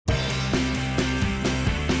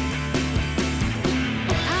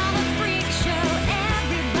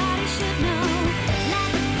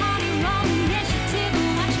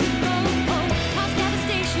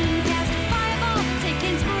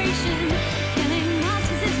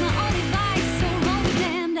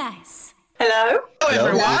Hello. Hello,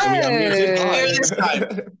 everyone. Hello.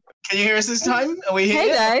 Can you hear us this time? Are we here?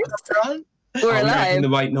 Hey guys, we're Are we making alive. the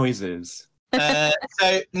right noises? So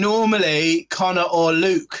normally Connor or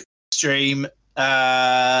Luke stream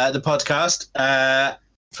the podcast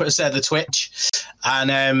for the Twitch,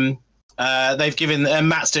 and they've given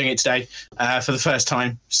Matt's doing it today for the first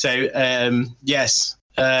time. So yes,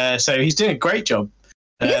 so he's doing a great job.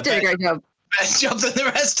 He's doing a great job. Better job than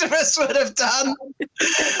the rest of us would have done.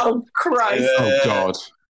 Oh Christ! Oh God.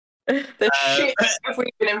 The shit have we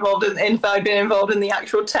been involved in? If I'd been involved in the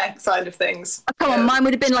actual tech side of things. Oh, come on, mine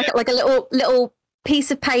would have been like a little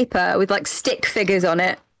piece of paper with like stick figures on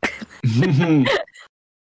it.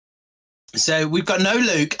 So we've got no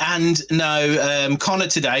Luke and no Connor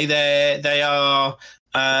today. They are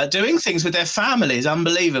doing things with their families.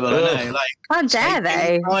 Unbelievable, I know. Like, how dare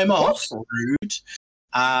they? Time off, rude.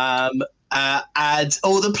 And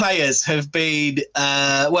all the players have been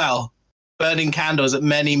burning candles at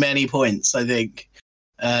many points, I think.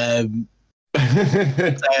 I mean, I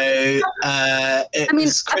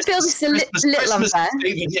feel this is a little unfair.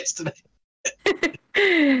 Yesterday.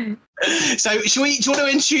 So, do you want to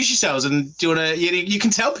introduce yourselves, and do you want to? You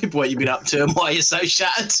can tell people what you've been up to and why you're so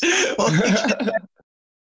shattered.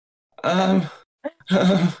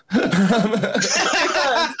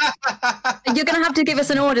 You're going to have to give us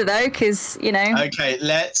an order though, because Okay,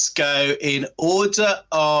 let's go in order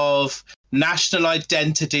of national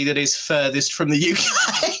identity that is furthest from the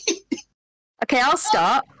UK. Okay, I'll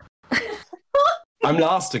start. I'm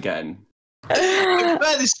last again.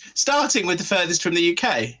 Starting with the furthest from the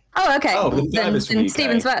UK. Oh, okay. Oh, the then furthest from the UK.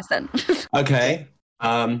 Stephen's first then. Okay.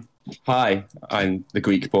 Hi, I'm the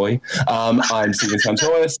Greek boy. I'm Stephen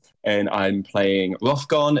Santoris, and I'm playing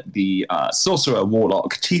Rothgon, the sorcerer,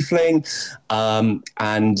 warlock, tiefling.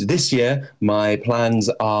 And this year, my plans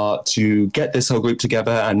are to get this whole group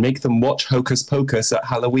together and make them watch Hocus Pocus at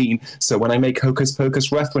Halloween. So when I make Hocus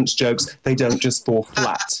Pocus reference jokes, they don't just fall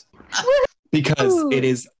flat. Because it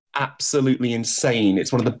is absolutely insane.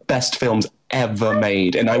 It's one of the best films ever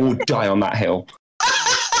made, and I will die on that hill.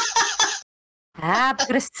 I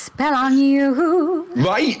put a spell on you.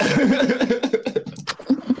 Right?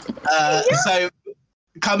 So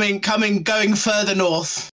going further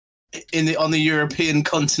north on the European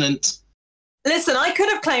continent. Listen, I could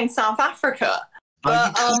have claimed South Africa,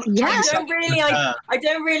 but I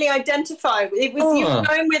don't really identify. It was you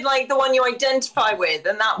going with like the one you identify with,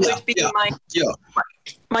 and that would be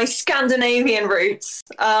my Scandinavian roots.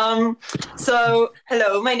 So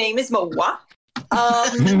hello, my name is Moa.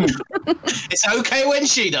 It's okay when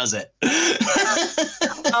she does it.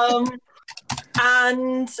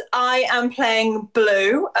 And I am playing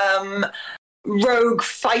Blue, rogue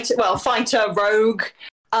fighter, rogue,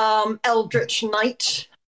 eldritch knight,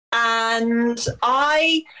 and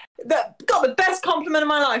I got the best compliment of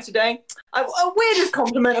my life today. A weirdest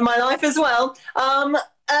compliment of my life as well.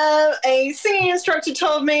 A singing instructor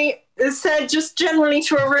told me, said just generally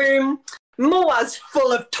to a room, Moa's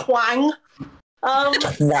full of twang.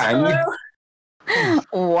 Twang.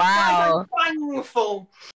 Wow. Twangful.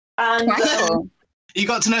 And you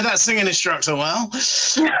got to know that singing instructor well.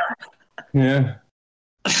 Yeah.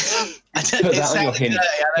 Put that on your hinge.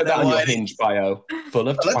 Put that on your hinge bio. Full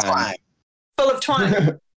of twang. Full of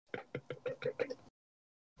twang.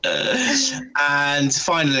 And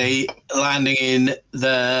finally, landing in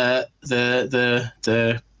the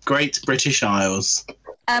Great British Isles.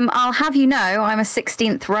 I'll have you know, I'm a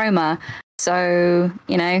 16th Roma, so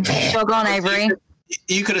well gone, Avery.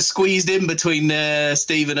 You could have squeezed in between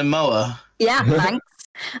Stephen and Moa. Yeah, thanks.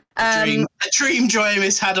 A dream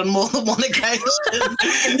Joyous had on more than one occasion.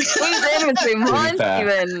 Squeeze in between Moa and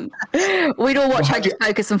Stephen. We'd all watch Hocus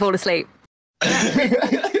Pocus and fall asleep.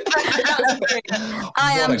 I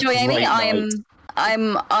am Joy Amy.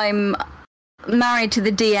 I'm married to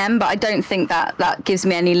the DM, but I don't think that gives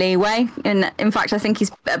me any leeway. And in fact, I think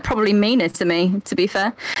he's probably meaner to me, to be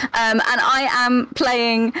fair. And I am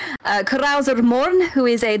playing Carouser Morn, who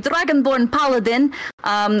is a Dragonborn paladin,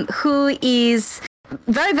 who is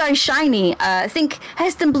very, very shiny. Think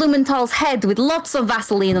Heston Blumenthal's head with lots of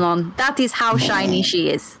Vaseline on. That is how shiny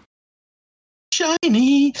she is.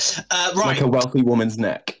 Shiny. Right. Like a wealthy woman's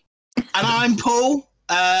neck. And I'm Paul.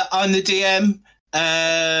 I'm the DM.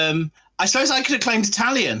 I suppose I could have claimed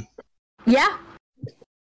Italian. Yeah.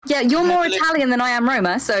 Yeah, you're more Italian than I am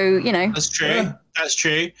Roma, so, That's true. Yeah. That's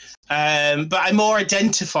true. But I more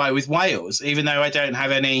identify with Wales, even though I don't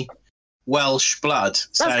have any Welsh blood.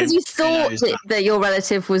 That's because you thought that your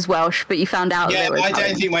relative was Welsh, but you found out that it was I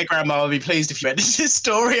don't think my grandma would be pleased if you read this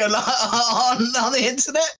story on the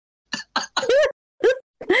internet.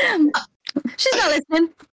 She's not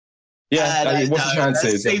listening. Yeah, what's the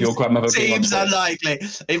chances of your grandmother being on Seems unlikely.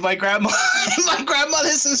 If my grandma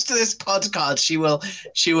listens to this podcast, she will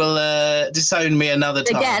disown me another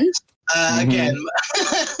time. Again.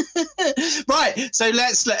 Right, so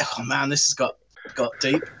oh man, this has got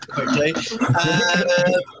deep quickly.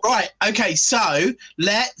 Right, okay, so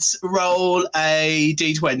let's roll a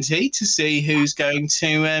d20 to see who's going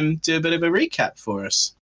to do a bit of a recap for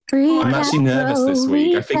us. I'm actually nervous this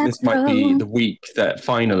week. I think this might be the week that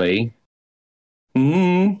finally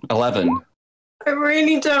 11. I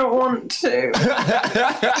really don't want to.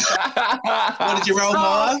 What did you roll,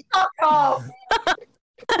 Mara? Fuck off.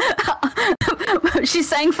 She's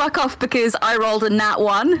saying fuck off because I rolled a nat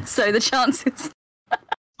 1, so the chances.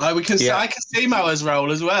 I can see Moa's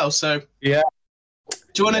roll as well. So yeah. Do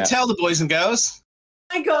you want to tell the boys and girls?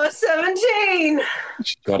 I got a 17.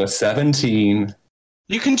 She got a 17.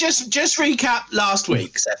 You can just recap last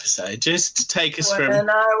week's episode, just to take us When from.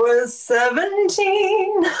 I was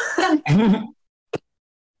 17.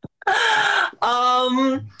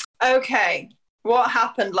 Okay. What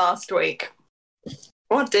happened last week?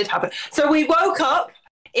 What did happen? So we woke up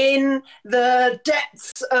in the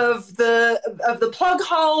depths of the plug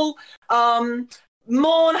hole.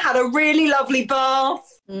 Morn had a really lovely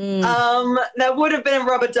bath. There would have been a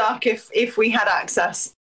rubber duck if we had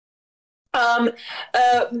access. Blue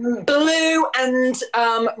and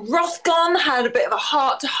Rothgon had a bit of a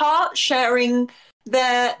heart-to-heart, sharing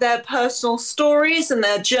their personal stories and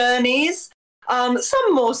their journeys.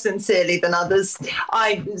 Some more sincerely than others.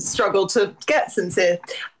 I struggle to get sincere.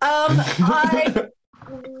 The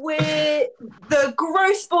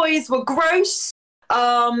gross boys were gross.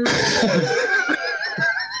 Grumble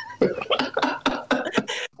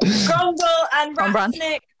and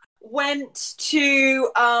Ratsnick went to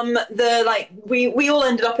we all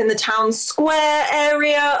ended up in the town square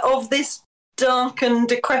area of this dark and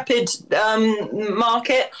decrepit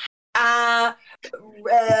market.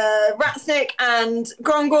 Ratsnick and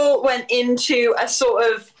Grumble went into a sort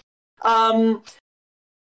of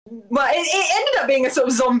it ended up being a sort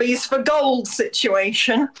of zombies for gold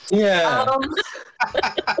situation. Yeah.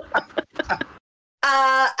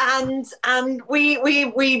 And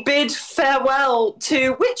we bid farewell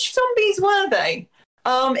to which zombies were they?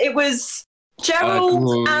 It was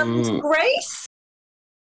Gerald and Grace.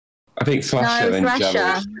 I think Thrasher and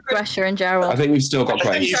Gerald. Thrasher and Gerald. I think we've still got I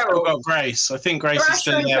think Grace. you've still got Grace. I think Grace is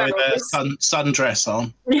still there with her sundress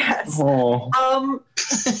on. Yes. Oh.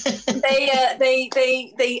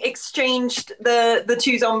 They exchanged the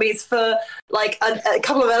two zombies for like a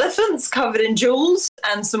couple of elephants covered in jewels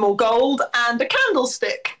and some more gold and a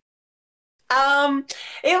candlestick. It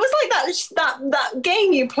was like that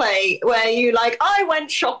game you play where you like I went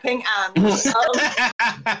shopping and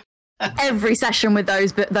every session with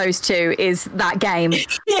those two is that game.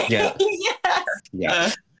 Yeah.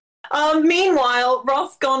 Yes. Meanwhile,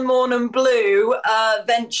 Rothgon, Morn and Blue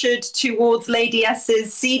ventured towards Lady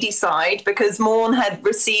S's seedy side because Morn had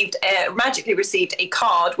magically received a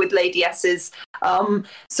card with Lady S's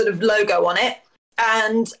sort of logo on it.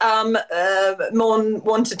 And Morn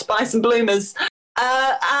wanted to buy some bloomers.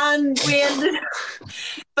 And we ended...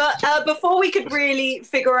 But before we could really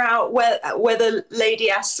figure out whether Lady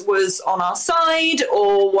S was on our side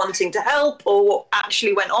or wanting to help or what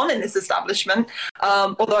actually went on in this establishment,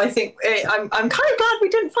 although I think I'm kind of glad we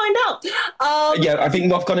didn't find out. I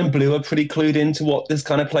think Rothgon and Blue are pretty clued into what this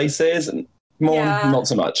kind of place is, and more not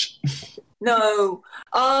so much. No.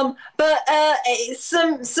 But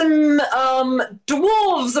some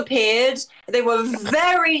dwarves appeared.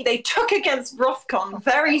 They took against Rothgon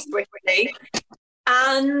very swiftly.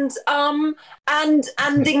 And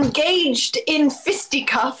engaged in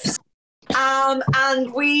fisticuffs,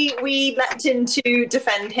 and we leapt in to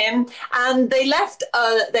defend him. And they left.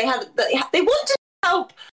 They wanted to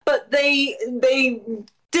help, but they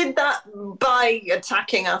did that by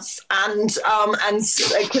attacking us. And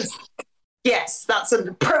because. Yes, that's an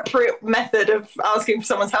appropriate method of asking for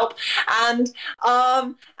someone's help. And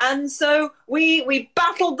so we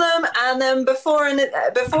battled them, and then before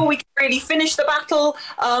we could really finish the battle,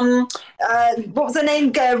 what was her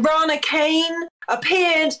name? Rana Kane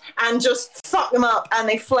appeared and just fucked them up, and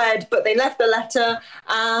they fled. But they left the letter,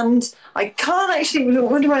 and I can't actually.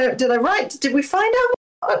 Did I write? Did we find out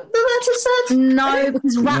what the letter said? No,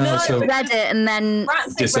 because Ratsnick read it and then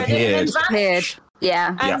disappeared.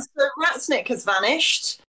 Yeah. And so Ratsnick has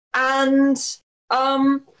vanished, and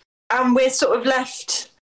we're sort of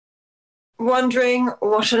left wondering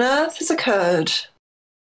what on earth has occurred.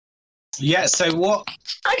 Yeah, so what?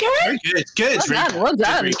 Okay. Very good. Well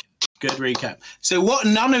done. Good. Good recap. So what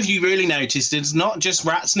none of you really noticed is not just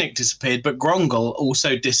Ratsnick disappeared, but Grongol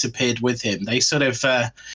also disappeared with him. They sort of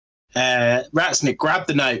Ratsnick grabbed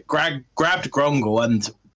the note, grabbed Grongol, and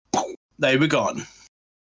they were gone.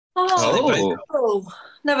 Oh,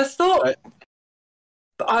 never thought.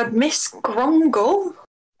 But I'd miss Grongol.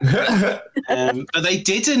 But they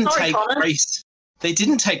didn't take Connor. Grace. They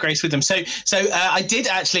didn't take Grace with them. So I did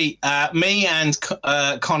actually. Me and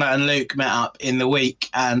Connor and Luke met up in the week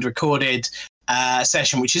and recorded a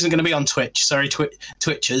session, which isn't going to be on Twitch. Sorry,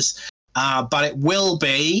 Twitchers. But it will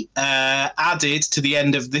be added to the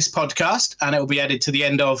end of this podcast, and it will be added to the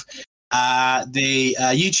end of the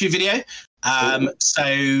YouTube video.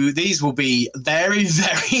 So these will be very,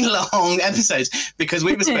 very long episodes because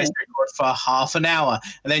we were supposed to record for half an hour,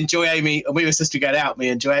 and then we were supposed to be going out, me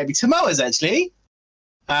and Joy Amy, to Moa's actually.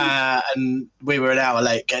 And we were an hour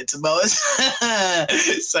late getting to Moa's.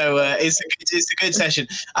 So it's a good session.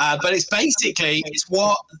 But it's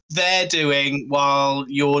what they're doing while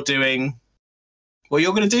you're doing what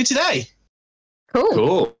you're going to do today.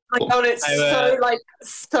 Cool. My God, it's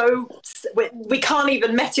we can't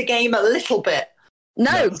even metagame a little bit.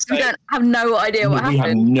 No, we don't have no idea what happened. We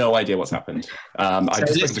have no idea what's happened. I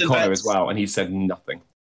just spoke listen, to Connor as well, and he said nothing.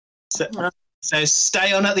 So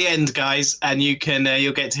stay on at the end, guys, and you can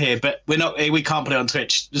you'll get to hear. But we can't put it on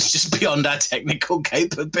Twitch. It's just beyond our technical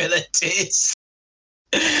capabilities.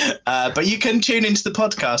 But you can tune into the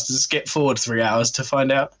podcast and skip forward 3 hours to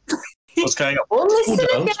find out what's going on. Or listen Or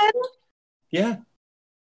don't. again. Yeah.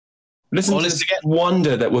 Listen to this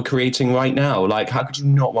wonder that we're creating right now. Like, how could you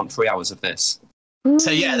not want 3 hours of this?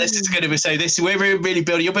 So yeah, this is going to be we're really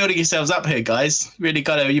building. You're building yourselves up here, guys. Really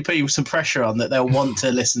you put some pressure on that they'll want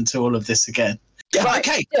to listen to all of this again. Yeah. Right,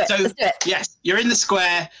 Okay. let's do it. Yes, you're in the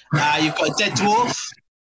square. You've got a dead dwarf.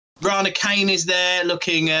 Rana Kane is there,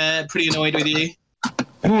 looking pretty annoyed with you.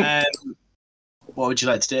 What would you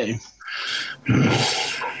like to do?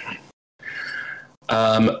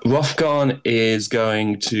 Rothgon is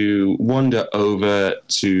going to wander over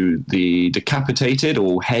to the decapitated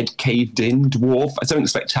or head caved-in dwarf. Something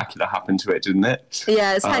spectacular happened to it, didn't it?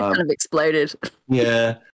 Yeah, his head kind of exploded.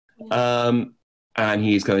 Yeah. And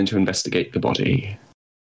he's going to investigate the body.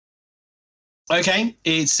 Okay,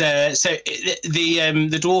 it's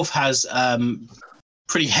the dwarf has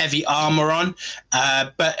pretty heavy armor on,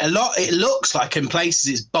 but it looks like in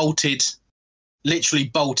places it's literally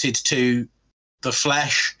bolted to the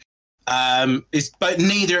flesh.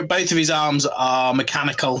 Both of his arms are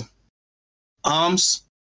mechanical arms,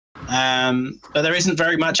 but there isn't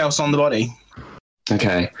very much else on the body.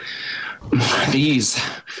 Okay. These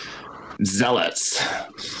zealots,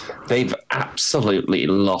 they've absolutely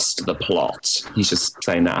lost the plot. He's just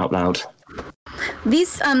saying that out loud.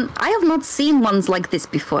 These, I have not seen ones like this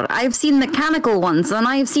before. I have seen mechanical ones and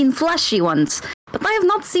I have seen fleshy ones, but I have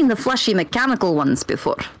not seen the fleshy mechanical ones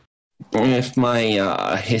before. If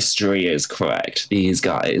my history is correct, these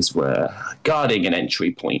guys were guarding an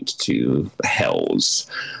entry point to the Hells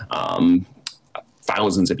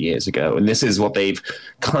thousands of years ago, and this is what they've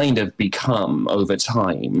kind of become over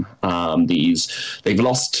time. They've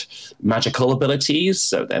lost magical abilities,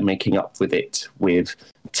 so they're making up with it with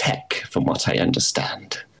tech, from what I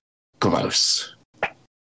understand. Gross.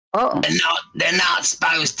 Oh. They're not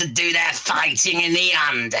supposed to do their fighting in the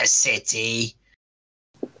Undercity.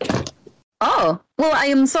 Oh, well, I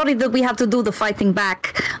am sorry that we have to do the fighting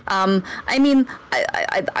back. I mean,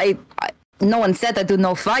 I no one said I do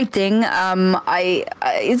no fighting.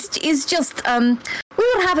 It's just,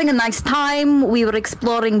 we were having a nice time. We were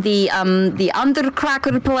exploring the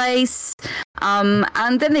Undercracker place.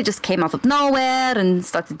 And then they just came out of nowhere and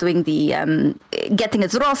started doing the, getting at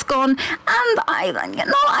Rothgon. And I'm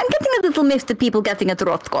getting a little miffed at people getting at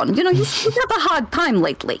Rothgon. You know, he's had a hard time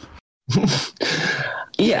lately.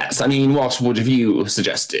 Yes, I mean, what would have you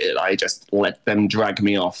suggested? I just let them drag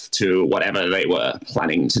me off to whatever they were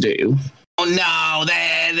planning to do. Oh, no, I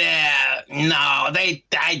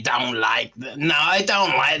don't like them. No, I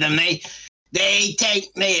don't like them. They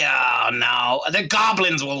take me. Oh, no. The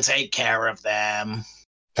goblins will take care of them.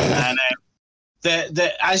 And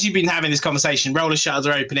as you've been having this conversation, roller shutters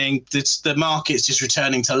are opening. The market's just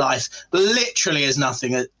returning to life, literally as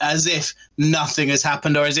if nothing has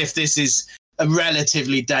happened, or as if this is a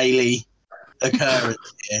relatively daily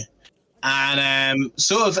occurrence here. And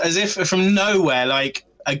sort of as if from nowhere, like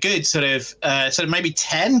a good sort of maybe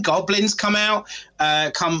 10 goblins come up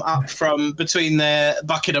from between the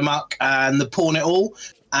bucket of muck and the pawn it all.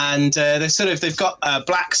 And they've got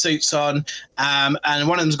black suits on, and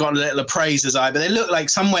one of them's got a little appraiser's eye, but they look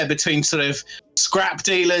like somewhere between sort of scrap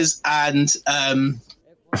dealers and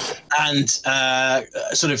and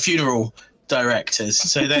sort of funeral directors.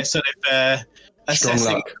 So they're sort of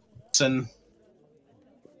assessing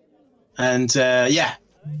and yeah,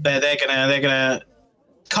 they're gonna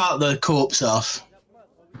cart the corpse off.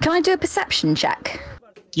 Can I do a perception check?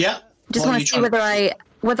 Yeah. Just want to see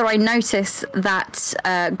whether I notice that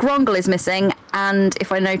Grongle is missing, and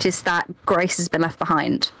if I notice that Grace has been left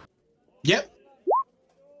behind. Yep.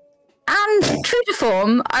 And true to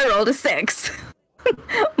form, I rolled a 6.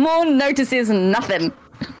 Morn notices nothing.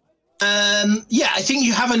 Yeah, I think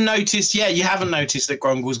you haven't noticed. Yeah, you haven't noticed that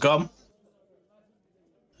Grongle's gone.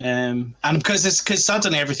 And because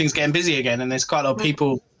suddenly everything's getting busy again, and there's quite a lot of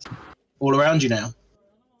people all around you now.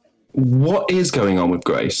 What is going on with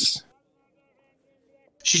Grace?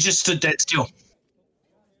 She just stood dead still.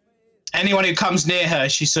 Anyone who comes near her,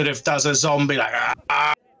 she sort of does a zombie like.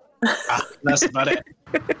 That's about it.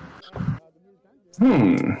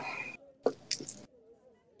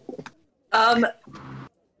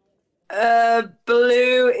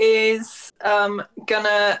 Blue is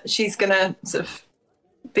she's gonna sort of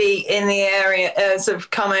be in the area, sort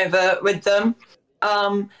of come over with them,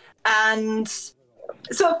 and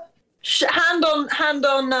so hand on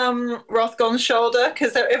Rothgon's shoulder,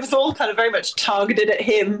 because it was all kind of very much targeted at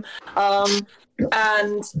him,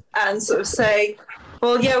 and sort of say,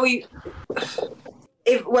 well, yeah,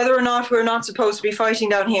 if whether or not we're not supposed to be fighting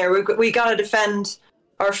down here, we gotta defend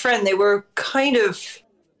our friend. They were kind of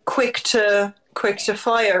quick to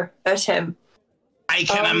fire at him. I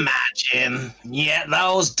can imagine. Yeah,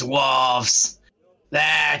 those dwarves.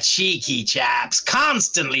 They're cheeky chaps,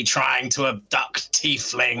 constantly trying to abduct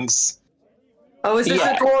tieflings. Oh, is this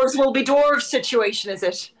a dwarves will be dwarves situation, is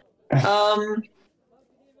it?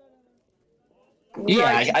 Yeah,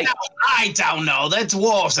 right. I don't know. They're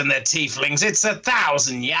dwarves and they're tieflings. It's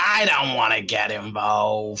 1,000. Yeah, I don't want to get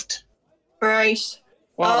involved. Right.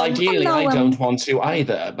 Well, ideally, I don't want to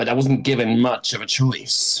either, but I wasn't given much of a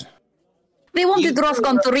choice. They wanted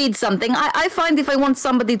Rothgon to read something. I find if I want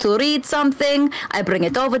somebody to read something, I bring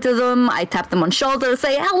it over to them, I tap them on shoulder,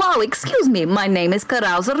 say, hello, excuse me, my name is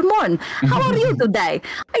Carouser Morn. How are you today?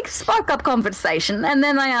 I spark up conversation, and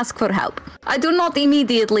then I ask for help. I do not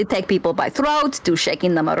immediately take people by throat, do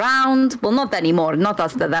shaking them around. Well, not anymore, not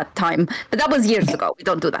after that time. But that was years ago. We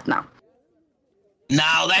don't do that now.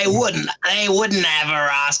 No, they wouldn't. They would never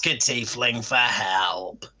ask a tiefling for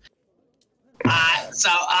help. So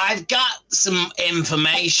I've got some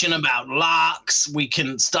information about locks. We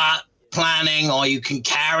can start planning, or you can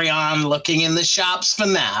carry on looking in the shops for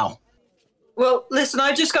now. Well, listen,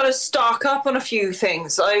 I just got to stock up on a few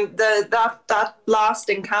things. That last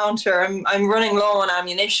encounter, I'm running low on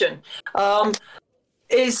ammunition. Before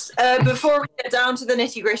we get down to the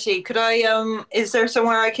nitty gritty, could I? Is there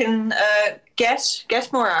somewhere I can get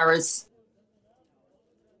more arrows?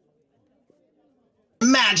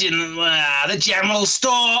 Imagine the general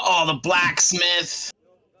store or the blacksmith.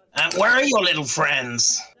 Where are your little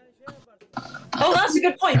friends? Oh, that's a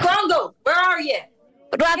good point. Grongle, where are you?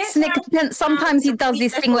 Ratsnick, sometimes he does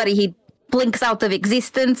this thing where he blinks out of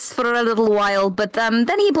existence for a little while, but then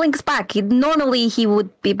he blinks back. Normally he would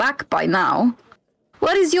be back by now.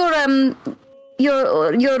 Where is your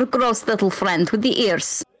gross little friend with the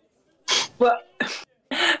ears? Well,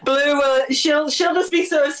 Blue, she'll just be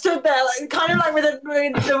sort of stood there, like, kind of like when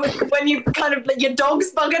you kind of your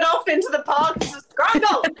dog's buggered off into the park. It's just,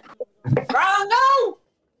 Grongle, Grongle,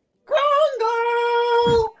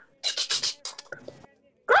 Grongle,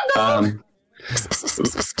 Grongle.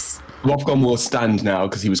 Rothgon will stand now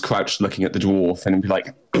because he was crouched looking at the dwarf and be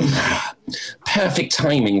like, perfect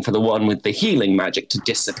timing for the one with the healing magic to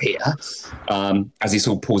disappear. As he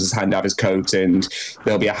sort of pulls his hand out of his coat, and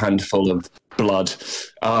there'll be a handful of blood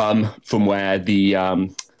from where the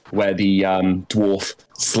dwarf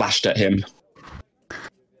slashed at him.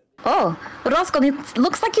 Oh, Rothgon, it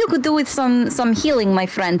looks like you could do with some healing, my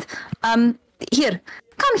friend. Here.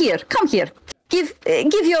 Come here. Give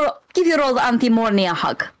your old Auntie Morny a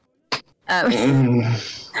hug.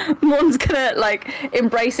 Morn's gonna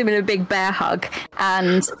embrace him in a big bear hug,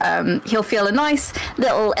 and he'll feel a nice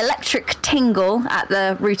little electric tingle at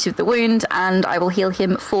the root of the wound, and I will heal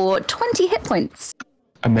him for 20 hit points.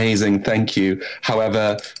 Amazing, thank you.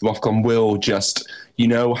 However, Rothgon will just, you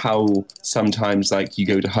know how sometimes you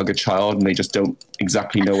go to hug a child and they just don't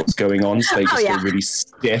exactly know what's going on, so they just go really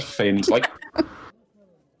stiff and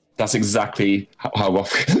that's exactly how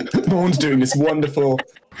Morn's doing this wonderful,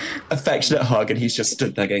 affectionate hug, and he's just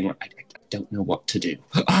stood there going, I don't know what to do.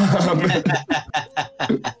 But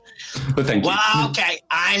thank you. Well, okay,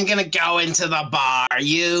 I'm going to go into the bar.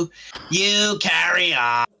 You carry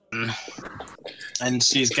on. and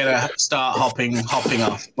she's gonna start hopping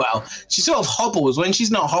off. Well, she sort of hobbles when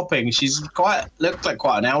she's not hopping. She's looked like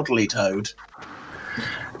quite an elderly toad.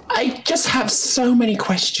 I just have so many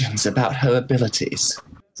questions about her abilities.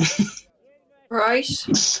 Right.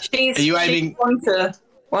 She's Are you aiming? one to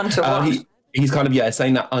one. He's kind of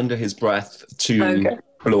saying that under his breath to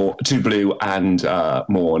Blue and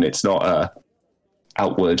Morn. It's not a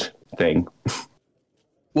outward thing.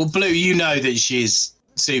 Well, Blue, you know that she's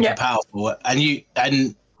super powerful, and you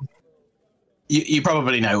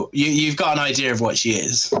probably know. You've got an idea of what she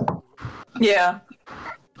is. Yeah.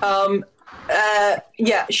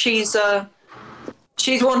 She's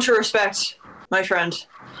one to respect, my friend.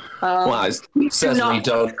 Well, I certainly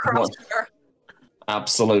don't want...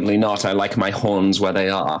 Absolutely not. I like my horns where they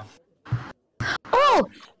are. Oh,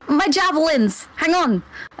 my javelins! Hang on.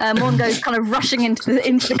 Morn goes kind of rushing into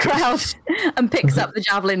the crowd and picks up the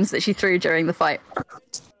javelins that she threw during the fight.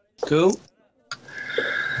 Cool.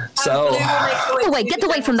 So... Get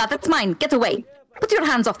away from that. That's mine. Get away. Put your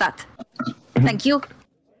hands off that. Thank you.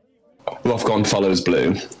 Rothgon follows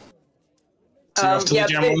Blue. So off to the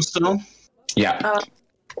general store? Yeah.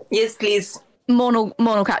 Yes, please. Morn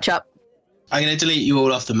will catch up. I'm going to delete you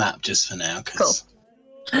all off the map just for now. Cool.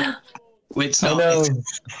 It's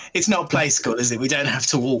not Play School, is it? We don't have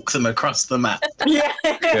to walk them across the map. Yeah.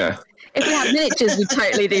 If we had miniatures, we'd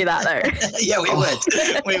totally do that, though. Yeah, we would.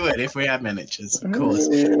 We would if we had miniatures, of course.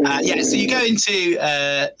 So you go into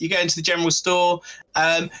the general store.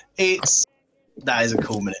 That is a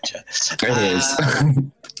cool miniature. It is.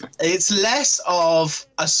 It's less of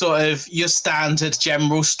a sort of your standard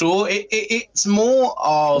general store. It's more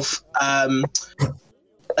of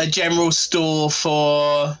a general store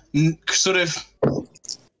for sort of.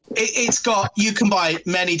 You can buy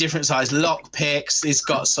many different size lock picks. It's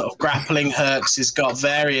got sort of grappling hooks. It's got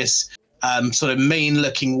various sort of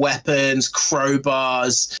mean-looking weapons,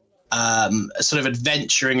 crowbars, sort of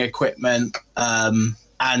adventuring equipment.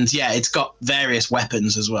 And it's got various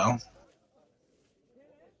weapons as well.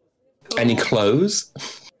 Any clothes?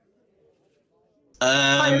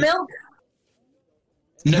 Milk?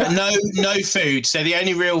 No food. So the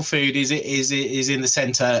only real food is in the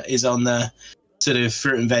centre, is on the sort of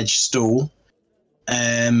fruit and veg stall.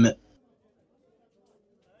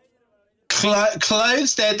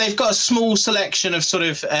 Clothes. They've got a small selection of sort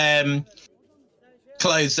of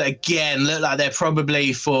clothes that again look like they're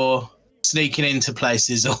probably for sneaking into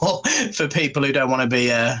places or for people who don't want to be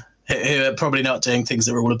who are probably not doing things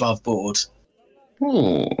that are all above board.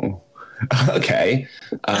 Okay.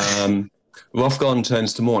 Rothgon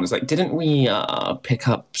turns to Morn. It's like, didn't we pick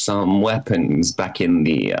up some weapons back in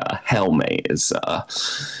the Hell Maze?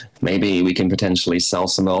 Maybe we can potentially sell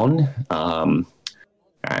some on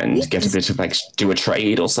and get a bit of do a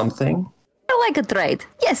trade or something. I like a trade.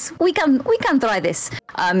 Yes, we can try this.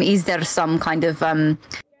 Is there some kind of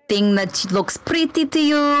thing that looks pretty to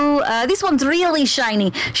you? This one's really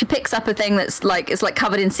shiny. She picks up a thing it's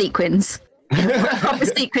covered in sequins. Proper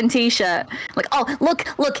sequin t-shirt. Like, oh, look,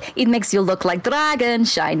 it makes you look like dragon.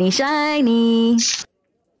 Shiny.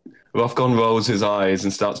 Rothgon rolls his eyes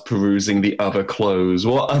and starts perusing the other clothes.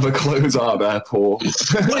 What other clothes are there, Paul?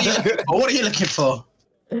 What are you looking for?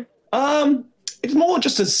 It's more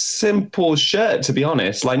just a simple shirt, to be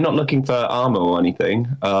honest. Like, not looking for armor or anything.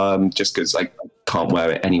 Just because I can't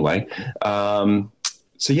wear it anyway.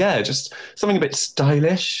 So yeah, just something a bit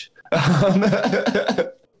stylish.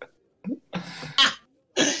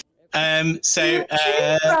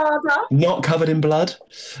 Not covered in blood.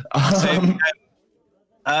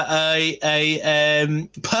 A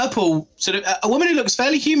purple sort of a woman who looks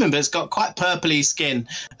fairly human but has got quite purpley skin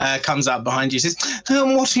comes up behind you. Says,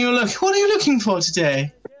 "What are you looking for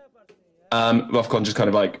today?" Rothgon just kind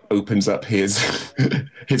of opens up his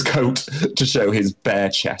coat to show his bare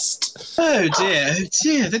chest. Oh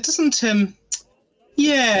dear, that doesn't.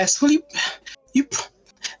 Yes, well, you.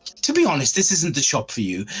 To be honest, this isn't the shop for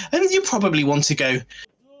you. You probably want to go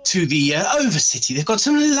to the Overcity. They've got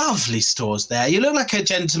some lovely stores there. You look like a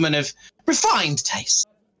gentleman of refined taste.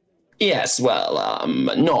 Yes, well,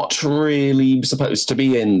 not really supposed to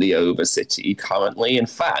be in the Overcity currently. In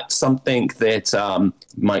fact, something that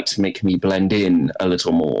might make me blend in a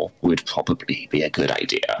little more would probably be a good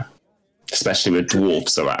idea, especially with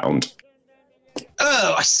dwarves around.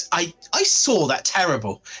 Oh, I saw that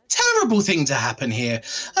terrible thing to happen here.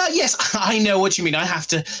 Yes, I know what you mean. I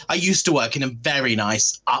used to work in a very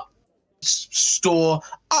nice store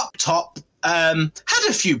up top. Had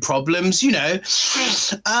a few problems, and now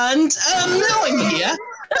I'm here.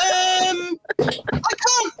 I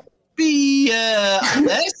can't be out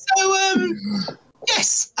there, so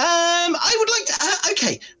yes. I would like to.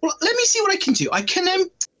 Okay, well, let me see what I can do. What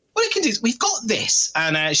I can do is we've got this,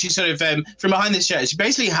 and she sort of from behind this shirt, she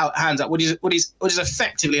basically hands up what is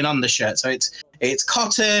effectively an undershirt. So it's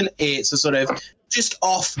cotton. It's a sort of just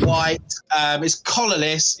off-white. It's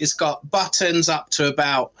collarless. It's got buttons up to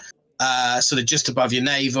about sort of just above your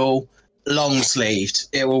navel, long-sleeved.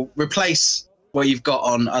 It will replace what you've got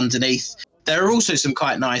on underneath. There are also some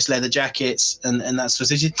quite nice leather jackets and that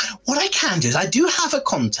sort of thing. What I can do is I do have a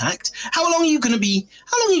contact. How long are you going to be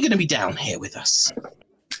down here with us?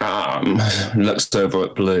 Looks over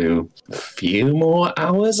at Blue. A few more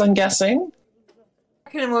hours, I'm guessing. I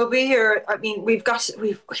reckon we'll be here. I mean, we've got to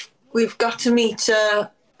meet.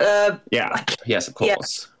 Yes, of course. Yeah,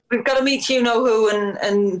 we've got to meet you know who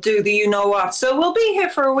and do the you know what. So we'll be here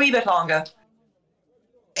for a wee bit longer.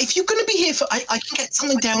 If you're going to be here I can get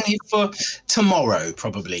something down here for tomorrow,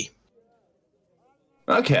 probably.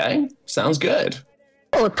 Okay, sounds good.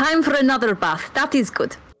 Oh, time for another bath. That is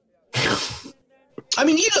good. I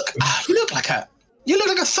mean, you look like a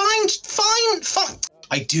fine.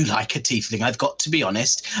 I do like a tiefling. I've got to be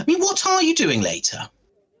honest. I mean, what are you doing later?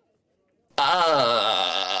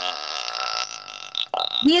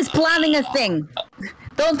 He is planning a thing.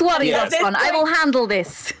 Don't worry, Roscon. I will handle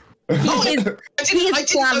this. He is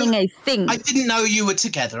planning a thing. I didn't know you were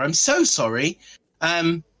together. I'm so sorry.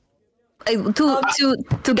 Together?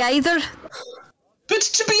 But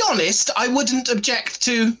to be honest, I wouldn't object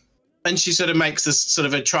to. And she sort of makes this sort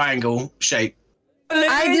of a triangle shape.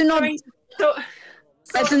 I do not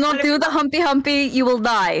do the humpy. You will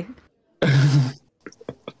die.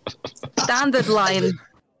 Standard line.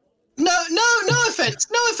 No offense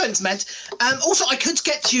meant. Also, I could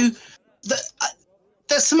get you.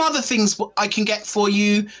 There's some other things I can get for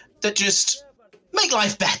you that just make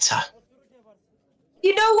life better.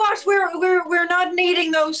 You know what? We're not needing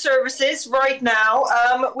those services right now.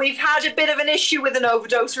 We've had a bit of an issue with an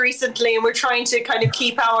overdose recently, and we're trying to kind of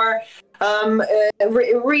keep our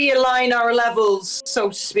realign our levels, so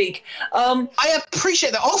to speak. I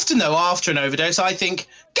appreciate that. Often, though, after an overdose, I think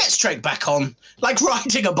get straight back on, like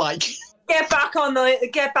riding a bike. Get back on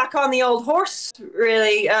the old horse,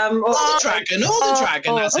 really. Or the dragon,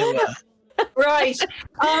 as it were. Right.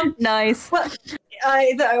 Nice. Well,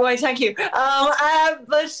 thank you.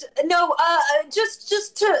 But no,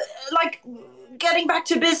 just to like getting back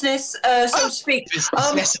to business, so to speak. Yes,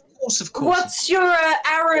 of course. What's your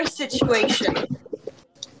arrow situation?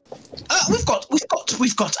 We've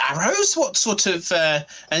got arrows. What sort of?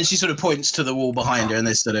 And she sort of points to the wall behind her, and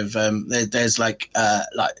there's sort of there's like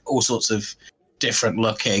all sorts of different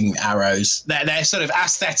looking arrows. They're sort of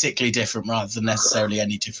aesthetically different rather than necessarily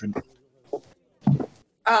any different.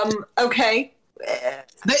 Okay.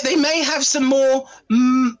 They may have some more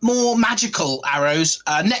magical arrows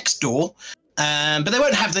next door, but they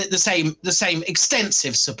won't have the same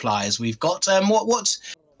extensive supply as we've got. What?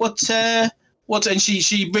 And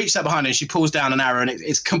she reaches up behind her and she pulls down an arrow, and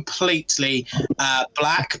it's completely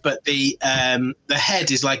black, but the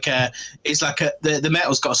head is the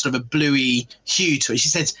metal's got sort of a bluey hue to it. She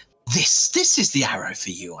says, "This is the arrow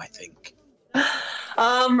for you, I think."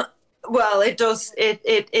 Well, it does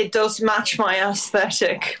match my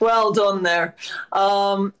aesthetic. Well done there.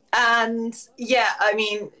 And yeah, I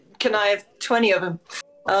mean, can I have 20 of them?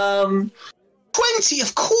 20,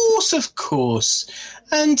 of course.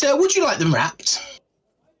 And would you like them wrapped?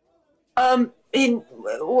 In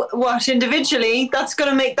what individually? That's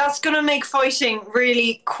gonna make fighting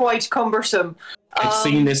really quite cumbersome. I've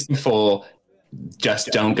seen this before. Just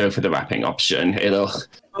don't go for the wrapping option. It'll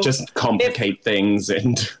just complicate things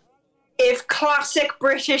and. If classic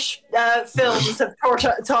British films have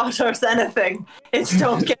taught us anything, it's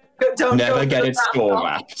don't never get it store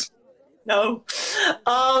wrapped. No,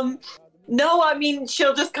 no. I mean,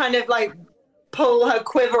 she'll just kind of like pull her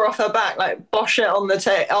quiver off her back, like bosh it on the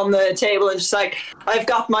table, and just like, I've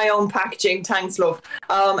got my own packaging. Thanks, love.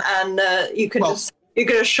 And you can just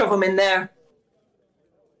shove them in there.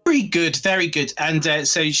 Very good. And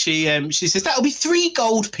so she says that'll be 3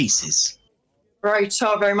 gold pieces. Right,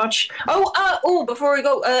 so very much. Before we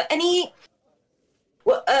go,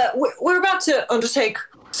 we're about to undertake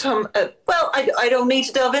some. I don't need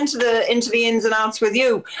to delve into the ins and outs with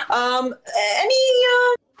you. Any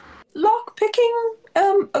lock picking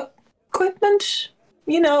equipment?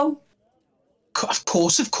 You know. Of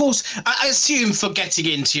course. I assume for getting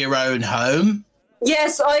into your own home.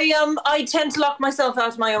 Yes, I tend to lock myself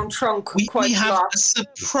out of my own trunk quite we have a lot. a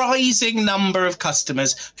surprising number of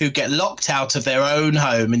customers who get locked out of their own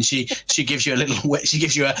home, and she gives you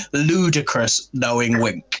a ludicrous knowing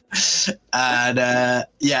wink, and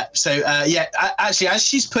actually, as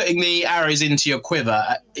she's putting the arrows into your quiver,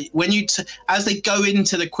 as they go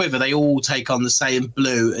into the quiver, they all take on the same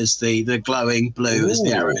blue as the glowing blue as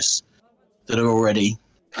the arrows that are already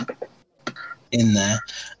in there.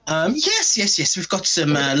 Yes. We've got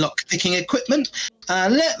some lock-picking equipment.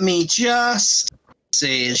 Let me just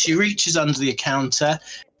see. She reaches under the counter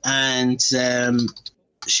and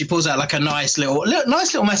she pulls out like a nice little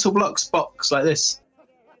metal box like this,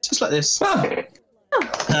 just like this.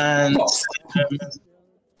 And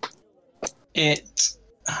it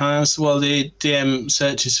has, while the DM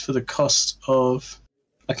searches for the cost of.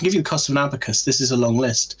 I can give you the cost of an abacus. This is a long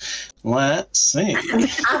list. Let's see.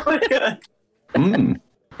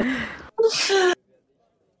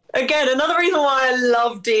 Again, another reason why I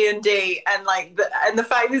love D&D and the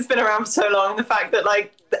fact that it's been around for so long, the fact that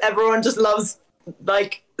everyone just loves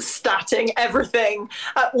statting everything.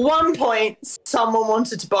 At one point, someone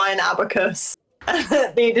wanted to buy an abacus and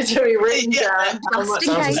it needed to be written down.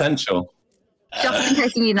 Sounds essential. Just in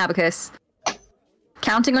case you need an abacus.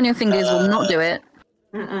 Counting on your fingers will not do it.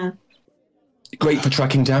 Mm-mm. Great for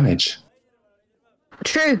tracking damage.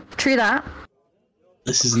 True that.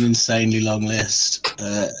 This is an insanely long list.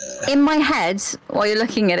 In my head, while you're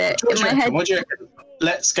looking at it, What do you reckon?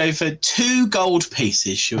 Let's go for 2 gold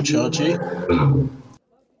pieces. She'll charge you.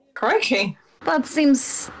 Crikey. That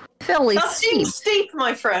seems fairly That steep. seems steep,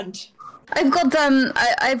 my friend. I've got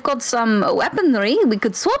some weaponry we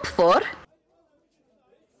could swap for.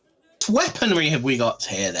 What weaponry have we got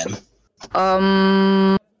here then?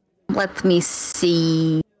 Let me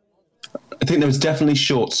see. I think there was definitely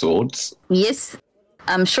short swords. Yes.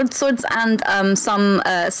 Short swords and some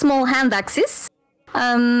small hand axes.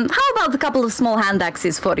 How about a couple of small hand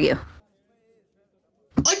axes for you?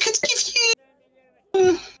 I could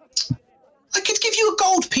give you a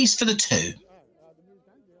gold piece for the 2.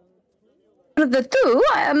 For the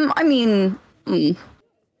 2?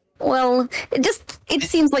 Well, it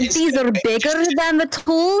seems like these are bigger than the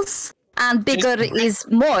tools, and bigger is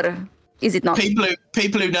more. Is it not? People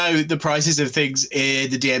who know the prices of things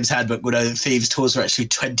in the DM's handbook will know that thieves' tools are actually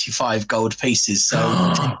 25 gold pieces.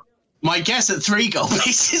 So my guess at 3 gold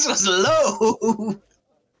pieces was low.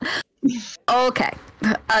 Okay.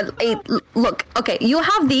 Look. Okay, you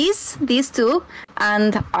have these 2,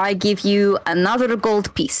 and I give you another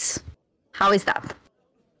gold piece. How is that?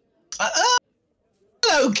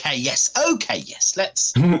 Okay, yes.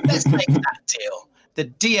 Let's make that deal. The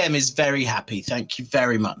DM is very happy. Thank you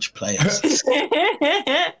very much, players. This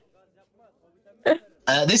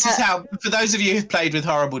is how, for those of you who've played with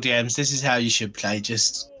horrible DMs, this is how you should play.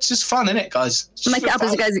 Just fun, innit, guys? Make it up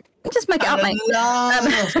as you guys. Just make it up, mate.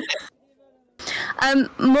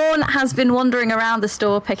 Morn has been wandering around the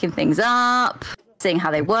store, picking things up, seeing how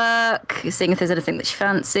they work, seeing if there's anything that she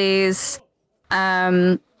fancies.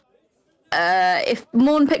 If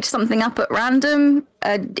Morn picked something up at random,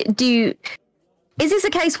 is this a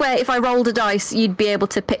case where if I rolled a dice, you'd be able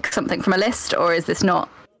to pick something from a list, or is this not?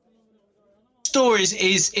 Stories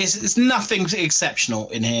is nothing exceptional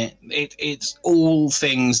in here. It's all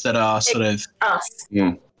things that are sort of us.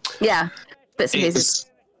 Yeah, bits and pieces.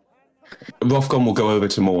 Rothgon will go over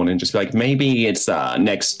to Morn and just be like, maybe it's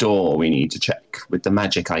next door we need to check with the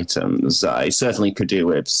magic items. I certainly could do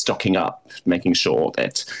with stocking up, making sure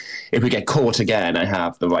that if we get caught again, I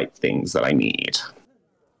have the right things that I need.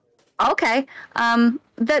 Okay.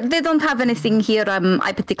 They don't have anything here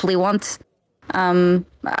I particularly want.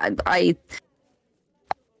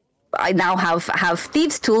 I now have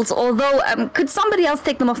thieves' tools, although could somebody else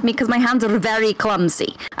take them off me because my hands are very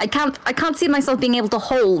clumsy. I can't see myself being able to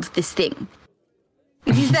hold this thing.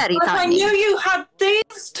 It is very If I tiny. knew you had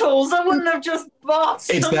thieves' tools, I wouldn't have just bought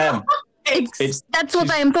It's some. them. That's what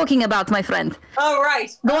I am talking about, my friend. Oh, right.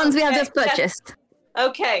 The ones we have Okay, just purchased.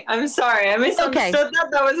 Okay, I'm sorry. I misunderstood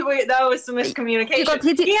that. That was weird. That was some miscommunication. You got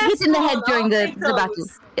hit in the head during the I'll battle. take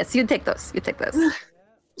those. Yes, you take those.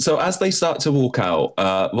 So as they start to walk out,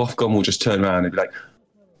 Rothgon will just turn around and be like,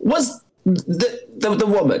 was the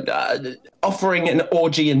woman offering an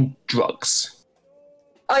orgy and drugs?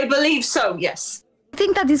 I believe so, yes. I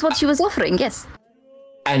think that is what she was offering, yes.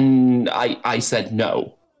 And I said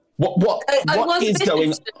no. What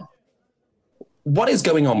is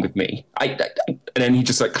going on with me? And then he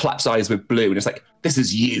just like claps eyes with Blue, and it's like, this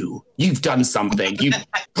is you. You've done something. You've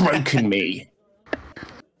broken me.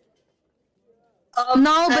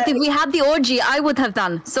 No, but if we had the orgy, I would have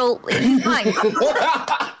done. So it's fine.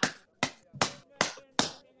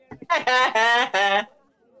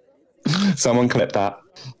 Someone clip that.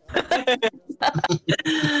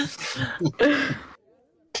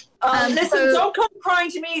 Listen, don't come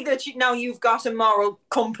crying to me that now you've got a moral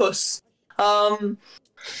compass.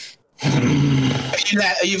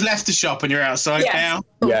 You've left the shop and you're outside now?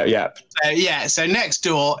 Yeah. So next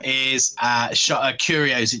door is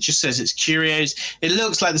Curios. It just says it's Curios. It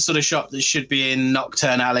looks like the sort of shop that should be in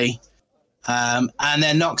Nocturne Alley. And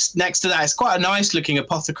then next to that, it's quite a nice looking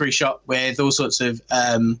apothecary shop with all sorts of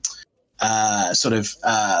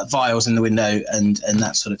vials in the window and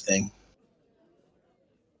that sort of thing.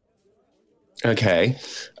 Okay.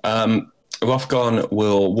 Rothgon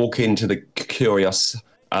will walk into the Curios.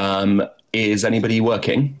 Is anybody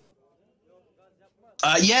working?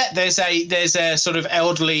 There's a sort of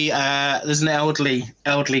elderly there's an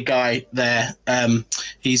elderly guy there.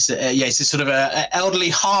 He's a sort of a elderly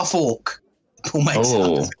half orc. Paul makes it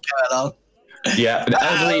up as it goes along. Yeah, an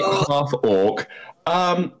elderly half orc.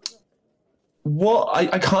 What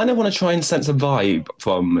I kind of want to try and sense a vibe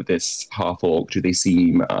from this half orc. Do they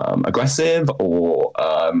seem aggressive, or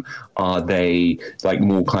are they like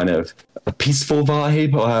more kind of a peaceful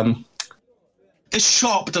vibe? The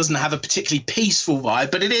shop doesn't have a particularly peaceful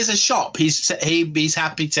vibe, but it is a shop. He's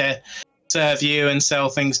happy to serve you and sell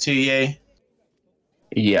things to you.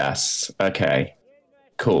 Yes. Okay.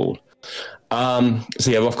 Cool.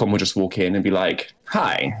 So yeah, Rothgon will just walk in and be like,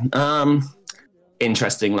 "Hi.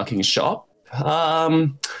 Interesting looking shop.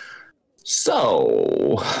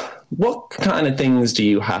 So what kind of things do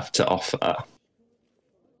you have to offer?"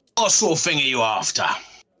 What sort of thing are you after?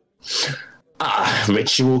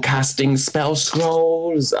 Ritual casting spell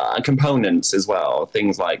scrolls, components as well.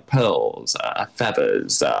 Things like pearls,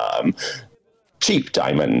 feathers, cheap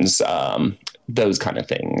diamonds, those kind of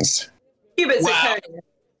things.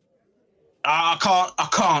 I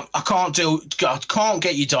can't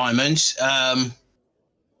get you diamonds.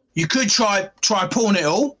 You could try Pawn It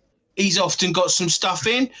All. He's often got some stuff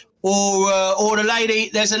in. Or the lady,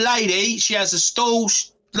 there's a lady, she has a stall,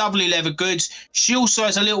 lovely leather goods. She also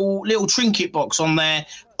has a little trinket box on there,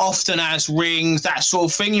 often has rings, that sort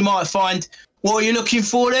of thing. You might find, what are you looking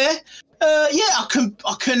for there? We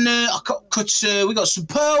got some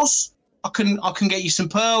pearls. I can get you some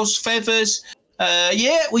pearls, feathers.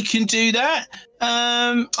 We can do that.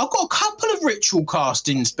 I've got a couple of ritual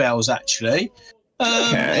casting spells, actually.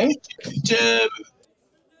 Okay.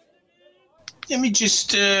 Let me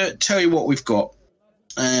just tell you what we've got.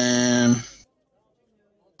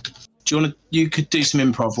 You could do some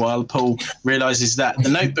improv while Paul realises that the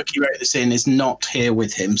notebook he wrote this in is not here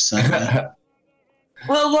with him. So,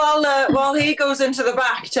 well, while he goes into the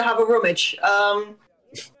back to have a rummage,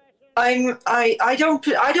 I don't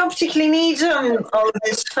particularly need all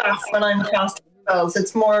this stuff when I'm casting spells.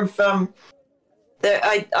 It's more of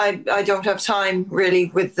I don't have time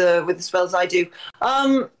really with the spells I do.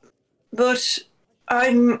 But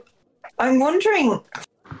I'm wondering.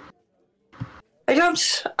 I'm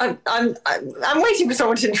waiting for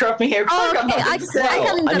someone to interrupt me here. I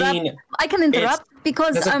can interrupt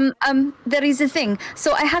because there is a thing.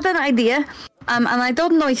 So I had an idea, and I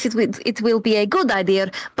don't know if it will be a good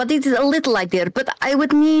idea, but it is a little idea. But I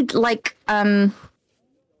would need like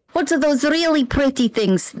what are those really pretty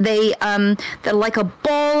things? They're like a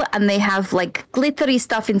ball, and they have like glittery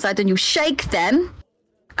stuff inside, and you shake them.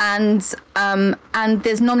 And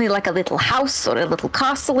there's normally like a little house or a little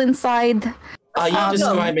castle inside. Are you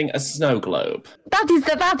describing a snow globe? That is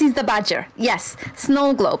the badger. Yes,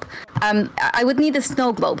 snow globe. I would need a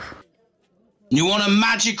snow globe. You want a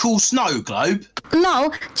magical snow globe?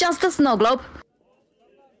 No, just a snow globe.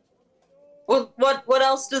 Well, what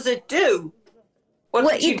else does it do?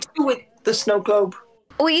 What do you do with the snow globe?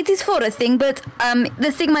 Oh, it is for a thing, but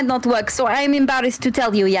the thing might not work, so I am embarrassed to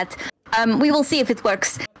tell you yet. We will see if it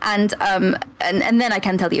works, and then I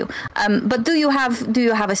can tell you. But do you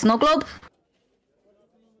have a snow globe?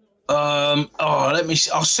 Let me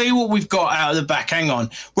see. I'll see what we've got out of the back. Hang on.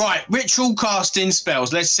 Right, ritual casting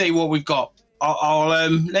spells. Let's see what we've got. I'll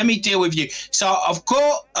let me deal with you. So I've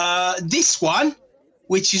got this one,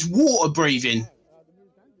 which is water breathing.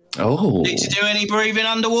 Oh. Need to do any breathing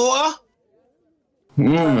underwater?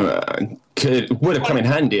 Would have come in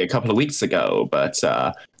handy a couple of weeks ago, but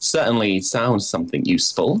certainly sounds something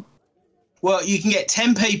useful. Well, you can get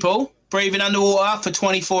 10 people breathing underwater for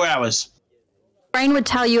 24 hours. Brain would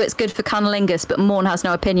tell you it's good for cunnilingus, but Morn has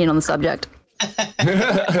no opinion on the subject. I've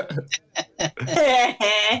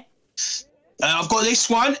got this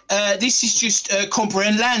one. This is just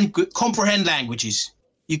comprehend languages.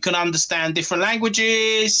 You can understand different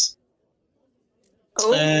languages.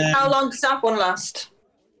 Oh, how long does that one last?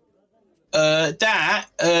 that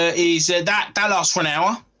lasts for an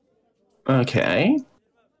hour. Okay.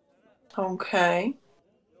 Okay.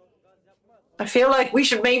 I feel like we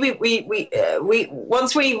should maybe we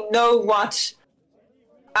once we know what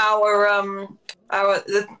our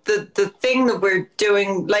the thing that we're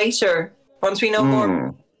doing later. Once we know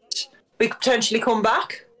more, we could potentially come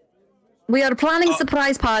back. We are planning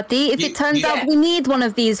surprise party. If it turns out we need one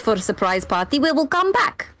of these for a surprise party, we will come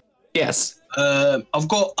back. Yes. I've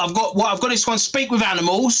got this one. Speak with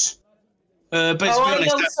animals. But to be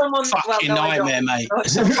honest, that's a fucking nightmare, mate.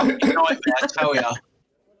 It's a fucking nightmare, I tell you.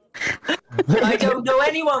 I don't know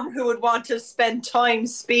anyone who would want to spend time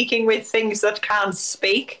speaking with things that can't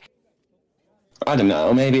speak. I don't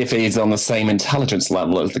know. Maybe if he's on the same intelligence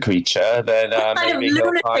level as the creature, then maybe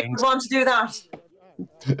he'll find... would want to do that.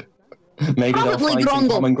 Maybe they'll find some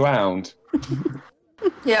common ground.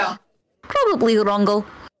 Yeah. Probably Grongle.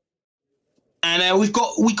 And we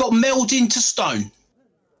got meld into stone.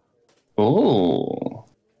 Oh.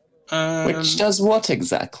 Which does what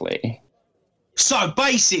exactly? So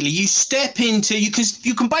basically, you step into you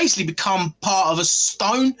can basically become part of a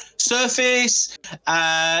stone surface.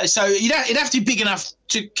 So it'd have to be big enough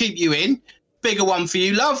to keep you in. Bigger one for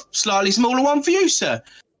you, love. Slightly smaller one for you, sir.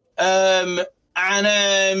 So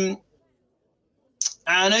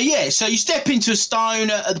you step into a stone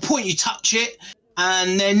at the point you touch it,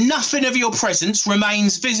 and then nothing of your presence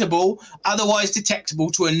remains visible, otherwise detectable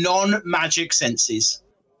to a non-magic senses.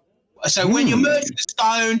 So when you're merged with the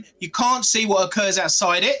stone, you can't see what occurs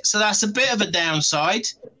outside it, so that's a bit of a downside.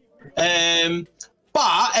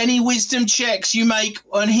 But any wisdom checks you make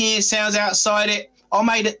on hear sounds outside it,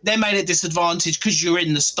 they're made at disadvantage because you're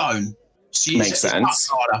in the stone. So Makes sense.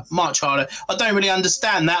 Much harder. I don't really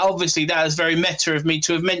understand that. Obviously, that is very meta of me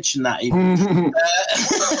to have mentioned that. Even.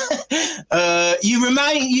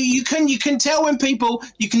 You can tell when people,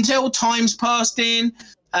 you can tell time's passed in,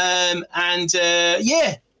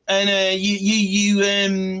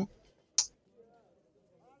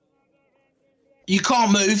 you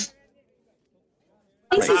can't move.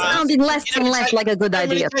 This is sounding less and less like a good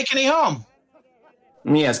idea. Really take any harm.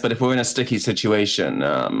 Yes, but if we're in a sticky situation,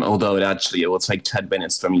 although it will take 10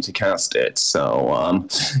 minutes for me to cast it, so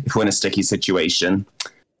if we're in a sticky situation,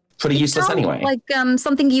 pretty useless anyway. Like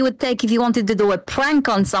something you would take if you wanted to do a prank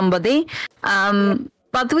on somebody,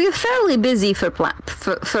 but we're fairly busy for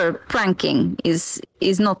pranking. Is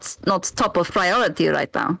not top of priority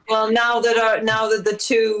right now. Well, now that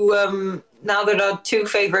our two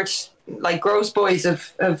favorite like gross boys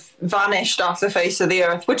have vanished off the face of the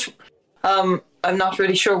earth, which I'm not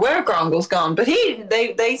really sure where Grongle's gone, but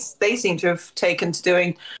they seem to have taken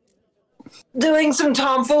to doing some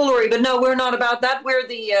tomfoolery. But no, we're not about that.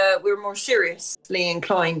 We're more seriously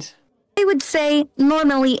inclined. I would say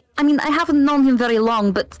normally, I mean, I haven't known him very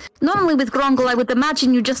long, but normally with Grongle, I would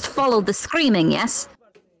imagine you just follow the screaming, yes?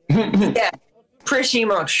 Yeah, pretty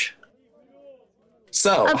much.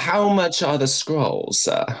 So, how much are the scrolls,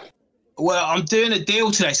 sir? Well, I'm doing a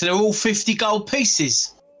deal today, so they're all 50 gold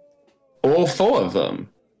pieces. All 4 of them?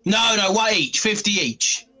 No, what each? 50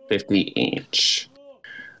 each. 50 each.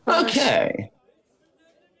 Okay.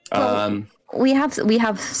 We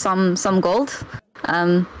have some gold.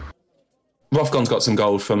 Rothgon's got some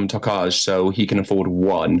gold from Tokaj, so he can afford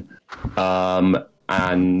 1.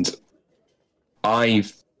 And I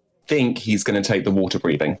think he's going to take the water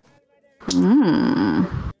breathing. That's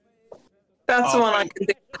the one I can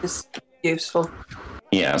think is useful.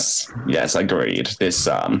 Yes, agreed. This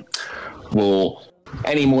will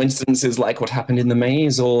any more instances like what happened in the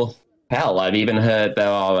maze, or hell, I've even heard there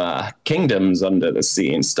are kingdoms under the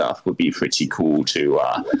sea and stuff would be pretty cool to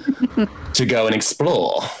go and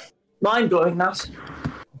explore. Mind blowing, that.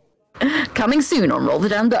 Coming soon on Roll the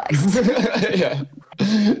Damn Dice. Yeah.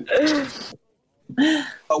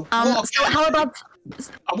 So how about?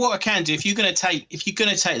 What I can do if you're gonna take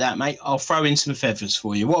that, mate, I'll throw in some feathers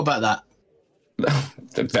for you. What about that?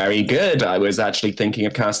 Very good. I was actually thinking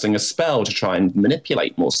of casting a spell to try and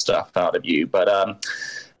manipulate more stuff out of you, but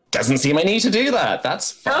doesn't seem I need to do that.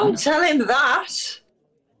 That's fun. Don't tell him that.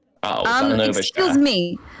 Oh, excuse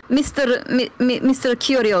me, Mr.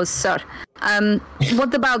 Curios, sir.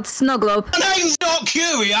 What about Snowglobe? My name's not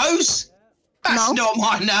Curios. That's not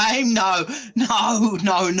my name. No.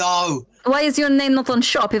 Why is your name not on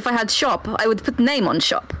shop? If I had shop, I would put name on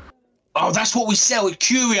shop. Oh, that's what we sell at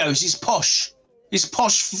Curios. It's posh. It's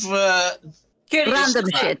posh for random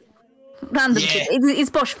shit.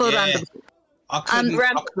 It's posh for random shit. I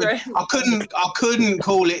couldn't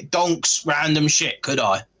call it Donk's random shit, could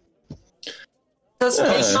I?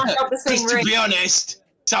 It's not got the same to ring. be honest,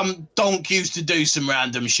 some Donk used to do some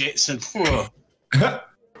random shits and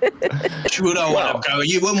You wouldn't want to go.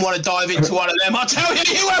 You wouldn't want to dive into one of them. I tell you,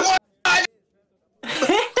 you wouldn't want to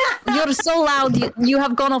dive. You're so loud. You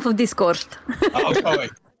have gone off of Discord. Oh, sorry.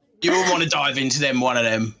 You wouldn't want to dive into them. One of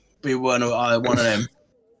them. Be one of them.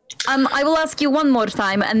 I will ask you one more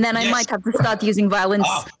time, and then I might have to start using violence.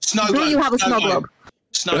 Oh, snow Do globe. you have a snow globe?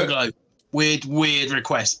 Snow globe. Weird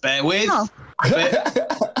request. Bear with. Oh.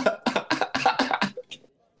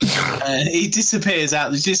 He disappears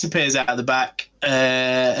out the back,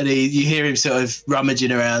 and you hear him sort of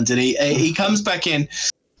rummaging around, and he comes back in,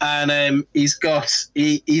 and he's got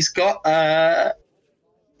he's got a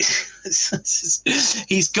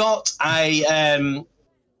he's got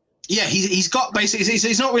basically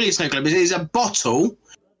it's not really a snow globe, it's a bottle,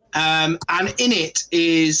 and in it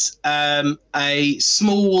is a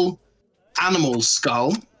small animal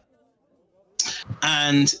skull,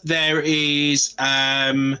 and there is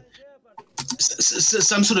some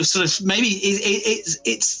sort of maybe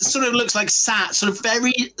it sort of looks like sort of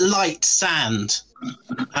very light sand,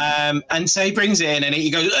 and so he brings it in and he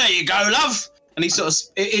goes, "There you go, love." And he sort of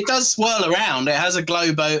it does swirl around. It has a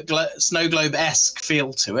snow globe-esque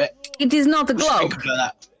feel to it. It is not a globe.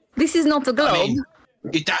 That? This is not a globe. I mean,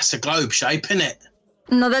 that's a globe shape, isn't it?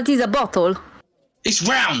 No, that is a bottle. It's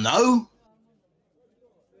round though.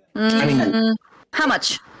 How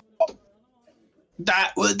much?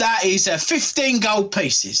 That is 15 gold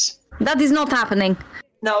pieces. That is not happening.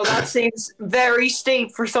 No, that seems very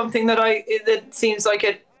steep for something that seems like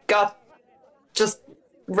it got just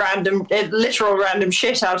literal random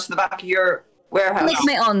shit out of the back of your warehouse.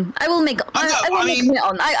 Make my own. I will make. I will make my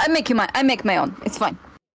own. I make my own. It's fine.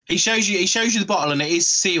 He shows you the bottle, and it is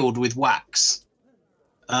sealed with wax.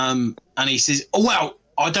 And he says, "Oh well,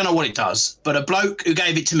 I don't know what it does, but a bloke who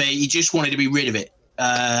gave it to me, he just wanted to be rid of it.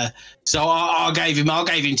 So I gave him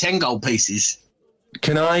 10 gold pieces."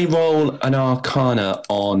 Can I roll an Arcana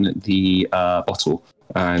on the bottle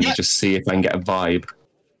and just see if I can get a vibe?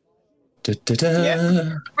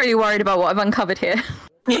 Yeah. Really worried about what I've uncovered here.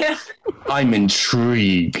 Yeah. I'm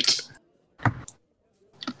intrigued.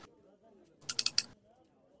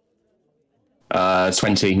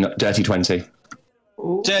 20, dirty 20.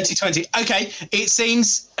 Ooh. Dirty 20. Okay, it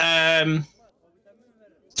seems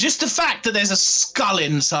just the fact that there's a skull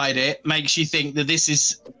inside it makes you think that this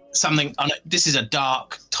is something. This is a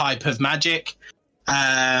dark type of magic.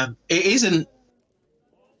 It isn't.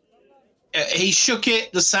 He shook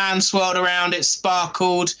it. The sand swirled around. It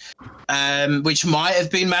sparkled, which might have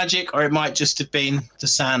been magic, or it might just have been the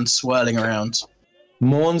sand swirling around.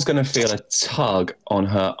 Morn's going to feel a tug on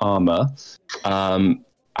her armor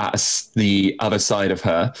at the other side of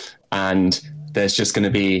her, and there's just going to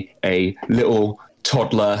be a little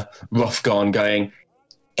toddler Rothgon going,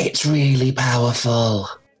 "It's really powerful.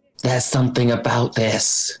 There's something about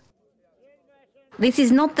this." This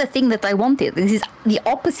is not the thing that I wanted. This is the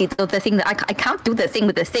opposite of the thing that I can't do the thing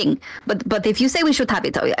with the thing. But if you say we should have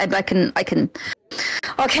it, I can.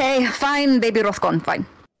 Okay, fine, baby Rothgon, fine.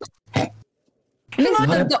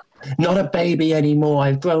 Not a baby anymore.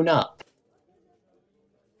 I've grown up.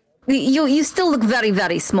 You still look very,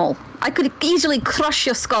 very small. I could easily crush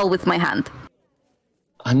your skull with my hand.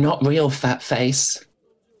 I'm not real, fat face.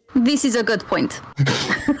 This is a good point.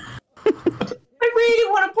 I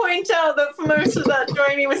really want to point out that for most of that,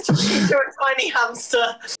 Joanie was talking to a tiny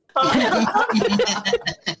hamster. I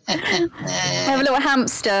have a little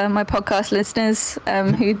hamster, my podcast listeners,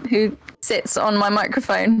 who sits on my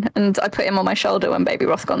microphone, and I put him on my shoulder when Baby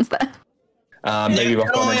Rothgon's there. Baby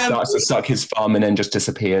Rothgon then starts to suck his thumb and then just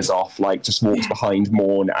disappears off, like just walks behind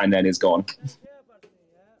Morn and then is gone.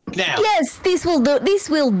 Now. Yes, this will do. This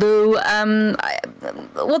will do.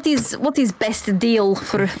 What is best deal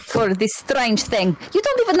for this strange thing? You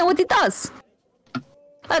don't even know what it does.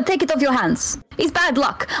 Take it off your hands. It's bad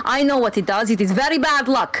luck. I know what it does. It is very bad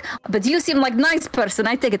luck. But you seem like a nice person.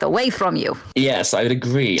 I take it away from you. Yes, I would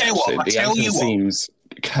agree. Actually, the answer seems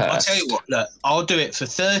cursed. I'll tell you what. Look, I'll do it for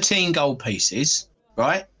 13 gold pieces,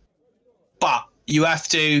 right? But you have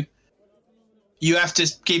to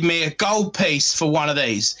give me a gold piece for one of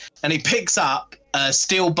these. And he picks up a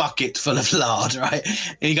steel bucket full of lard, right?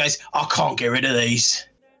 And he goes, "I can't get rid of these."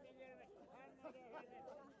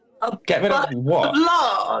 Get rid of what?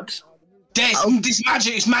 Lard. This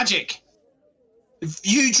magic is magic. If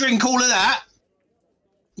you drink all of that,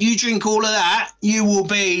 you will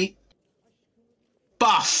be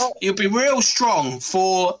buff. You'll be real strong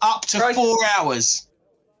for up to 4 hours.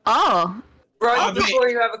 Oh. Right before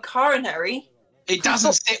you have a coronary. It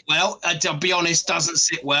doesn't sit well. I'll be honest, doesn't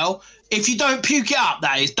sit well. If you don't puke it up,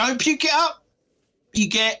 that is. Don't puke it up. You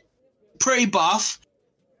get pretty buff.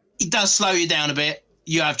 It does slow you down a bit.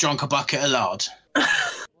 You have drunk a bucket of lard.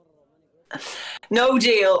 No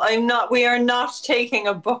deal. I'm not. We are not taking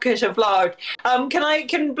a bucket of lard.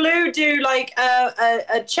 Can Blue do like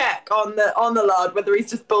a check on the lard whether he's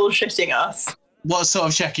just bullshitting us? What sort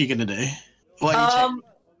of check are you gonna do? What are you checking?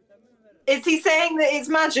 Is he saying that it's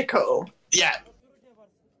magical? Yeah.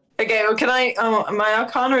 Okay. Well, can I? My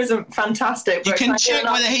Arcana isn't fantastic. You can check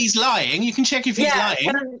whether he's lying. You can check if he's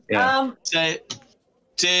lying. So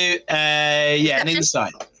do an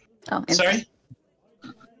insight. Oh, sorry.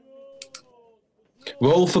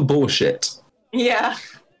 Roll for bullshit. Yeah.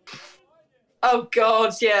 Oh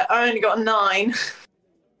God, yeah. I only got a 9.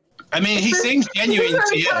 I mean, he seems genuine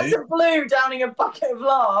to you. Of Blue downing a bucket of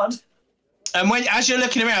lard. And as you're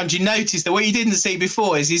looking around, you notice that what you didn't see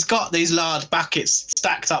before is he's got these lard buckets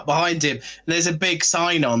stacked up behind him. And there's a big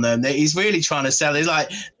sign on them that he's really trying to sell. It's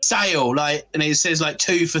like sale, and it says like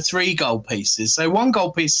 2 for 3 gold pieces. So 1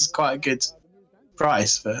 gold piece is quite a good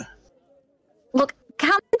price for. Look,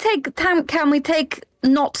 can we take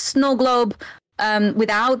not snow globe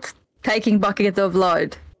without taking buckets of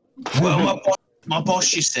lard? Well, my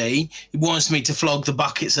boss, you see, he wants me to flog the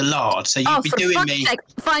buckets of lard. So you'd be doing me.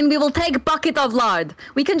 Fine, we will take bucket of lard.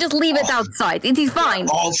 We can just leave it outside. It is fine.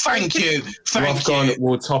 Oh, thank you. Rothgon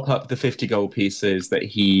will top up the 50 gold pieces that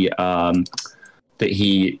he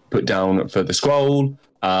put down for the scroll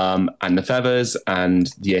and the feathers, and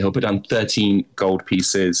he'll put down 13 gold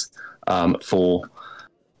pieces for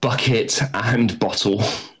bucket and bottle.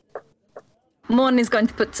 Morn is going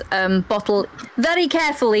to put bottle very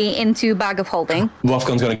carefully into bag of holding.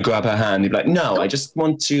 Rothgon's going to grab her hand and be like, "No, I just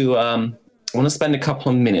want to spend a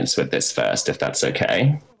couple of minutes with this first, if that's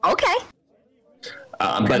okay." Okay.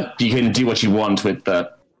 But you can do what you want with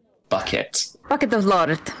the bucket. Bucket of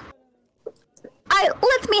lard.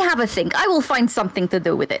 Let me have a think. I will find something to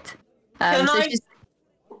do with it. She's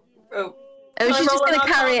just going to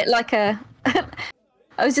carry it like a...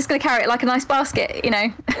 I was just going to carry it like a nice basket,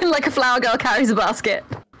 like a flower girl carries a basket.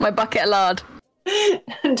 My bucket of lard.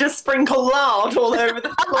 And just sprinkle lard all over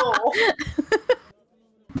the floor.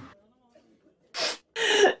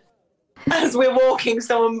 As we're walking,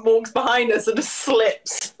 someone walks behind us and just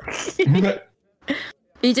slips. Are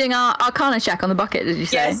you doing our Arcana check on the bucket, did you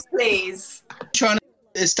say? Yes, please. Trying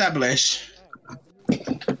to establish.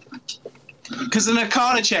 Because an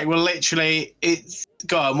Arcana check will literally...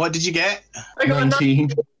 Go on, what did you get? I got 19.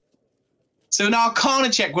 So an Arcana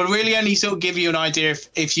check will really only sort of give you an idea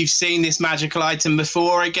if you've seen this magical item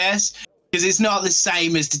before, I guess. Because it's not the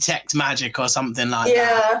same as Detect Magic or something like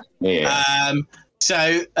that. Yeah.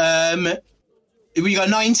 So we got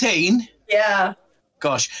 19? Yeah.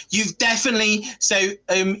 Gosh, you've definitely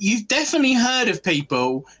heard of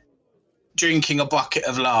people drinking a bucket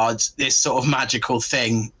of lard, this sort of magical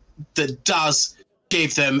thing that does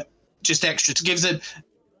give them just extra, gives them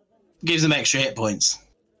extra hit points.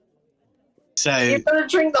 So you're gonna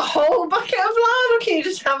drink the whole bucket of lard, or can you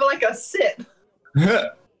just have like a sip?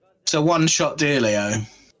 It's a one-shot dealio.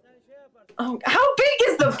 Oh, how big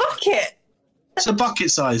is the bucket? It's a bucket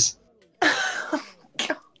size. Oh,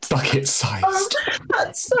 God. Bucket sized. Oh,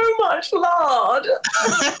 that's so much lard.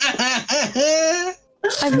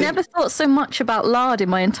 I've never thought so much about lard in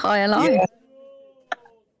my entire life. Yeah.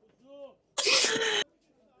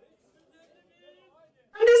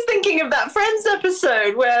 I'm just thinking of that Friends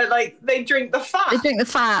episode where, like, they drink the fat. They drink the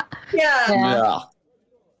fat. Yeah.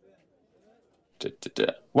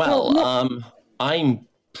 Well, I'm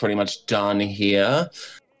pretty much done here.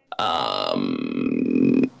 I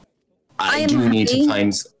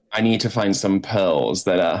need to find some pearls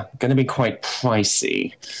that are going to be quite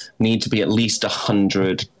pricey. Need to be at least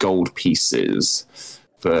 100 gold pieces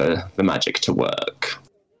for the magic to work.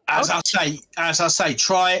 As I say,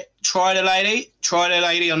 try the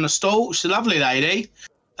lady on the stall. She's a lovely lady.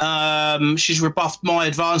 She's rebuffed my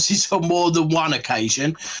advances on more than one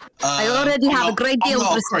occasion. I already have a great deal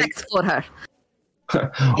of respect for her.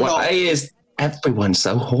 Why is everyone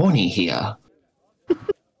so horny here?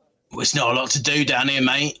 Well, it's not a lot to do down here,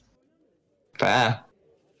 mate. Fair.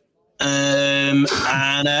 Or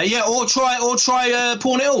try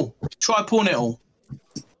Pawn It All. Try Pawn It All.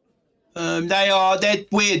 They're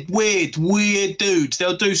weird dudes.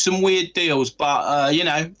 They'll do some weird deals, but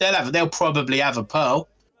they'll probably have a pearl.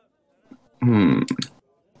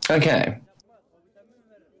 Okay.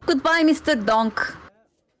 Goodbye, Mr. Donk.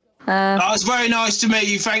 It's very nice to meet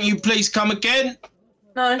you. Thank you. Please come again.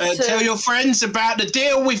 Nice tell your friends about the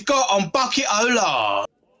deal we've got on Bucket O' Lard.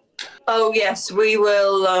 Oh, yes, we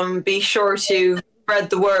will be sure to spread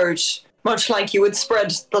the word, much like you would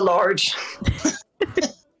spread the lard.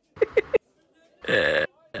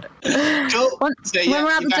 Cool. When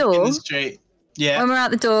we're at the door, Yeah. When we're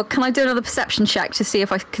out the door, can I do another perception check to see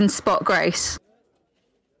if I can spot Grace?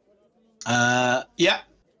 Yeah.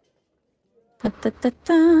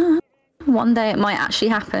 Da. One day it might actually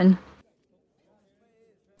happen.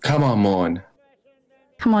 Come on, Morn.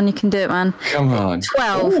 Come on, you can do it, man. Come on.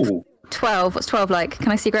 12. Ooh. 12. What's 12 like?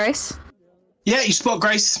 Can I see Grace? Yeah, you spot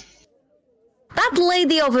Grace. That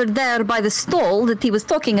lady over there by the stall that he was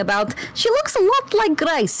talking about, she looks a lot like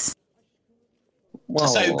Grace. Whoa.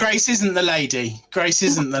 So Grace isn't the lady. Grace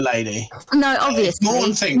isn't the lady. No, obviously.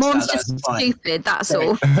 Morn thinks Morn's that, just that's fine. stupid, that's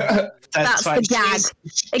all. That's fine. the gag.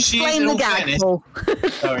 Explain the gag, Paul.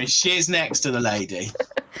 Sorry, she is next to the lady.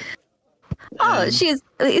 Oh, is he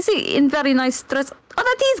in very nice dress? Oh,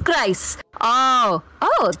 that is Grace. Oh,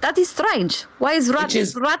 that is strange. Why is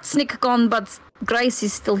Ratsnick gone, but Grace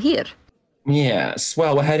is still here? Yes,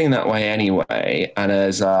 well, we're heading that way anyway, and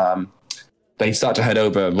as they start to head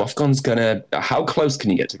over, Rofgon's gonna... How close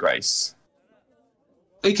can you get to Grace?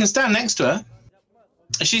 We can stand next to her.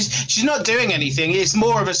 She's not doing anything. It's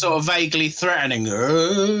more of a sort of vaguely threatening.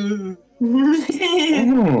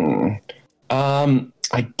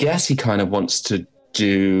 I guess he kind of wants to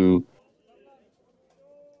do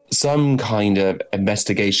some kind of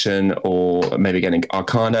investigation or maybe getting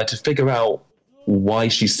Arcana to figure out why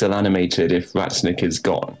she's still animated if Ratsnick is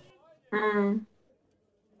gone.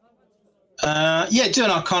 Yeah, do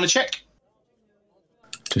an Arcana check.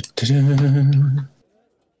 Da-da-da.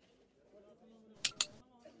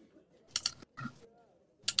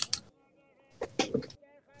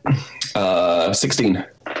 16.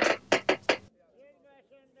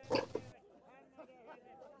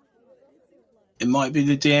 It might be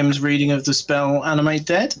the DM's reading of the spell Animate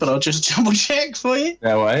Dead, but I'll just double check for you.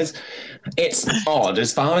 No worries. It's odd.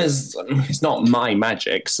 As far as it's not my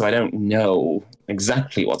magic, so I don't know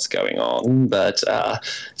exactly what's going on. But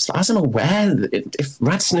as far as I'm aware, if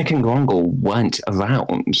Ratsnick and Grongle weren't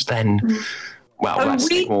around, then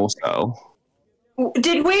Ratsnick also.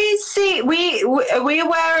 Did we see? Are we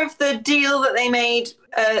aware of the deal that they made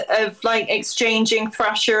of like exchanging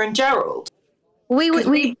Thrasher and Gerald? We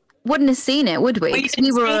wouldn't have seen it, would we? Because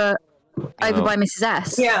we were over by Mrs.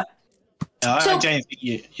 S. Yeah. I don't think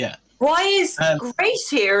you. Yeah. Why is Grace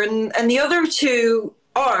here and the other two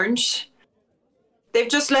aren't? They've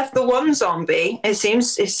just left the one zombie. It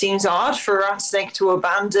seems odd for Ratsnick to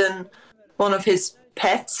abandon one of his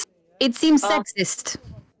pets. It seems sexist.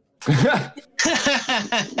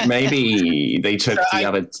 Maybe they took the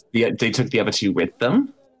other two with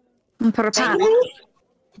them. Perhaps.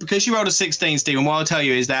 Because you rolled a 16, Stephen, what I'll tell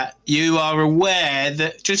you is that you are aware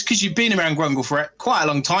that just because you've been around Grungle for quite a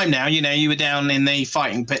long time now, you were down in the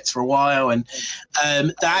fighting pits for a while, and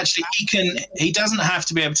that actually he doesn't have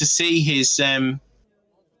to be able to see his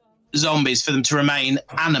zombies for them to remain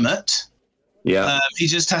animate. Yeah. He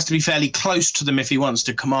just has to be fairly close to them if he wants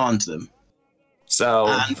to command them. So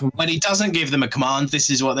when he doesn't give them a command, this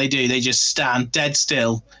is what they do. They just stand dead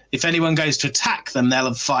still. If anyone goes to attack them,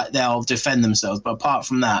 they'll defend themselves. But apart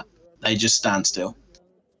from that, they just stand still.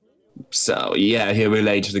 So, yeah, he'll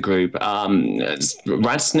relay to the group.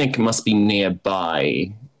 Ratsnick must be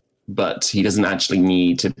nearby, but he doesn't actually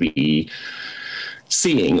need to be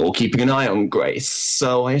seeing or keeping an eye on Grace.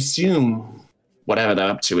 So I assume whatever they're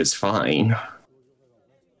up to is fine.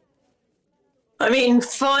 I mean,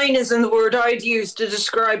 fine isn't the word I'd use to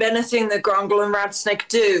describe anything that Grongle and Ratsnick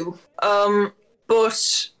do.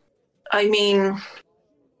 But, I mean,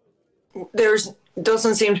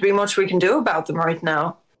 doesn't seem to be much we can do about them right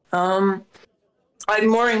now. I'm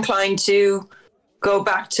more inclined to go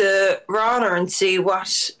back to Rana and see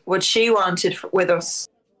what she wanted with us.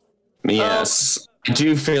 Yes. I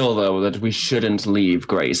do feel, though, that we shouldn't leave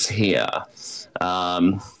Grace here.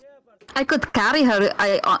 I could carry her.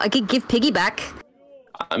 I could give Piggy back.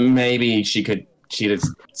 Maybe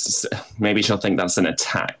maybe she'll think that's an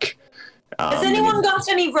attack. Has anyone got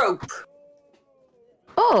any rope?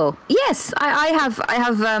 Oh yes, I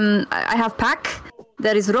have pack.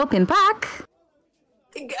 There is rope in pack.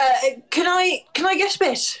 Can I get a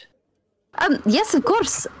bit? Yes, of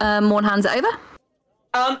course. Morn hands it over.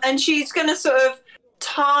 And she's gonna sort of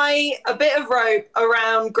tie a bit of rope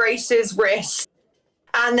around Grace's wrist,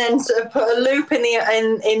 and then sort of put a loop in the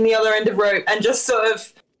other end of rope, and just sort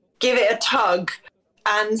of give it a tug,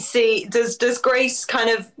 and see does Grace kind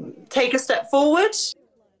of take a step forward?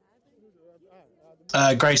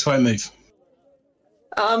 Grace won't move.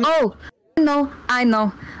 Oh no, I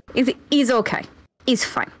know. He's okay. He's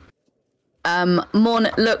fine. Morn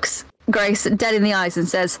looks Grace dead in the eyes and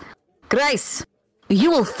says, "Grace, you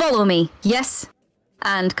will follow me, yes?"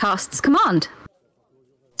 And casts command.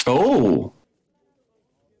 Oh.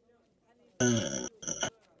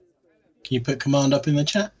 Can you put command up in the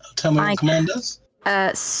chat? Tell me what command does.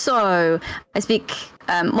 So I speak.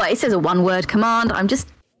 It says a one-word command. I'm just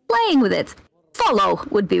playing with it. Follow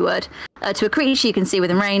would be word. To a creature you can see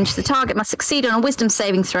within range, the target must succeed on a wisdom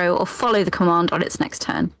saving throw or follow the command on its next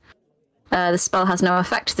turn. The spell has no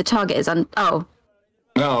effect if the target is No.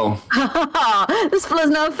 The spell has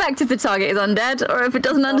no effect if the target is undead or if it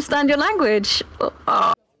doesn't understand your language.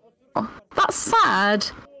 Oh, that's sad.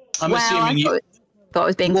 I'm assuming you thought it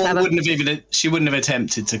was being clever. She wouldn't have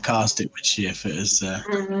attempted to cast it, would she, if it was...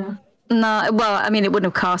 No, well, I mean, it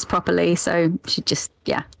wouldn't have cast properly, so she just,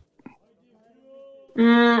 yeah.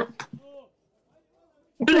 Blue,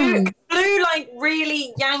 like,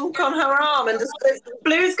 really yank on her arm, and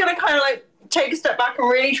Blue's gonna kind of, like, take a step back and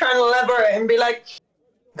really try and lever it and be like,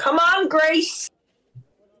 come on, Grace.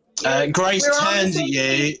 Grace turns at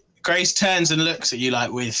you. Grace turns and looks at you,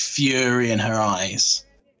 like, with fury in her eyes.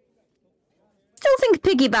 Still think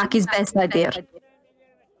piggyback is best idea.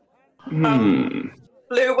 Blue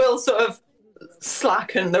will sort of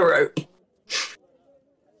slacken the rope.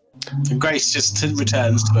 And Grace just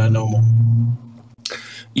returns to her normal.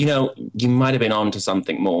 You know, you might have been on to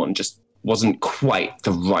something more and just wasn't quite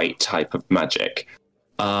the right type of magic.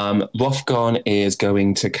 Rothgon is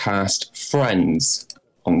going to cast Friends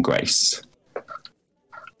on Grace,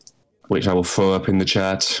 which I will throw up in the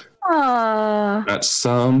chat at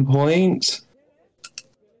some point.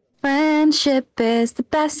 Friendship is the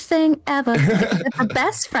best thing ever. The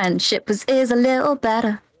best friendship is a little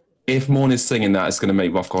better. If Morn is singing that, it's going to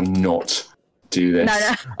make Rothgon not do this.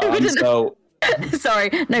 No.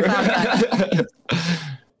 Sorry, no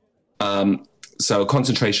foul. So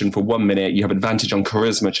concentration for 1 minute. You have advantage on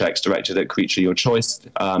charisma checks directed at a creature your choice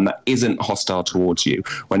that isn't hostile towards you.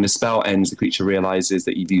 When the spell ends, the creature realizes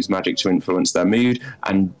that you've used magic to influence their mood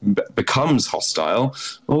and becomes hostile.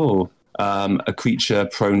 A creature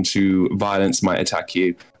prone to violence might attack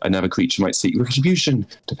you. Another creature might seek retribution,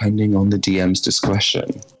 depending on the DM's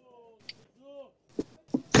discretion.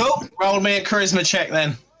 Cool. Roll me a charisma check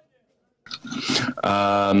then.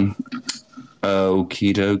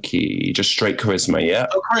 Okie dokie. Just straight charisma, yeah?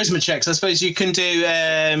 Oh, charisma checks. I suppose you can do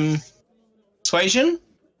persuasion?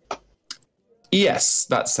 Yes,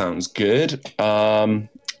 that sounds good.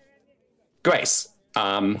 Grace,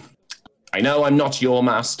 I know I'm not your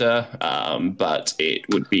master, but it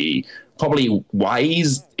would be probably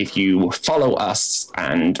wise if you follow us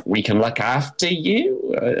and we can look after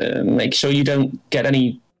you. Make sure you don't get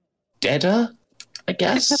any deader, I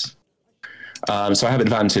guess. So I have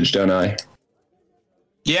advantage, don't I?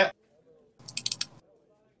 Yep.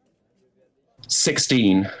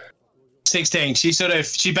 16. 16.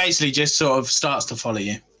 She basically just sort of starts to follow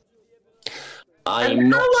you. How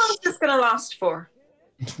long is this going to last for?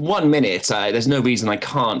 1 minute. There's no reason I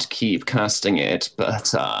can't keep casting it,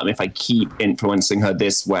 but if I keep influencing her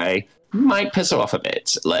this way, might piss her off a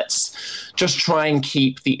bit. Let's just try and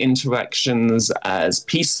keep the interactions as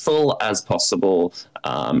peaceful as possible,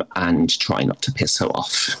 and try not to piss her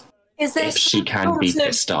off. If she can be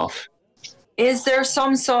pissed off. Is there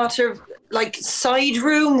some sort of, like, side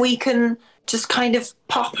room we can just kind of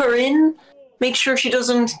pop her in? Make sure she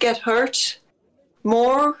doesn't get hurt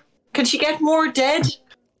more? Can she get more dead?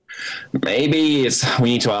 Maybe we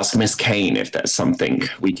need to ask Miss Kane if there's something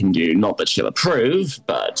we can do. Not that she'll approve,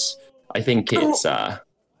 but I think it's...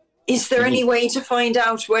 Is there any way to find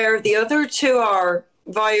out where the other two are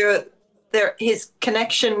via his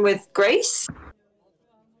connection with Grace?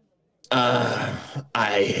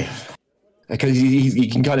 Because you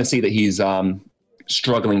can kind of see that he's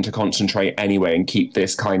struggling to concentrate anyway and keep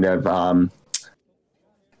this kind of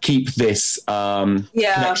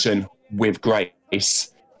connection with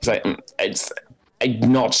Grace.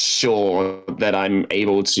 I'm not sure that I'm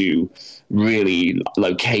able to really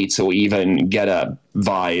locate or even get a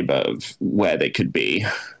vibe of where they could be.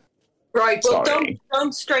 Right, well,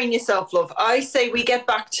 don't strain yourself, love. I say we get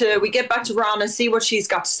back to Rana, see what she's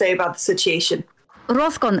got to say about the situation.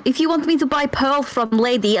 Rothgon, if you want me to buy Pearl from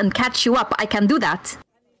Lady and catch you up, I can do that.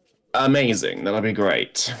 Amazing, that'll be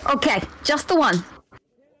great. Okay, just the one.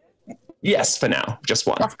 Yes, for now, just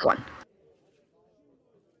one. Just one.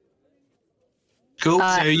 Cool.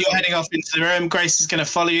 So you're heading off into the room. Grace is going to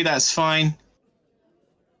follow you. That's fine.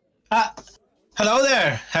 Hello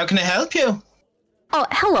there. How can I help you? Oh,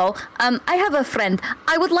 hello. I have a friend.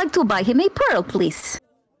 I would like to buy him a pearl, please.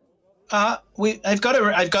 I've got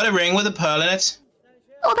a ring with a pearl in it.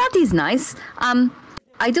 Oh, that is nice.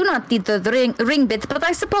 I do not need the ring bit, but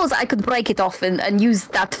I suppose I could break it off and use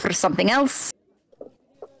that for something else.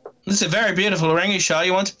 It's a very beautiful ring. You sure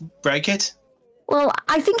you want to break it? Well,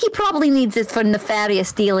 I think he probably needs it for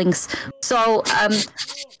nefarious dealings. So,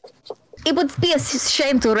 it would be a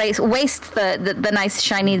shame to waste the nice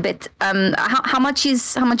shiny bit. How much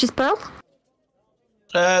is pearl?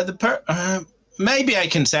 Maybe I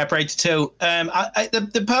can separate the two.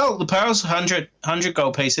 The pearl's 100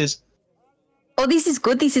 gold pieces. Oh, this is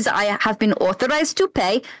good. I have been authorized to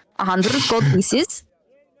pay 100 gold pieces.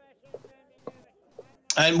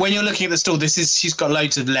 And when you're looking at the store, she's got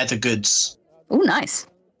loads of leather goods. Oh, nice.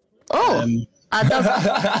 Oh,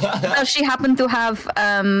 does she happen to have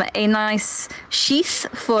a nice sheath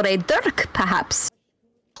for a dirk, perhaps?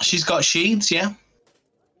 She's got sheaths, yeah.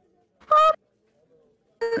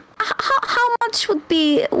 How much would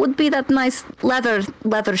be that nice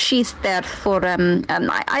leather sheath there for?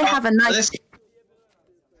 I have a nice.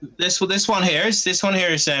 This one here is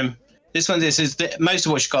most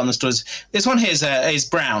of what she got on the stores. This one here is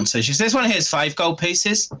brown. So she says this one here is 5 gold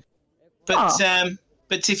pieces. But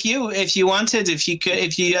but if you wanted, if you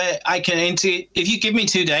give me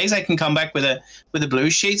 2 days, I can come back with a blue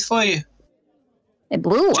sheath for you. A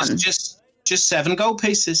blue one. Just 7 gold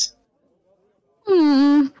pieces.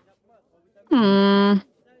 No,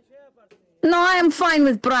 I am fine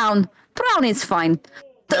with brown. Brown is fine.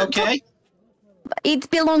 Okay. It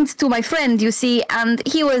belonged to my friend, you see, and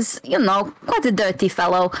he was, quite a dirty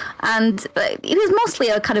fellow, and it was mostly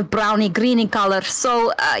a kind of browny, greeny color,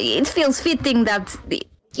 so it feels fitting that,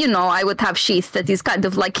 I would have sheath that is kind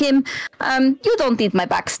of like him. You don't need my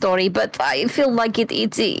backstory, but I feel like it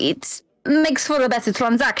makes for a better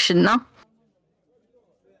transaction, no?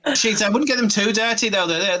 Sheets, I wouldn't get them too dirty, though.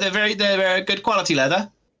 They're very good quality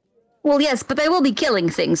leather. Well, yes, but I will be killing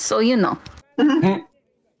things, so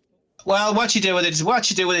Well, what you do with it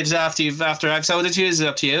after I've sold it to you is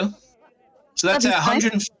up to you. So that's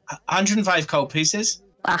 105 gold pieces.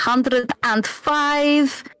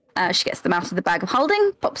 105. She gets them out of the bag of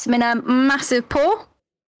holding, pops them in a massive paw,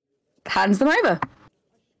 hands them over.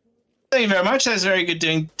 Thank you very much. That's very good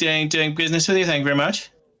doing business with you. Thank you very much.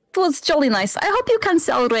 It was jolly nice. I hope you can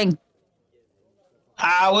sell a ring.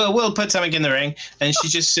 We'll put something in the ring, and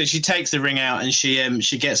she takes the ring out and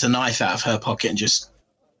she gets a knife out of her pocket and just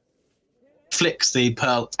flicks the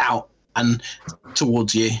pearl out and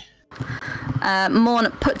towards you.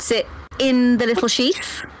 Morn puts it in the little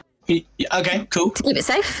sheath. Okay, cool. To keep it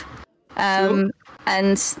safe. And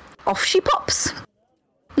off she pops.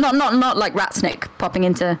 Not like Ratsnick popping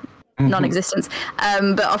into non-existence,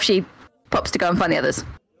 but off she pops to go and find the others.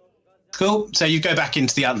 Cool. So you go back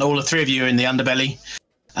into all the 3 of you are in the underbelly.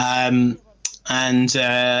 And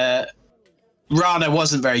Rana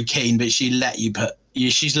wasn't very keen, but she's let you put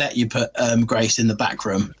Grace in the back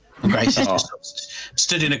room. And Grace is just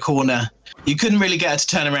stood in a corner. You couldn't really get her to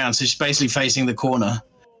turn around, so she's basically facing the corner.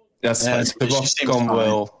 That's fine. So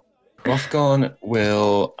Rothgon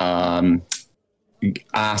will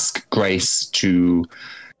ask Grace to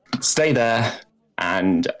stay there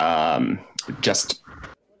and just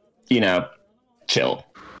chill.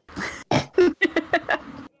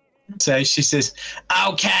 So she says,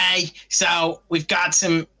 "Okay, so we've got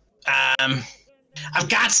some. I've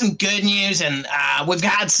got some good news, and we've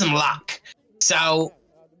had some luck. So,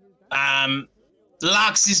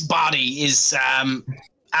 Lux's body is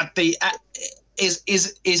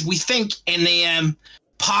is we think in the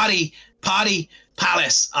party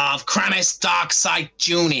palace of Kranis Darksight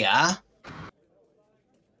Jr.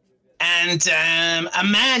 And a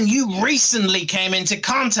man you recently came into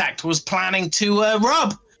contact was planning to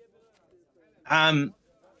rob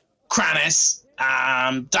Kranis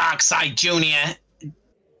Darksight Jr.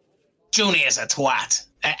 Junior's a twat.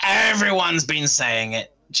 Everyone's been saying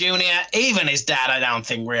it. Junior, even his dad, I don't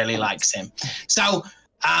think really likes him. So,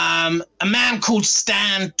 a man called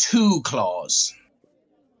Stan Two Claws.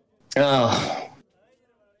 Oh.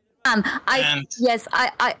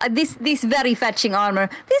 This very fetching armor.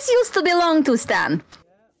 This used to belong to Stan.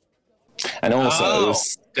 And also,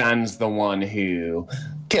 Stan's the one who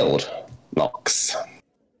killed Lux.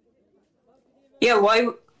 Yeah, why?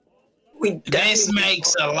 This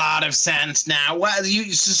makes a lot of sense now. Well,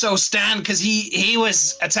 so Stan, because he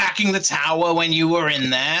was attacking the tower when you were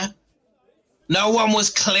in there. No one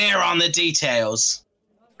was clear on the details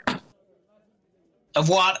of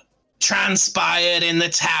what transpired in the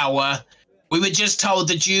tower. We were just told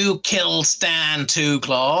that you killed Stan Two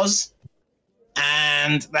Claws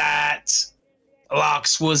and that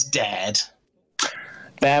Lux was dead.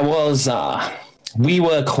 There was, we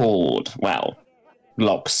were called,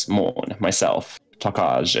 Lux, Morn, myself,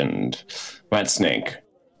 Takaj, and Ratsnick.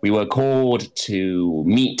 We were called to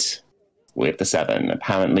meet with the Seven.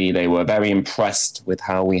 Apparently, they were very impressed with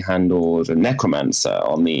how we handled a necromancer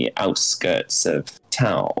on the outskirts of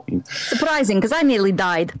town. Surprising, because I nearly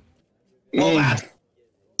died. Well,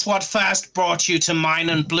 what first brought you to mine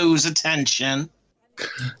and Blue's attention?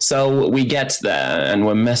 So we get there and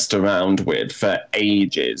we're messed around with for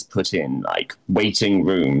ages, put in like waiting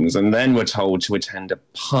rooms, and then we're told to attend a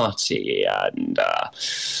party, and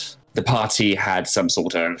the party had some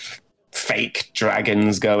sort of fake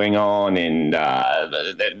dragons going on, and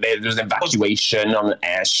there was evacuation on an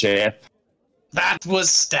airship. That was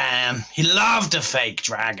Stan. He loved a fake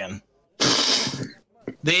dragon.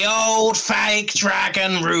 The old fake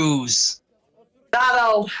dragon ruse. That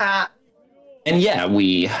old hat. And yeah,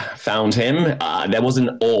 we found him. There was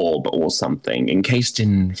an orb or something encased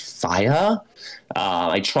in fire.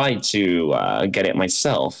 I tried to get it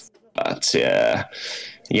myself, but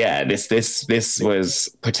yeah, this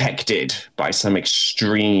was protected by some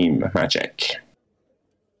extreme magic.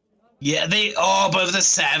 Yeah, the Orb of the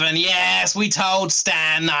Seven. Yes, we told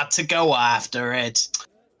Stan not to go after it.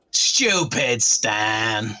 Stupid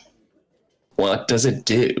Stan. What does it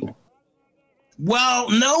do? Well,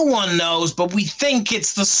 no one knows, but we think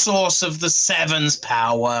it's the source of the Seven's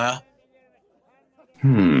power.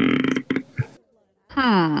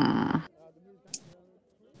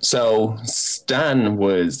 So Stan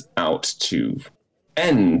was out to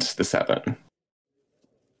end the Seven.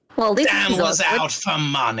 Well, this Stan is was awkward. out for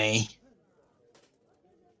money.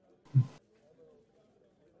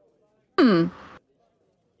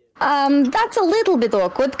 That's a little bit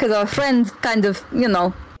awkward because our friend kind of,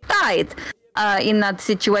 died in that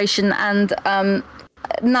situation, and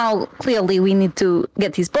now clearly we need to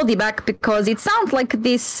get his body back because it sounds like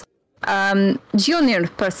this junior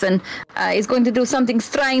person is going to do something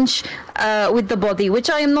strange with the body, which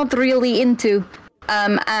I am not really into.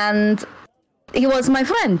 And he was my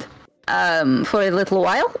friend for a little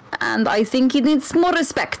while, and I think he needs more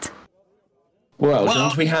respect. Well,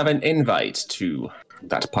 don't we have an invite to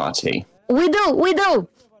that party? We do.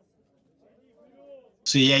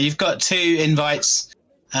 So yeah, you've got 2 invites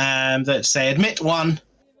that say admit one.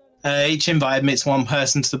 Each invite admits one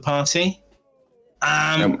person to the party.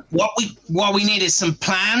 What we need is some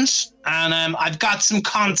plans, and I've got some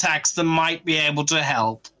contacts that might be able to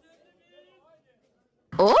help.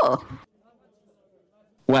 Oh.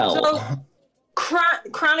 Well, So,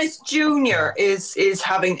 Kranis Jr. is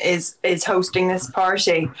hosting this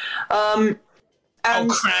party.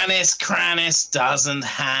 And Kranis doesn't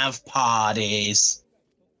have parties.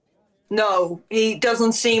 no, he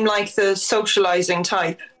doesn't seem like the socializing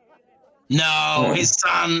type. No, his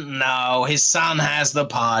son has the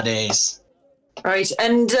parties. Right,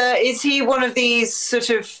 and is he one of these sort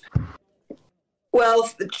of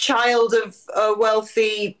child of a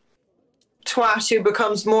wealthy twat who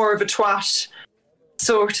becomes more of a twat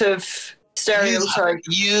sort of stereotype?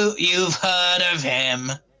 You've heard of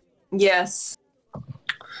him. Yes.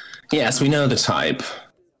 yes, we know the type.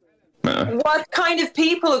 What kind of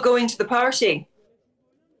people are going to the party?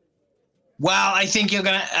 Well, I think you're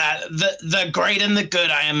gonna the great and the good,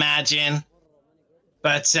 I imagine.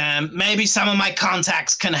 But maybe some of my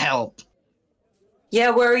contacts can help. Yeah,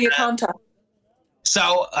 where are your contacts?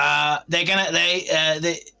 So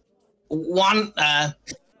one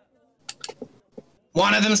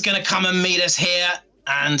of them's gonna come and meet us here,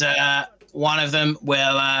 and one of them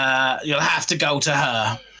will you'll have to go to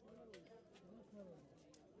her.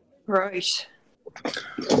 Right.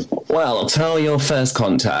 Well, tell your first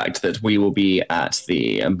contact that we will be at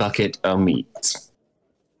the Bucket of Meat.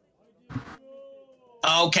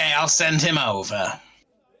 Okay, I'll send him over.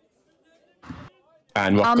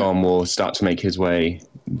 And Rockon will start to make his way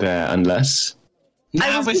there, unless...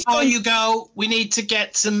 Now, before you go, we need to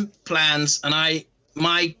get some plans, and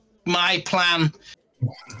my plan.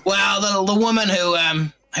 Well, the woman who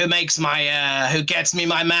makes who gets me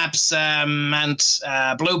my maps and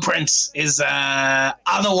blueprints is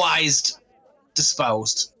otherwise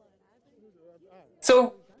disposed.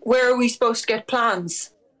 So, where are we supposed to get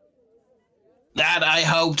plans? That I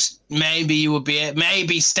hoped maybe you would be.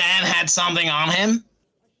 Maybe Stan had something on him.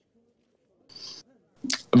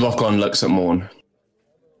 Rockon looks at Morn.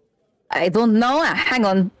 I don't know. Hang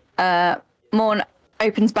on. Morn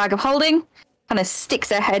opens bag of holding, kind of sticks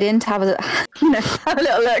her head in to have a, have a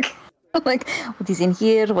little look. I'm like, what is in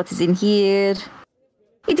here? What is in here?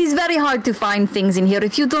 It is very hard to find things in here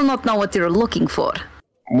if you do not know what you're looking for.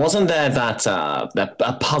 Wasn't there that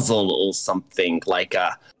a puzzle or something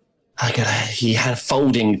he had a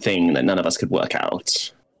folding thing that none of us could work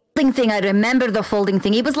out? Folding thing, I remember the folding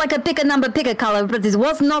thing. It was like a pick a number, pick a color, but it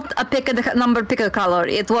was not a pick a number, pick a color.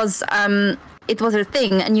 It was a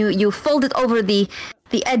thing, and you fold it over the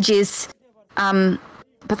edges.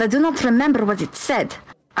 But I do not remember what it said.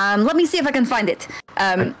 Let me see if I can find it.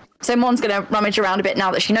 So Mon's going to rummage around a bit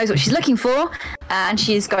now that she knows what she's looking for, and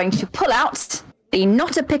she's going to pull out the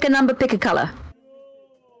not a pick a number, pick a color.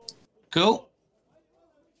 Cool.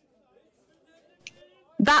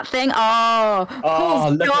 That thing.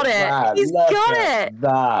 Paul's got it. That. He's got it.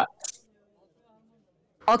 That.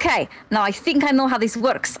 Okay, now I think I know how this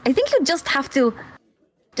works. I think you just have to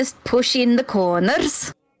just push in the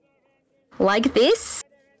corners like this.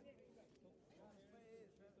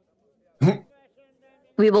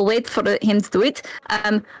 We will wait for him to do it.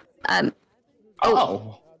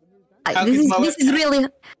 This is really,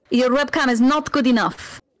 your webcam is not good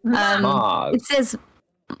enough. It says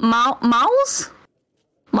mouse.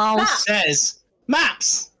 It says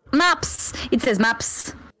maps. Maps. It says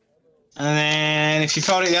maps. And then if you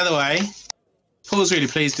fold it the other way, Paul's really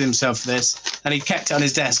pleased with himself for this, and he kept it on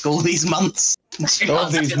his desk all these months.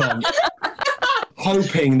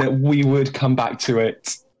 Hoping that we would come back to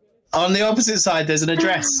it. On the opposite side, there's an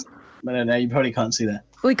address. No, you probably can't see that.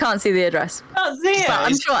 We can't see the address. Can't see it. But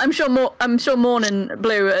I'm sure Morn and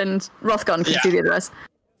Blue and Rothgon can see the address.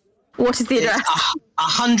 What is the address?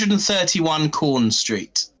 131 Corn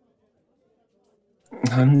Street.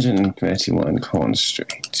 131 Corn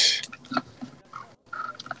Street.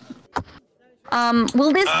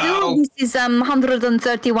 Will this do? This is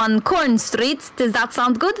 131 Corn Street. Does that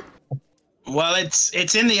sound good? Well,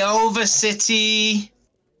 it's in the Overcity.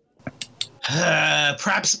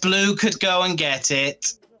 Perhaps Blue could go and get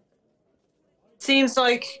it. Seems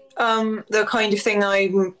like the kind of thing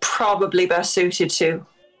I'm probably best suited to.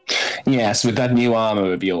 Yes, with that new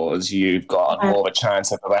armor of yours, you've got more of a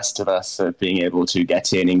chance of the rest of us of being able to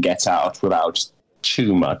get in and get out without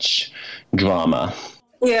too much drama.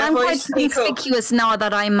 Yeah, I'm quite conspicuous now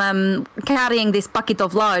that I'm carrying this bucket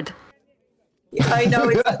of lard. I know,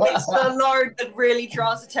 it's the lard that really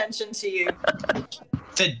draws attention to you.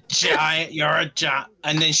 The giant, you're a giant.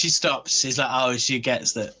 And then she stops. She's like, oh, she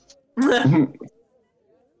gets that.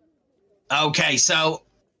 Okay, so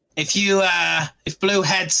if Blue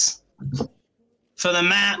heads for the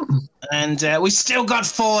map, and we still got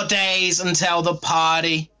 4 days until the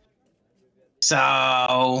party,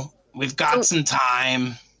 so we've got some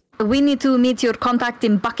time. We need to meet your contact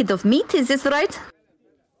in Bucket of Meat, is this right?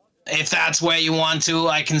 If that's where you want to,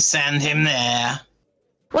 I can send him there.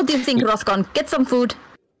 What do you think, Rothgon? Get some food.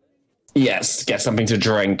 Yes, get something to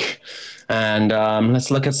drink. And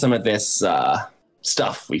let's look at some of this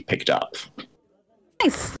stuff we picked up.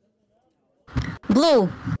 Nice.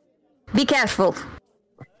 Blue, be careful.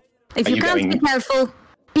 If you can't be careful,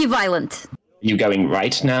 be violent. You going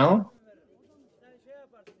right now?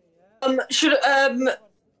 Well,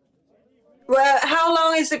 how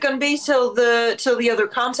long is it going to be till the other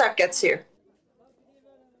contact gets here?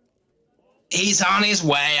 He's on his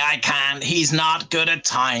way. I can't. He's not good at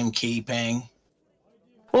timekeeping.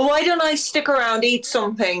 Well, why don't I stick around, eat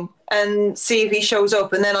something, and see if he shows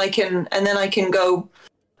up, and then I can go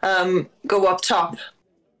up top.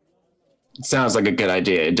 Sounds like a good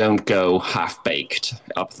idea. Don't go half-baked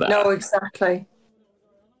up there. No, exactly.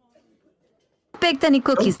 Baked any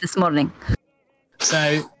cookies this morning?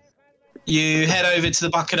 So you head over to the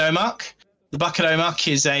Bucket O'Muck. The Bucket O'Muck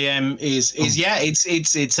is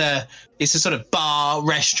it's a sort of bar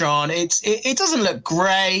restaurant. It doesn't look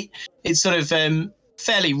great. It's sort of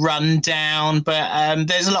fairly run down, but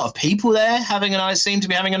there's a lot of people there seem to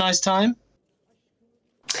be having a nice time.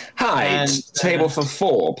 Hi, And, table for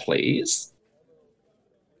 4, please.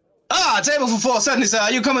 Table for 4, certainly, sir.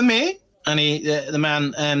 You come with me. And the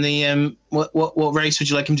man, what race would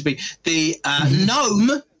you like him to be? The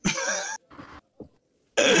gnome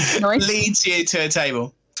Nice. leads you to a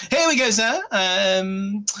table. Here we go, sir.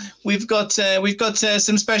 We've got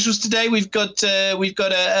some specials today. We've got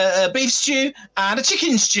a beef stew and a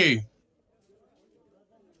chicken stew.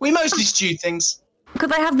 We mostly stew things.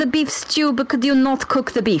 Could I have the beef stew, but could you not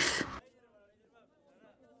cook the beef?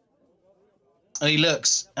 And he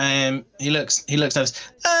looks nervous.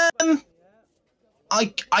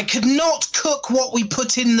 I could not cook what we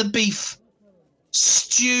put in the beef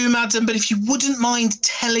stew, madam, but if you wouldn't mind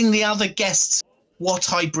telling the other guests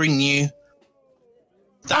what I bring you,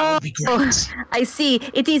 that would be great. I see.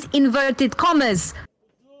 It is inverted commas.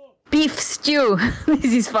 Beef stew.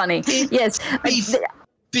 This is funny. Yes. Beef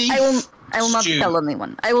I will not tell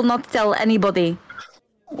anyone. I will not tell anybody.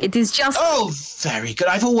 It is just... Oh, very good.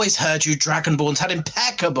 I've always heard you Dragonborns had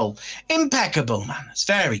impeccable manners.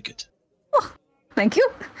 Very good. Oh, thank you.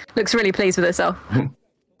 Looks really pleased with herself.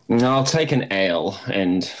 I'll take an ale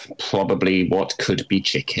and probably what could be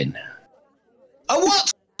chicken. A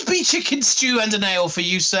what? Be chicken stew and an ale for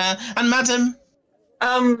you, sir. And madam?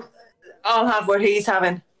 I'll have what he's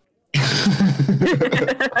having.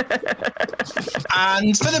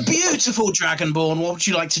 And for the beautiful Dragonborn, what would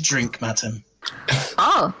you like to drink, madam?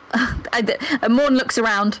 Oh, Morn looks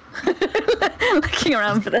around, looking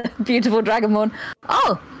around for the beautiful Dragonborn.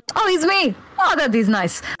 Oh, it's me. Oh, that is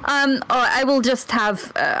nice. I will just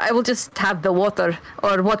have the water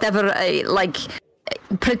or whatever,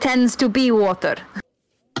 pretends to be water.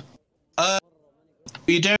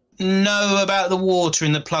 You don't know about the water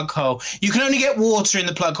in the plug hole. You can only get water in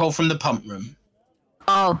the plug hole from the pump room.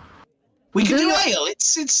 Oh, we can do ale.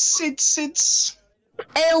 It's.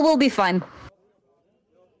 Ale will be fine.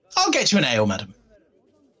 I'll get you an ale, madam.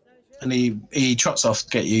 And he trots off to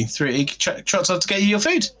get you through. He trots off to get you your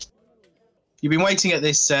food. You've been waiting at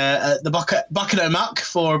this at the Bucket O'Muck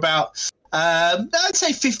for about I'd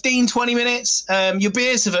say 15, 20 minutes. Your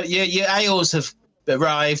beers your ales have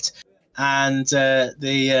arrived, and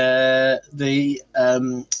the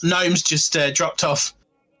gnomes just dropped off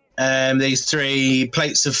these 3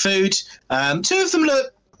 plates of food. 2 of them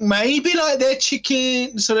look maybe like they're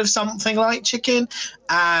chicken, sort of something like chicken,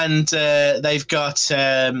 and they've got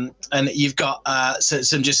and you've got some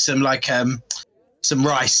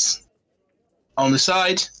rice on the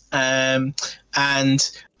side, and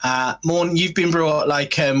Morn, you've been brought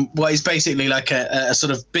what is basically like a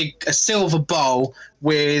sort of a silver bowl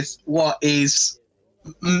with what is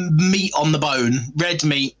meat on the bone, red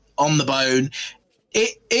meat on the bone.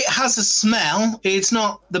 It has a smell. It's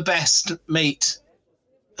not the best meat,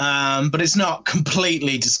 but it's not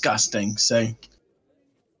completely disgusting. So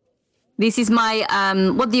this is my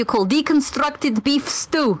what do you call deconstructed beef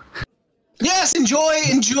stew? Yes,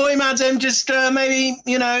 enjoy, madam. Just maybe,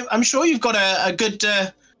 I'm sure you've got a good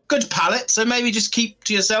palate, so maybe just keep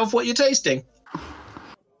to yourself what you're tasting.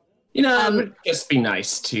 It would just be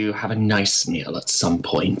nice to have a nice meal at some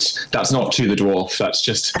point. That's not to the dwarf. That's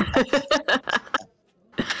just.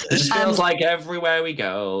 It just feels like everywhere we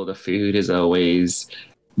go, the food is always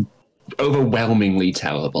overwhelmingly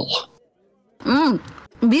terrible.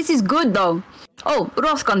 This is good, though. Oh,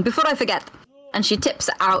 Rothgon, before I forget. And she tips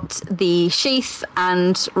out the sheath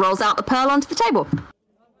and rolls out the pearl onto the table.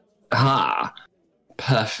 Ah,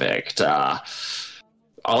 perfect.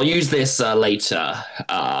 I'll use this later,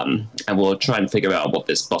 and we'll try and figure out what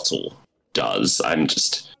this bottle does. I'm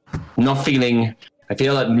just not feeling... I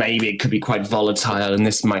feel that maybe it could be quite volatile, and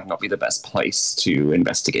this might not be the best place to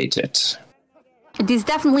investigate it. It is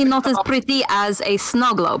definitely not as pretty as a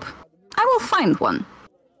snow globe. I will find one.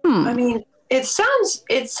 I mean, it sounds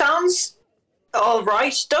all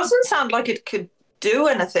right. Doesn't sound like it could do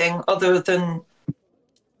anything other than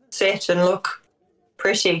sit and look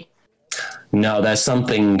pretty. No, there's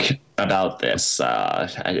something about this.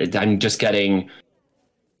 I'm just getting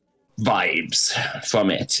vibes from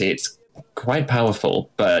it. It's quite powerful,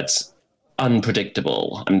 but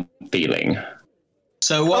unpredictable, I'm feeling.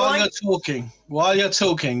 So while you're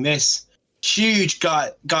talking, this huge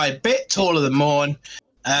guy, a bit taller than Morn,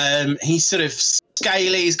 he's sort of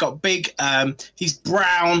scaly, he's got big, he's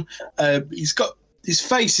brown, he's got, his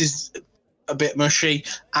face is a bit mushy,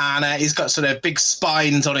 and he's got sort of big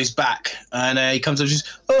spines on his back, and he comes up and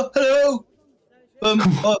says, "Oh, hello!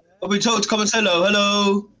 I've been told to come and say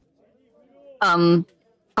hello.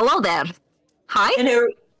 Hello there. Hi. And who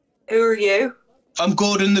are you? I'm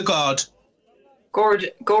Gordon the God.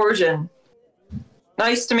 Gordon.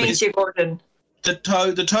 Nice to meet you, Gordon. The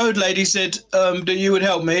toad lady said that you would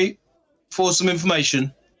help me for some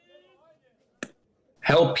information."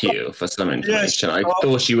 Help you for some information? Yes. I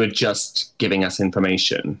thought you were just giving us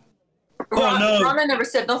information. No. Rana never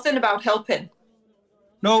said nothing about helping.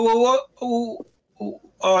 No, well,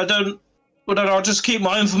 I don't. Well, then I'll just keep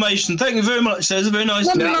my information. Thank you very much, sir. It's very nice.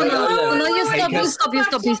 No, you stop.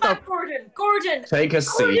 Gordon. Take a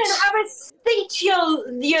seat. Gordon, have a seat,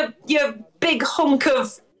 you big hunk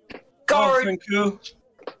of guard. Oh, thank you.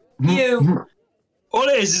 You. All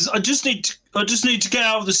it is I just need to get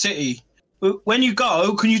out of the city. When you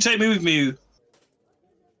go, can you take me with you?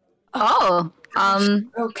 Oh,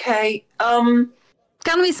 Okay.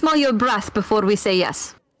 Can we smell your breath before we say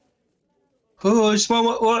yes? Oh, I smell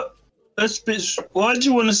what? Why do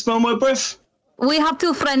you want to smell my breath? We have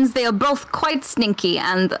 2 friends. They are both quite stinky,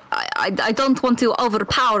 and I don't want to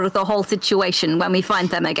overpower the whole situation when we find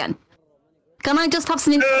them again. Can I just have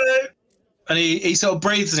some... And he sort of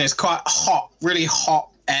breathes in. It's quite hot, really hot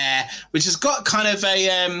air, which has got kind of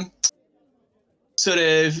a sort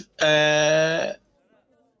of a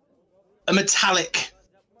metallic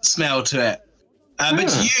smell to it. But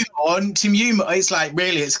Tim, it's like,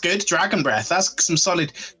 really, it's good dragon breath. That's some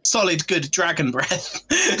solid, good dragon breath.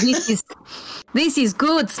 This is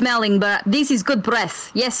good smelling, but this is good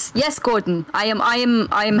breath. Yes, Gordon. I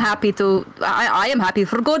am happy to. I am happy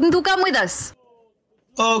for Gordon to come with us.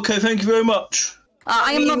 Okay, thank you very much.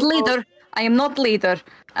 I am not leader. I am not leader.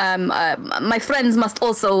 My friends must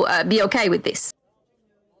also be okay with this.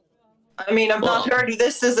 I mean, I've not heard of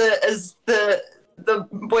this as the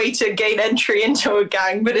way to gain entry into a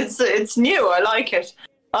gang, but it's new. I like it.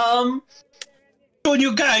 Join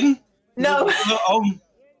your gang? No.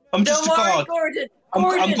 I'm just Don't a worry, guard. Gordon.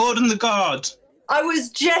 I'm Gordon the guard. I was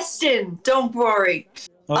jesting. Don't worry.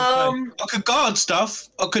 Okay. I could guard stuff.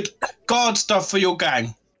 For your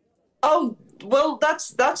gang. Oh, well,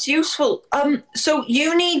 that's useful. So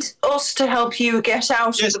you need us to help you get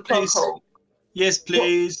out of the plug hole. Yes,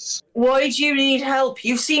 please. Why do you need help?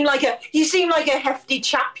 You seem like a hefty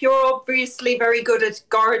chap. You're obviously very good at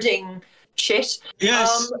guarding shit.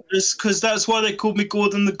 Yes, it's because that's why they called me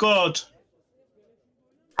Gordon the Guard.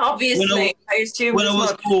 Obviously, I assume when I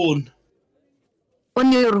was born.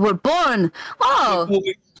 When you were born. Oh.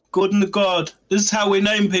 Gordon the Guard. This is how we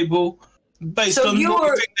name people based on what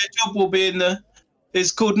we think their job will be in the.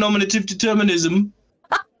 It's called nominative determinism.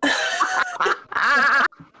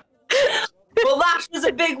 Well, that was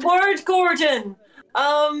a big word, Gordon.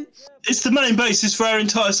 It's the main basis for our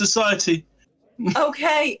entire society.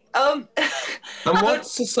 Okay. And what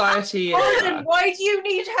society is Gordon, that? why do you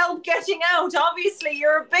need help getting out? Obviously,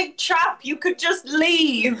 you're a big chap. You could just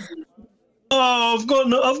leave. Oh, I've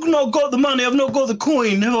not got the money. I've not got the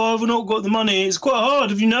coin. Oh, I've not got the money. It's quite hard.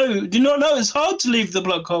 Do you not know it's hard to leave the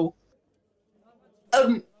plug hole?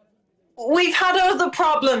 We've had other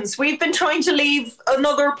problems. We've been trying to leave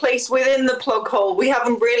another place within the plug hole. We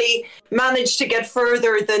haven't really managed to get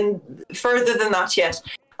further than that yet.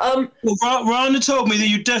 Well, Rana told me that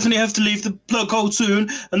you definitely have to leave the plug hole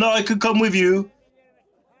soon, and that I could come with you.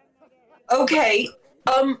 Okay.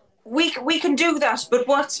 We can do that, but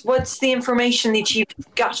what's the information that you've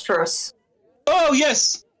got for us? Oh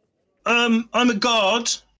yes, I'm a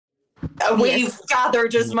guard. We've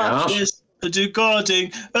gathered as much. Yes, I do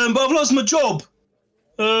guarding. But I've lost my job.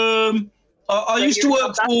 I used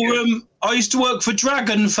to work for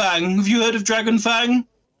Dragon Fang. Have you heard of Dragon Fang?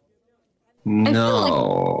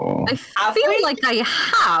 No. I feel like I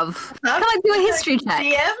have. Can I do a history check?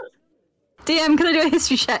 DM, can I do a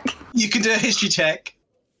history check? You can do a history check.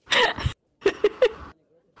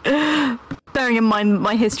 Bearing in mind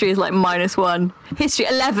my history is like -1. History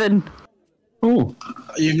 11. Oh.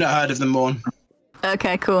 You've not heard of them, Morn.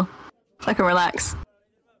 Okay, cool. I can relax.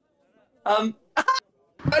 A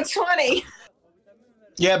 20.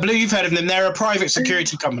 Yeah, Blue, you've heard of them. They're a private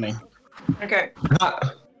security company. Okay.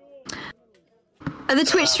 The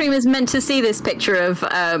Twitch stream is meant to see this picture of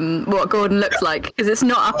what Gordon looks like, because it's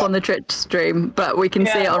not up on the Twitch stream, but we can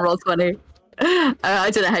see it on Roll20.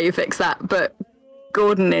 I don't know how you fix that, but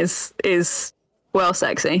Gordon is well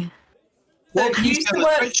sexy. What can you see on the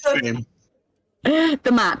Twitch stream?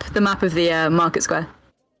 The map of the Market Square.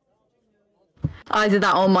 I did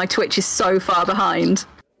that on my Twitch is so far behind.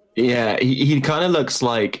 Yeah, he kind of looks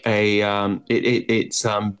like it's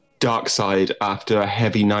Dark Side after a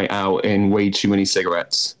heavy night out in way too many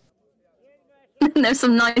cigarettes. There's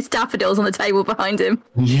some nice daffodils on the table behind him.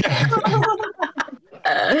 Yeah.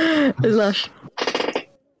 Lush.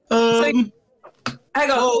 Hang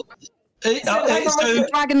on.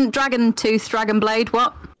 Dragon Tooth, Dragon Blade,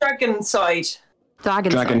 what? Dragon Side.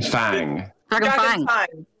 Dragon Fang. Dragon Fang.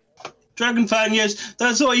 Dragon Fang, yes.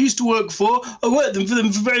 That's what I used to work for. I worked for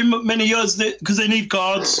them for very many years because they need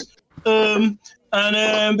guards. But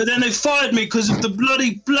then they fired me because of the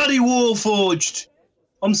bloody Warforged.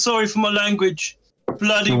 I'm sorry for my language.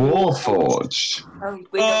 Bloody Warforged.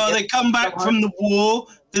 They come back from the war,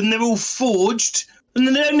 then they're all forged, and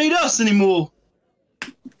then they don't need us anymore.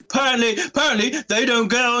 Apparently, they don't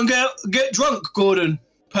go and get drunk, Gordon.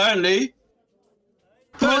 Apparently,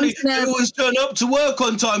 they always turn up to work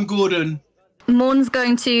on time, Gordon. Morn's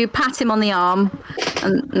going to pat him on the arm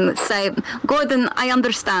and say, Gordon, I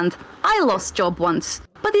understand. I lost job once,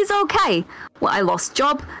 but it's okay. Well, I lost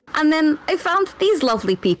job, and then I found these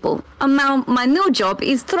lovely people. And now my new job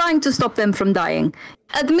is trying to stop them from dying.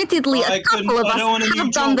 Admittedly, a couple of us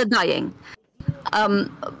have done the dying.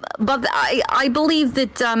 But I believe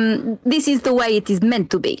that this is the way it is meant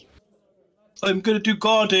to be. I'm going to do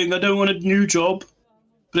guarding. I don't want a new job.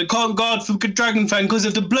 But I can't guard for Dragon Fang because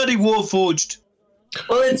of the bloody Warforged.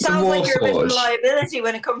 Well, it sounds like you're a bit of a liability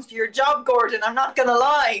when it comes to your job, Gordon. I'm not going to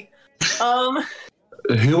lie.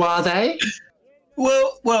 Who are they?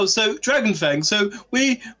 Well. So Dragonfang. So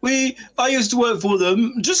I used to work for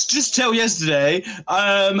them just till yesterday.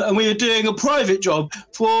 And we were doing a private job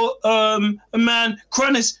for a man,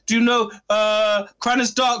 Kranis. Do you know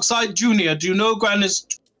Kranis Darkside Jr.? Do you know Kranis?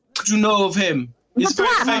 Do you know of him? He's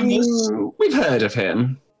very famous. We've heard of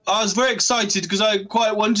him. I was very excited because I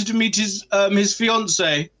quite wanted to meet his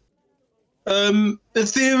fiancée,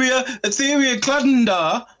 Etheria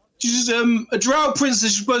Cladendar. She's a drow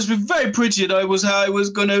princess. She's supposed to be very pretty, and I was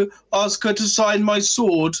going to ask her to sign my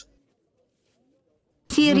sword.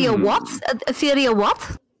 Etheria what? Etheria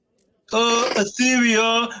what?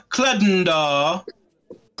 Etheria Cladendar.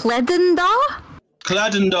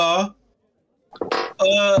 Cladendar.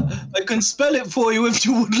 I can spell it for you if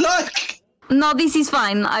you would like. No, this is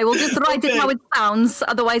fine. I will just write it how it sounds.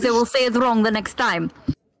 Otherwise, I will say it wrong the next time.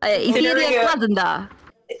 Etheria Cladendar.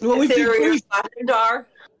 Well, Cladendar.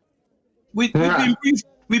 We've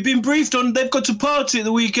been briefed on. They've got a party at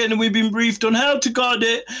the weekend, and we've been briefed on how to guard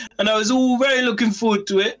it. And I was all very looking forward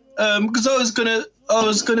to it because I was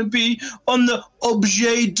gonna be on the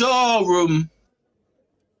Objet d'Art room,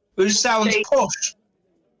 which sounds posh.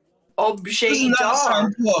 Objet d'Art.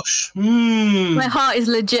 Sound posh. My heart is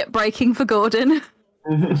legit breaking for Gordon.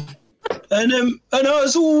 And I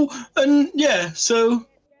was all so.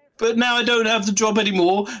 But now I don't have the job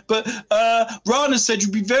anymore. But Rana said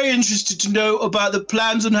you'd be very interested to know about the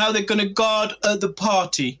plans on how they're going to guard the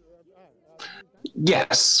party.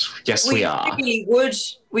 Yes, we are. Really would.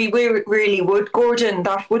 We really would, Gordon.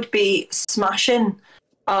 That would be smashing.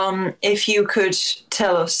 If you could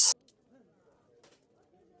tell us.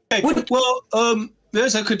 Okay.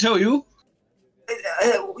 Yes, I could tell you.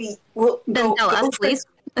 Then tell us, please.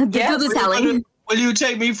 Do the telling. Will you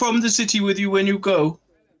take me from the city with you when you go?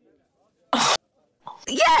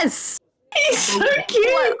 Yes. He's so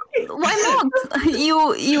cute. Why not?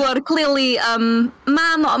 You are clearly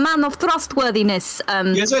man of trustworthiness.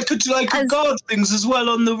 Yes, I could guard things as well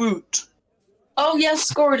on the route. Oh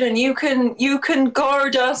yes, Gordon, you can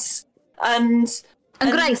guard us and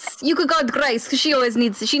Grace. You could guard Grace because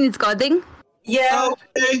she needs guarding. Yeah.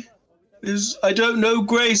 Okay. I don't know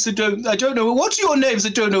Grace. I don't know. What are your names? I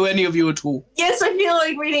don't know any of you at all. Yes, I feel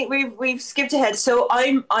like we've skipped ahead. So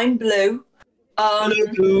I'm Blue. Hello,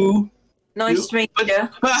 Blue. Nice to meet you.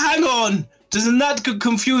 But hang on, doesn't that get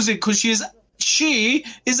confusing? Because she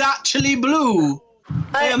is actually blue.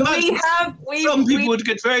 Some people would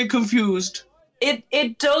get very confused.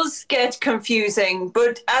 It does get confusing,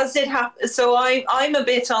 but as it happens, so I'm a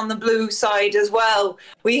bit on the blue side as well.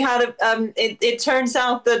 We had it turns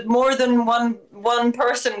out that more than one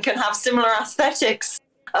person can have similar aesthetics.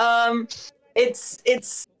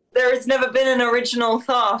 There has never been an original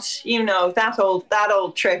thought, that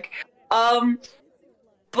old trick.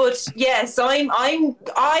 But yes, I am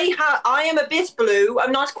a bit blue.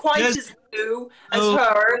 I'm not quite as blue as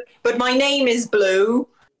her, but my name is Blue.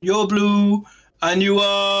 You're blue, and you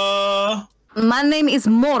are. My name is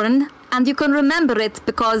Morn, and you can remember it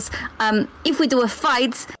because if we do a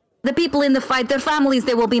fight, the people in the fight, their families,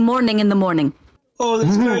 they will be mourning in the morning. Oh,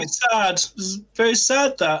 that's very sad. It's very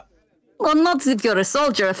sad that. Well, not if you're a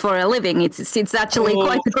soldier for a living. It's actually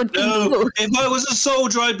quite a good thing to do. If I was a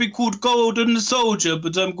soldier, I'd be called Gordon the Soldier,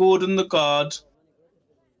 but I'm Gordon the Guard.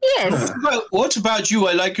 Yes. What about you?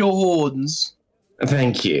 I like your horns.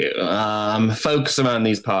 Thank you. Folks around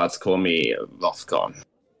these parts call me Rothgon.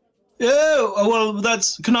 Yeah, well,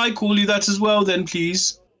 can I call you that as well then,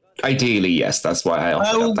 please? Ideally, yes. That's why I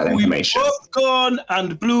offered up that information. Rothgon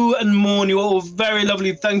and Blue and Morn, you're all very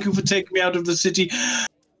lovely. Thank you for taking me out of the city.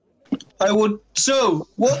 So,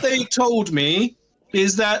 what they told me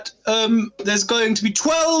is that there's going to be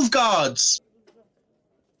 12 guards.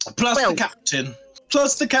 Plus the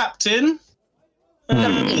captain.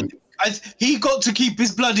 He got to keep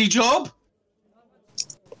his bloody job.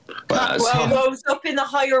 Well, those up in the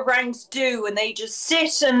higher ranks do, and they just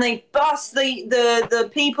sit and they boss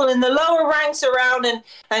the people in the lower ranks around,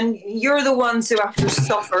 and you're the ones who have to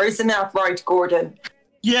suffer, isn't that right, Gordon?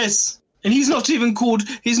 Yes. And he's not even called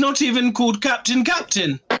Captain. It's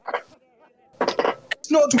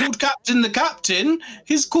not called Captain the Captain.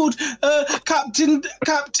 He's called Captain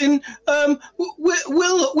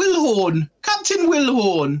Wilhorn. Captain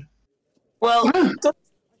Wilhorn. Well,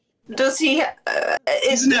 does he?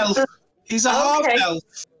 He's an elf. He's a half-elf.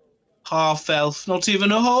 Half-elf, not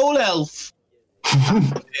even a whole elf.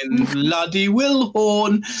 Captain bloody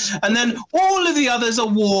Wilhorn. And then all of the others are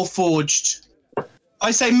Warforged. I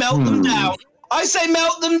say melt them down. I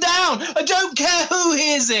don't care who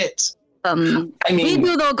hears it. I mean, we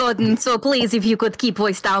do know Gordon, so please, if you could keep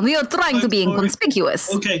voice down. We are trying to be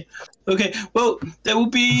inconspicuous. Okay. Well, there will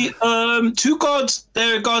be 2 guards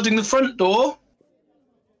there guarding the front door.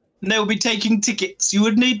 And they will be taking tickets. You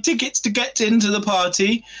would need tickets to get into the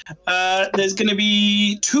party. There's going to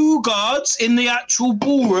be 2 guards in the actual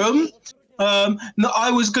ballroom.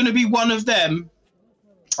 I was going to be one of them.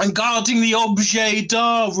 And guarding the objet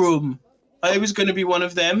d'art room. I was going to be one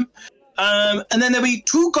of them. And then there'll be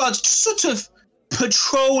 2 guards sort of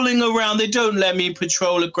patrolling around. They don't let me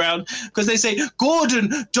patrol around because they say,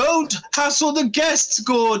 Gordon, don't hassle the guests,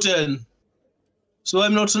 Gordon. So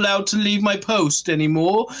I'm not allowed to leave my post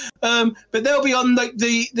anymore. But they'll be on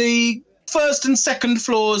the first and second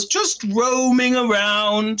floors, just roaming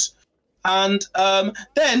around. And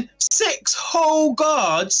then 6 whole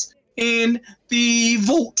guards in the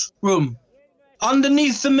vault room.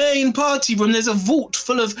 Underneath the main party room, there's a vault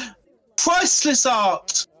full of priceless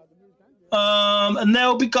art. And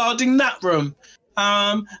they'll be guarding that room.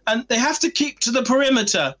 And they have to keep to the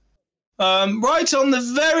perimeter. Right on the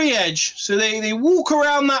very edge. So they walk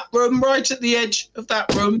around that room, right at the edge of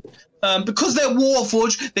that room. Because they're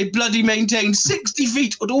Warforged, they bloody maintain 60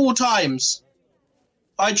 feet at all times.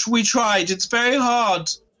 We tried. It's very hard.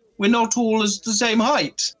 We're not all as the same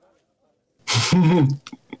height.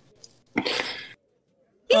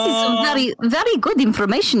 This is some very, very good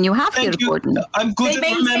information you have here, Gordon. I'm good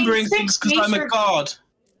at remembering things because I'm a guard.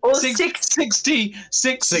 Or 60.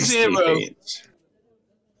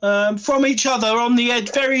 From each other on the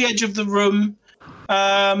very edge of the room.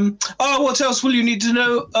 What else will you need to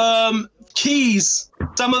know? Keys.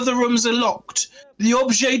 Some of the rooms are locked. The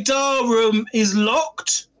objet d'art room is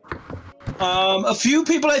locked. A few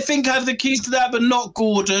people, I think, have the keys to that, but not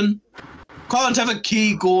Gordon. Can't have a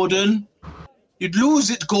key, Gordon. You'd lose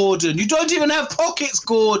it, Gordon. You don't even have pockets,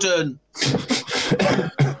 Gordon.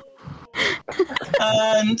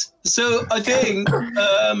 And so I think,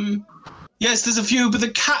 yes, there's a few, but the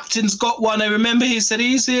captain's got one. I remember he said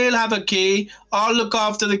he'll have a key. I'll look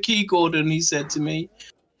after the key, Gordon, he said to me.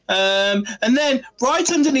 And then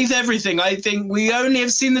right underneath everything, I think we only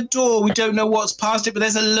have seen the door. We don't know what's past it, but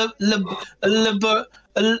there's a lab. A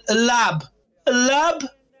lab?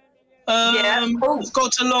 It's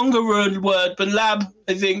got a longer word, but lab,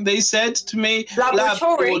 I think they said to me.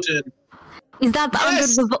 Laboratory. Lab, Gordon. Is that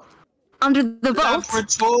under the vault?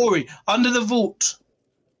 Laboratory, under the vault.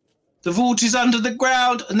 The vault is under the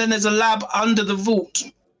ground, and then there's a lab under the vault.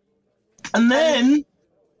 And then...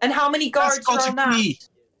 And how many guards are on that? Key.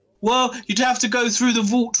 Well, you'd have to go through the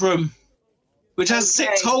vault room, which has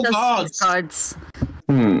 6 whole guards.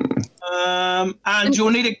 And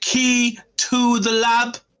you'll need a key to the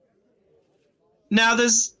lab. Now,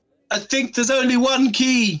 I think there's only one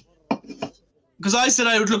key. Because I said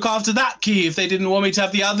I would look after that key if they didn't want me to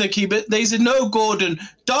have the other key. But they said, no, Gordon,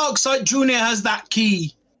 Darkseid Jr. has that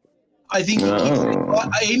key. I think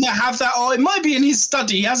he may have that, or it might be in his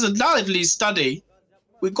study. He has a lively study.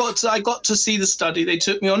 I got to see the study. They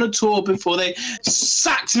took me on a tour before they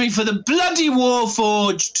sacked me for the bloody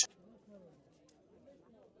Warforged.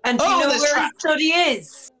 And do you know where his study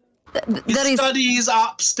is? His study is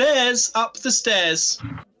upstairs, up the stairs.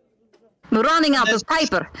 We're running out of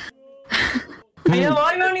paper. I know,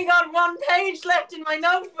 I've only got 1 page left in my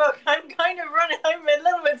notebook. I'm kind of I'm a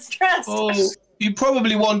little bit stressed. Oh, you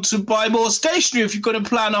probably want to buy more stationery if you're going to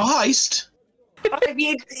plan a heist.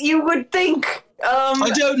 You would think.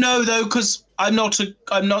 I don't know though, because I'm not.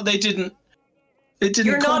 They didn't.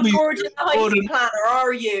 You're call not me Gordon the heist planner,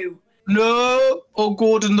 are you? No, or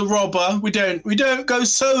Gordon the robber. We don't go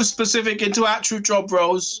so specific into actual job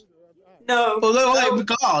roles. No. Although I'm a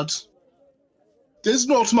guard. There's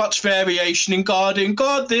not much variation in guarding.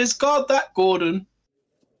 Guard this, guard that, Gordon.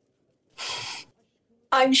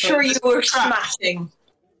 I'm sure you were smashing.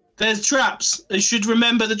 There's traps. They should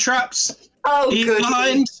remember the traps. Oh, good.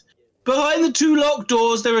 Behind the 2 locked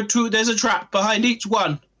doors, there's a trap behind each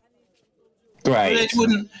one. Great.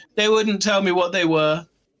 They wouldn't tell me what they were.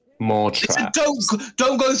 More traps. They said,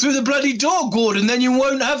 don't go through the bloody door, Gordon. Then you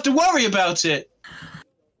won't have to worry about it.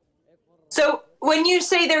 So when you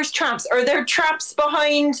say there's traps, are there traps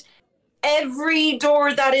behind every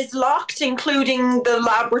door that is locked, including the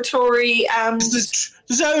laboratory and...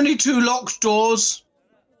 There's only 2 locked doors.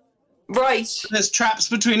 Right. There's traps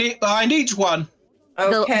behind each one.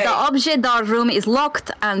 Okay. The objet d'art room is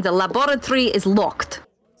locked and the laboratory is locked.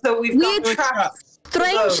 So we've got traps.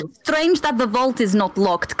 Strange that the vault is not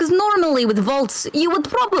locked, because normally with vaults you would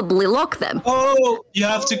probably lock them. Oh, you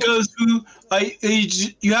have to go through.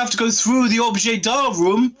 You have to go through the objet d'art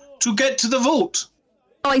room to get to the vault.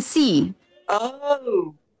 Oh, I see.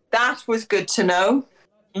 Oh, that was good to know.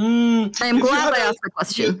 I am glad I asked the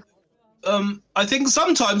question. I think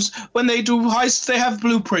sometimes when they do heists, they have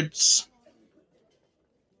blueprints.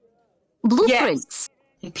 Blueprints?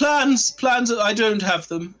 Yes. Plans. I don't have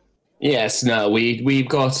them. Yes, no, we've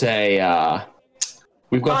got that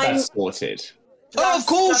sorted. Oh, of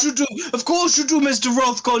course you do. Of course you do, Mr.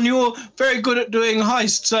 Rothgon. You're very good at doing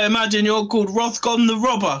heists. I imagine you're called Rothgon the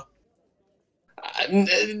Robber.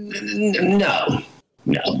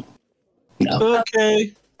 No.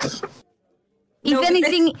 Okay. If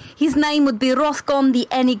anything, his name would be Rothgon the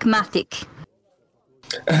Enigmatic.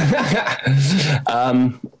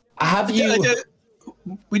 Have you...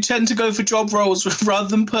 We tend to go for job roles rather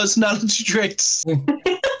than personality traits.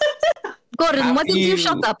 Gordon, why don't you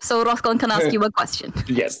shut up so Rothgon can ask you a question?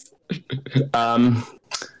 Yes.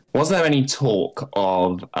 Was there any talk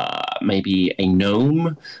of maybe a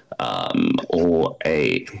gnome or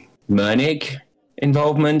a Mernig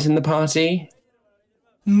involvement in the party?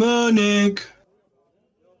 Mernig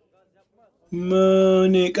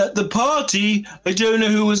at the party? I don't know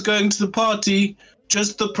who was going to the party.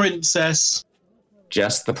 Just the princess.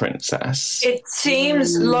 Just the princess. It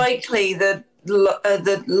seems likely that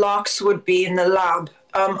Lox would be in the lab.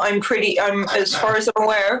 As far as I'm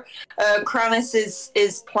aware, Kranis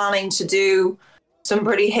is planning to do some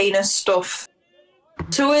pretty heinous stuff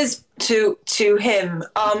to him.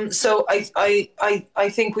 So I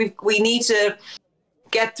think we need to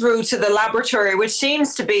get through to the laboratory, which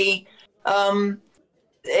seems to be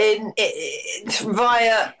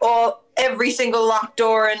via every single locked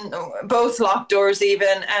door and both locked doors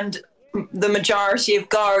even, and the majority of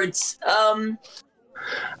guards. Are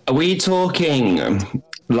we talking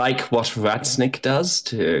like what Ratsnick does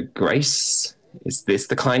to Grace? Is this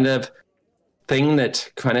the kind of thing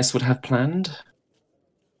that Kranis would have planned?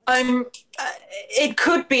 It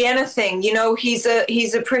could be anything. You know, he's a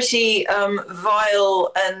pretty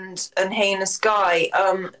vile and heinous guy.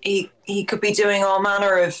 He could be doing all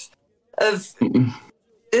manner of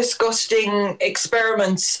disgusting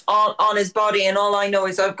experiments on his body, and all I know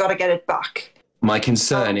is I've got to get it back. My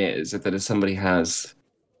concern is that if somebody has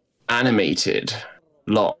animated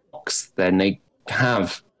Lox, then they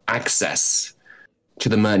have access to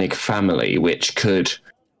the Mernig family, which could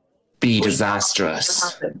be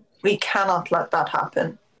disastrous. We cannot let that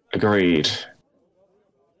happen. Agreed.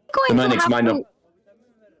 The Mernigs might not...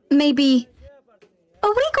 Maybe... Are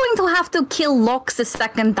we going to have to kill Lox a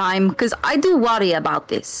second time? Because I do worry about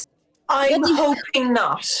this. I'm hoping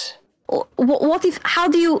not. What if... How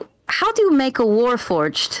do you make a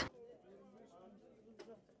Warforged?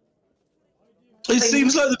 It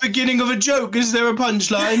seems like the beginning of a joke. Is there a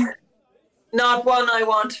punchline? Not one I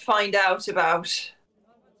want to find out about.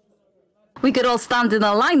 We could all stand in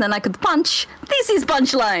a line and I could punch. This is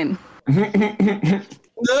punchline.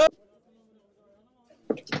 No.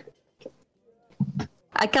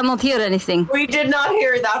 I cannot hear anything. We did not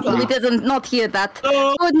hear that. We did not hear that.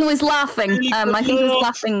 Oh. Gordon was laughing. I think he was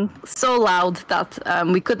laughing so loud that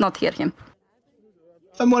we could not hear him.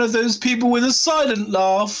 I'm one of those people with a silent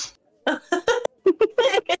laugh.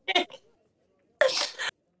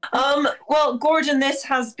 Well, Gordon, this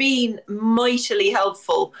has been mightily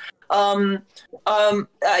helpful. I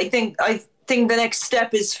think the next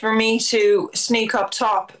step is for me to sneak up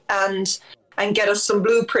top and get us some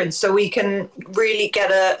blueprints so we can really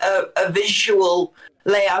get a visual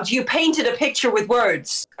layout. You painted a picture with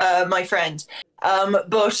words, my friend,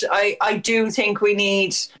 but I do think we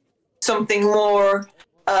need something more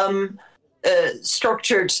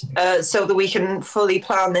structured so that we can fully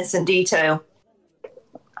plan this in detail.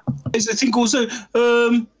 I think also,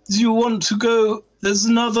 do you want to go? There's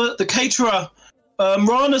the caterer.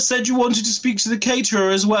 Rana said you wanted to speak to the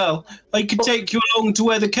caterer as well. I could take you along to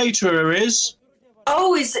where the caterer is.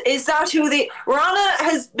 Oh, is that who Rana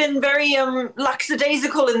has been very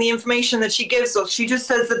lackadaisical in the information that she gives us. She just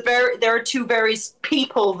says that there are two various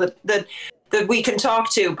people that we can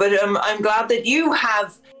talk to. But I'm glad that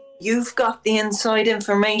you've got the inside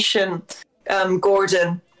information,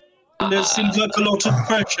 Gordon. There seems like a lot of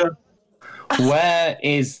pressure. Where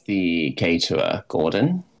is the caterer,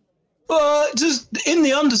 Gordon? Just in the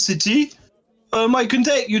Undercity. I can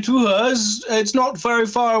take you to her. It's not very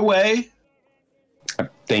far away. I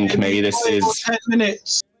think maybe this is 10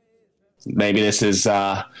 minutes. Maybe this is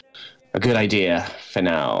a good idea for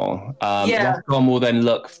now. Yeah. Rothgon will then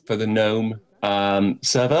look for the gnome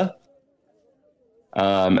server.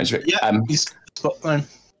 He's Scotland.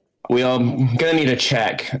 We are going to need a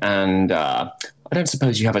check, and I don't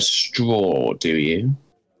suppose you have a straw, do you?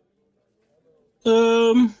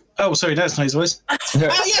 Oh, sorry, that's not his voice.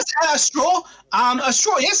 Yes, a straw. A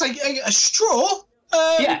straw. Yes, a straw.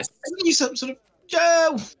 Yes. You sort of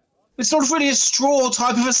it's not really a straw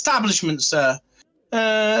type of establishment, sir.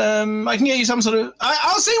 I can get you some sort of.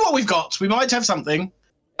 I'll see what we've got. We might have something.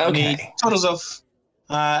 Okay. And he toddles off,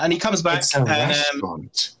 and he comes back. It's a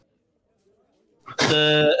restaurant.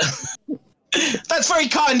 That's very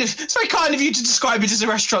kind of. It's very kind of you to describe it as a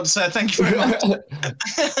restaurant, sir. Thank you very much.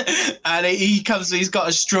 And he comes. He's got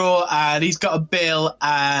a straw and he's got a bill,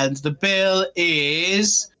 and the bill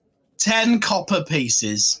is 10 copper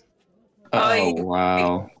pieces. Oh,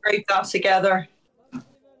 wow. Break that together.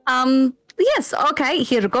 Yes, okay,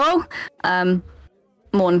 here we go.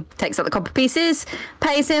 Morn takes out the copper pieces,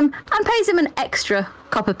 pays him an extra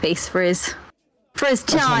copper piece for his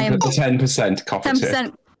time. 10% copper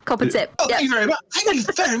 10% copper tip. Oh, thank you very much. Thank you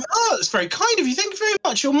very much. Oh, that's very kind of you. Thank you very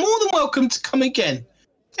much. You're more than welcome to come again.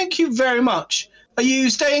 Thank you very much. Are you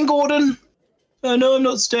staying, Gordon? Oh, no, I'm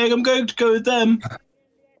not staying. I'm going to go with them.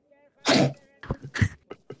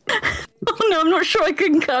 Oh no, I'm not sure I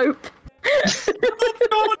can cope. So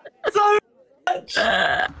much. So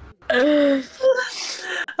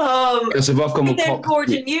Rothgon will Then, pop.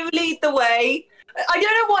 Gordon, you lead the way. I don't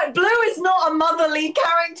know why Blue is not a motherly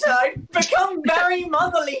character. I've become very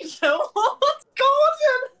motherly towards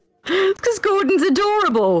Gordon. Because Gordon's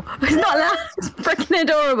adorable. He's not allowed. He's freaking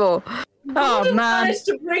adorable. Oh Gordon man. managed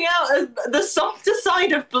to bring out the softer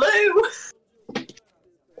side of Blue.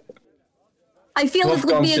 I feel it would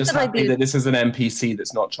Rothgon's be a just good happy idea. that this is an NPC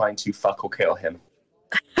that's not trying to fuck or kill him.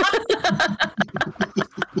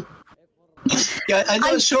 Yeah, I'm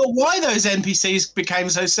not sure why those NPCs became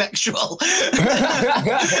so sexual.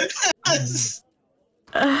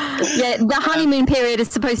 Yeah, the honeymoon period is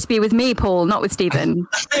supposed to be with me, Paul, not with Stephen.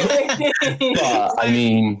 But, I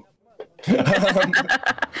mean...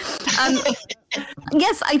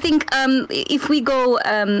 Yes, I think if we go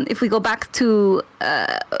back to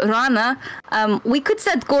Rana, we could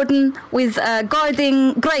set Gordon with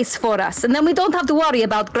guarding Grace for us, and then we don't have to worry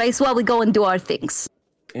about Grace while we go and do our things.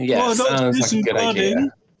 Yeah, sounds like a good idea.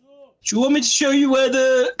 Do you want me to show you where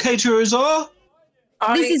the caterers are?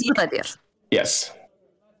 This is a good idea. Yes.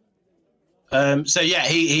 So yeah,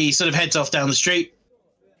 he sort of heads off down the street.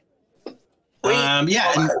 And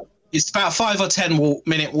it's about a 5 or 10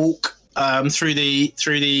 minute walk through the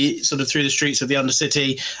streets of the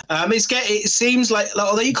Undercity. It seems like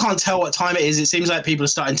although you can't tell what time it is, it seems like people are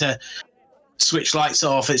starting to switch lights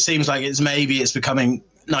off. It seems like it's becoming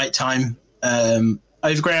nighttime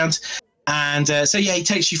overground. And so yeah, he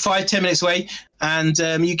takes you 5-10 minutes away, and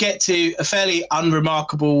you get to a fairly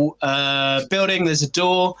unremarkable building. There's a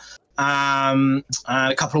door. And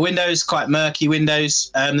a couple of windows, quite murky windows.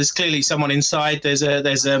 There's clearly someone inside. There's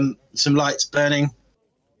some lights burning.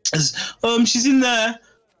 She's in there.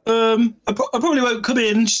 I probably won't come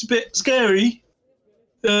in. She's a bit scary.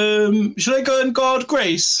 Should I go and guard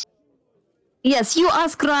Grace? Yes, you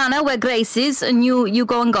ask Rana where Grace is, and you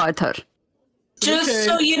go and guard her. Just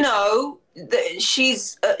so you know,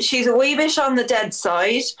 she's a wee bit on the dead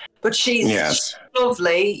side, but she's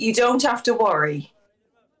lovely. You don't have to worry.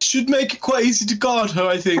 Should make it quite easy to guard her,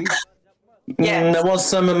 I think. Yes. There was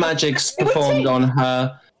some magics performed on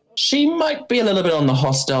her. She might be a little bit on the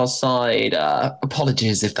hostile side.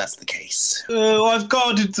 Apologies if that's the case. I've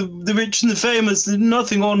guarded the rich and the famous. There's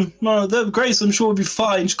nothing on. No, Grace, I'm sure, will be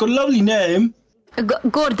fine. She's got a lovely name.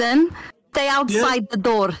 Gordon, stay outside the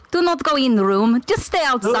door. Do not go in the room. Just stay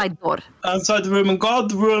outside door. Outside the room and guard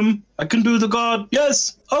the room. I can do the guard.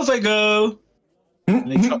 Yes, off I go.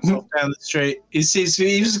 And he trots off down the street. He's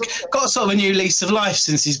got sort of a new lease of life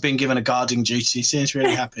since he's been given a guarding duty. He seems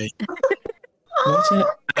really happy. What an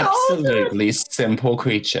absolutely simple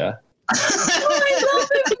creature. I love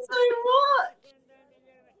him so much.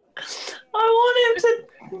 I want him to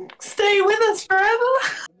stay with us forever.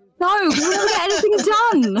 No, we don't get anything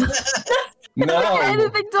done. We don't get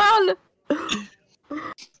anything done.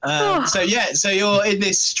 So you're in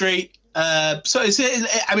this street. Even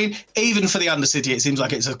for the Undercity, it seems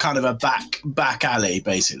like it's a kind of a back alley,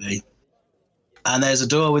 basically. And there's a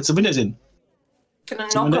door with some windows in. Can I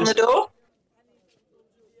knock on the door?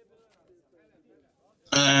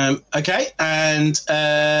 Okay, and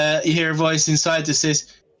you hear a voice inside that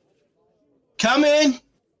says, "Come in."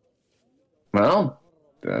 Well,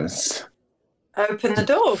 that's... Open the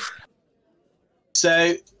door.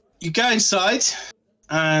 So you go inside,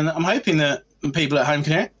 and I'm hoping that people at home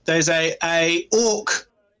can hear it. There's a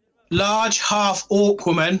large half-orc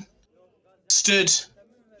woman stood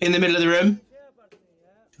in the middle of the room.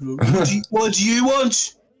 What do you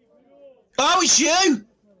want? Oh, it's you!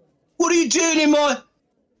 What are you doing in my...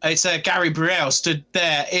 It's Gary Brielle stood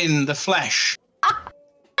there in the flesh.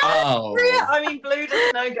 Oh. I mean, Blue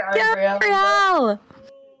doesn't know Gary Brielle. Gabrielle!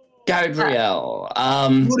 Gabrielle,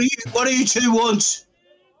 What do you two want?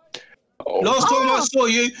 Last time I saw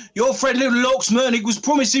you, your friend Little Lox Mernick was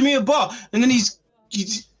promising me a bar, and then he's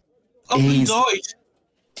up and died.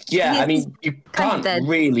 Yeah, He's I mean, you can't dead.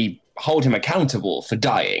 really hold him accountable for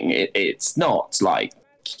dying. It's not like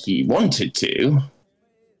he wanted to.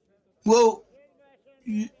 Well,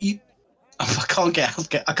 I can't get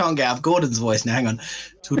out of Gordon's voice now. Hang on,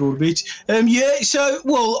 to a little bit. Yeah. So,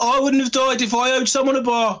 well, I wouldn't have died if I owed someone a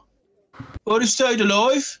bar. I'd have stayed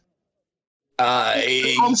alive.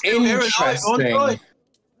 I'm still here alive, aren't I?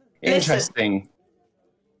 Interesting.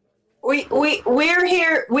 We're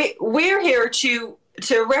here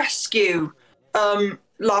to rescue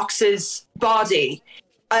Lox's body,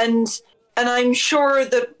 and I'm sure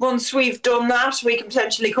that once we've done that, we can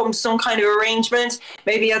potentially come to some kind of arrangement.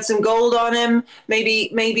 Maybe add some gold on him.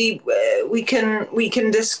 Maybe we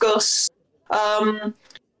can discuss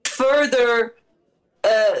further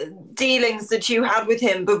dealings that you had with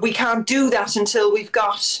him. But we can't do that until we've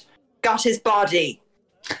got his body.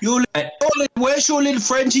 Where's your little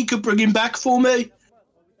friend? He could bring him back for me.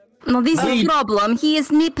 No, this is the problem. He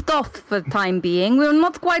is nipped off for the time being. We're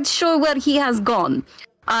not quite sure where he has gone.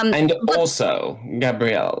 And also,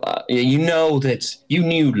 Gabrielle, you know that you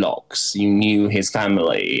knew Lox, you knew his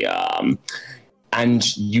family,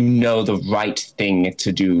 and you know the right thing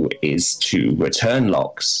to do is to return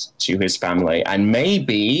Lox to his family. And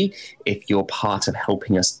maybe, if you're part of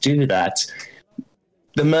helping us do that,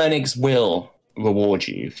 the Mernigs will reward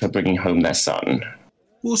you for bringing home their son.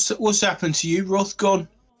 What's happened to you, Rothgon?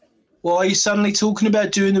 Why are you suddenly talking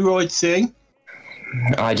about doing the right thing?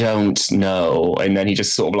 I don't know. And then he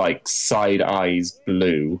just sort of like side eyes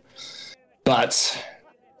Blue. But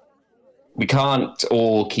we can't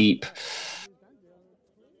all keep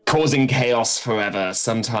causing chaos forever.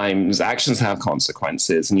 Sometimes actions have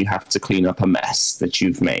consequences and you have to clean up a mess that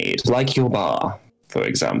you've made. Like your bar, for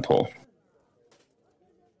example.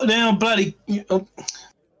 Now I'm bloody...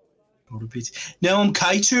 Now I'm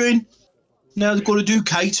catering. Now they've got to do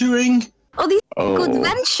catering. Oh, this is a good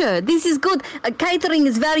venture. This is good. Catering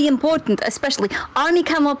is very important, especially. Arnie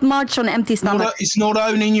cannot march on empty stomach. It's not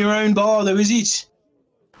owning your own bar, though, is it?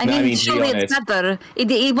 I mean, surely it's better.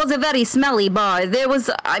 It was a very smelly bar. There was,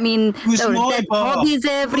 there were dead bodies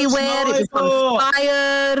everywhere. It was on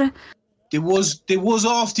fire. There was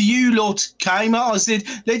after you lot came out. I said,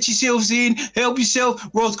 let yourselves in, help yourself.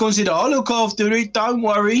 Rothgon said, I'll look after it, don't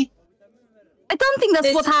worry. I don't think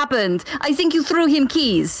that's what happened. I think you threw him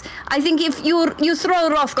keys. I think if you throw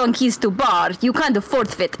Rothgon keys to bar, you kind of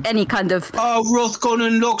forfeit any kind of... Oh, Rothgon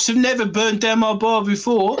and Lox have never burnt down my bar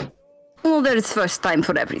before. Well, there's first time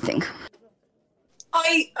for everything.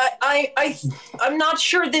 I'm not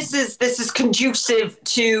sure this is conducive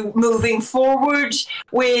to moving forward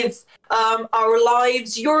with our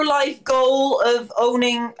lives. Your life goal of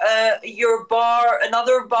owning your bar,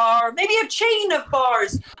 another bar, maybe a chain of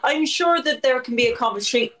bars. I'm sure that there can be a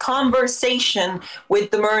conversation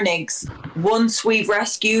with the Mernigs once we've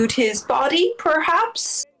rescued his body,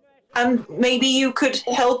 perhaps, and maybe you could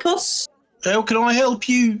help us. How can I help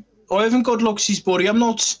you? I haven't got Lox's body. I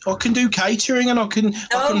can do catering and I can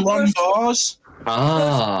run bars.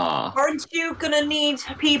 Aren't you gonna need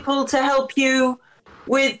people to help you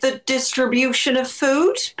with the distribution of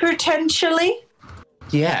food, potentially?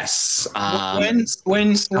 Yes.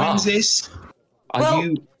 When's this?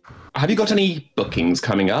 Have you got any bookings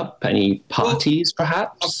coming up? Any parties,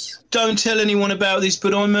 perhaps? Don't tell anyone about this,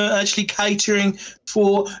 but I'm actually catering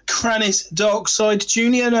for Kranis Darkside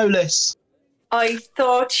Jr., no less. I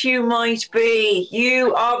thought you might be.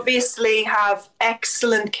 You obviously have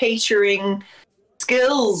excellent catering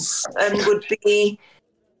skills and would be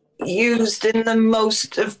used in the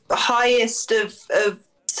most highest of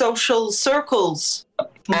social circles.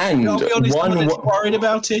 And I'll be honest, I'm worried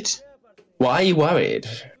about it. Why are you worried?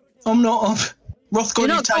 I'm not. Rothgon,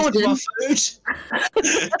 you tasted my food.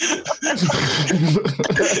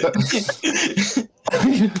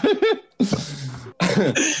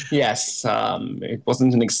 Yes, it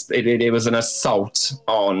wasn't it was an assault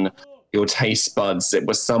on your taste buds. It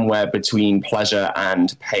was somewhere between pleasure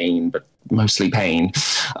and pain, but mostly pain.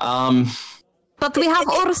 But we have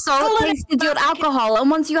also tasted your alcohol,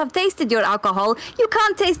 and once you have tasted your alcohol, you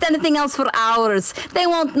can't taste anything else for hours. They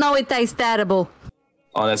won't know it tastes terrible.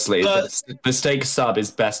 Honestly, the steak sub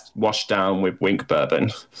is best washed down with Wink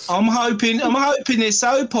bourbon. I'm hoping they're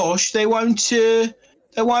so posh they won't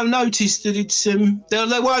notice that it's they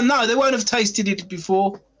won't know. They won't have tasted it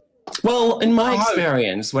before. Well, in my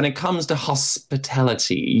experience, when it comes to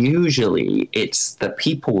hospitality, usually it's the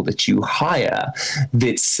people that you hire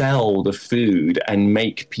that sell the food and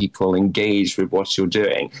make people engage with what you're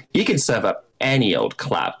doing. You can serve up any old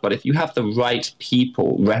clap, but if you have the right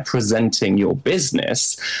people representing your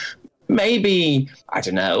business, maybe, I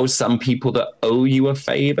don't know, some people that owe you a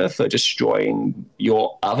favor for destroying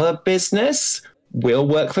your other business will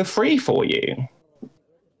work for free for you.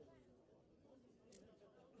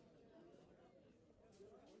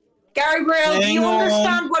 Gary Brielle, do you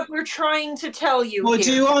understand what we're trying to tell you I here?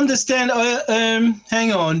 do understand.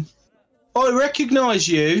 Hang on. I recognise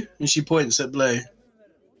you. And she points at Blue.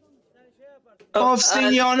 I've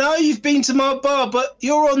seen you. I know you've been to my bar, but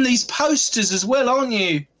you're on these posters as well, aren't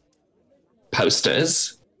you?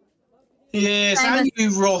 Posters? Yes, and you,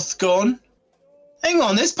 Rothgon. Hang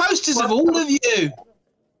on, there's posters of all of you.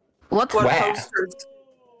 What? Where? Posters?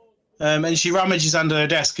 And she rummages under her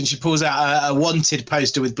desk and she pulls out a wanted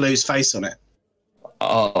poster with Blue's face on it.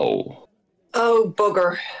 Oh. Oh,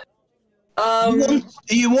 bugger. Are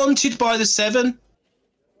you wanted by the Seven?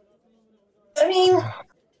 I mean,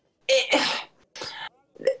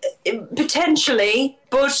 potentially,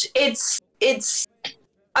 but it's. there's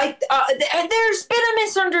been a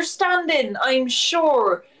misunderstanding, I'm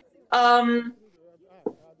sure.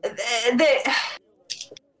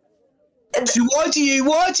 So why do you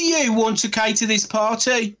want to cater this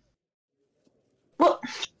party? Well,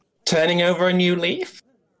 Turning over a new leaf?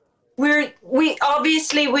 we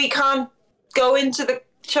obviously can't go into the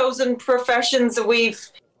chosen professions that we've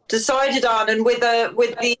decided on, and with the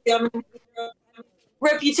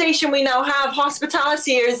reputation we now have,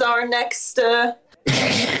 hospitality is our next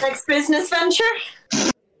business venture.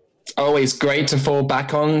 It's always great to fall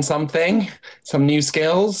back on something, some new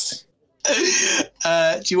skills. Do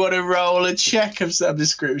you want to roll a check of some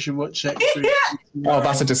description? What check? Oh,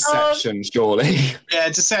 that's a deception, surely. Yeah,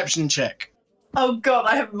 deception check. Oh god,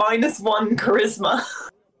 I have -1 charisma.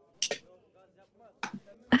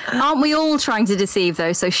 Aren't we all trying to deceive,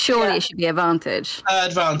 though? So surely it should be advantage.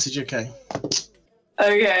 Advantage, okay.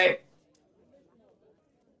 Okay.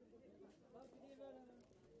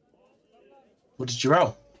 What did you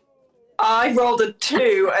roll? I rolled a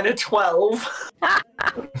 2 and a 12.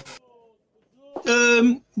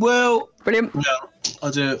 Well, Brilliant. no,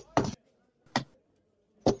 I'll do it.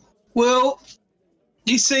 Well,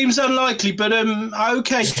 it seems unlikely, but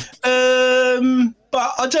okay.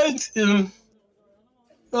 But I don't.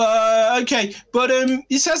 Okay, but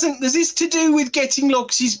this hasn't. Is this to do with getting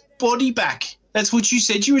Loxy's body back? That's what you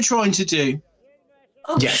said you were trying to do.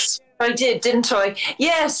 Oh, Yes. I did, didn't I?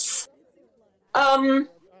 Yes.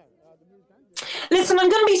 Listen, I'm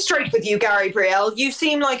going to be straight with you, Gary Brielle. You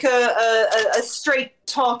seem like a straight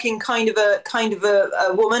talking kind of a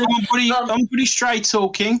woman. I'm pretty straight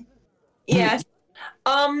talking. Yes.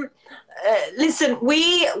 Listen,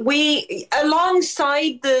 we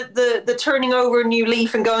alongside the turning over a new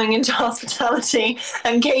leaf and going into hospitality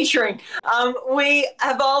and catering, we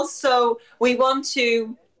want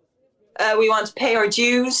to pay our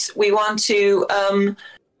dues. We want to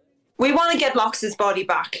get Lox's body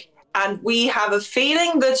back, and we have a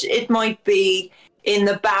feeling that it might be in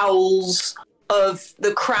the bowels of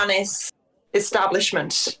the Kranis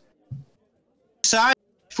establishment. So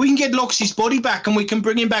if we can get Loxy's body back and we can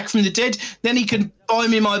bring him back from the dead, then he can buy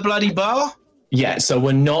me my bloody bar. Yeah, so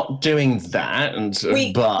we're not doing that,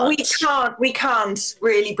 but we can't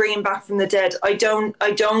really bring him back from the dead. I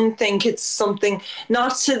don't think it's something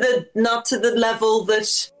not to the level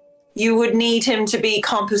that you would need him to be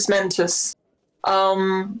compos mentis.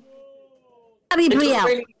 Gary It doesn't Brielle,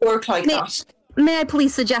 really work like that. may I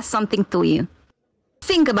please suggest something to you?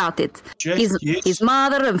 Think about it. Yes. His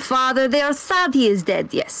mother and father, they are sad he is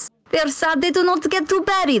dead, yes. They are sad they do not get to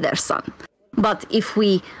bury their son. But if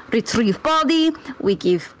we retrieve body, we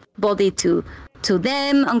give body to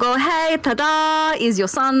them and go, hey, ta-da, is your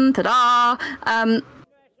son, ta-da.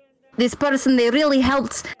 This person, they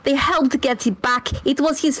helped get it back. It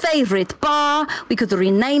was his favorite bar. We could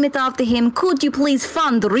rename it after him. Could you please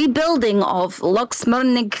fund the rebuilding of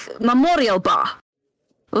Luxmurnig Memorial Bar?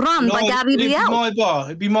 Run by Gary Brielle.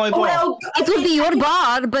 It'd be my bar. Well, It would be your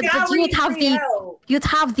bar, but Gary you'd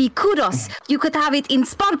have the kudos. You could have it in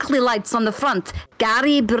sparkly lights on the front.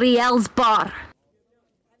 Gary Brielle's bar.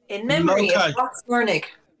 in memory Okay. of Fox Wernick.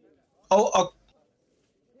 All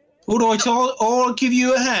right, I'll give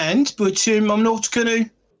you a hand, but I'm not gonna.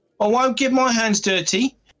 I won't get my hands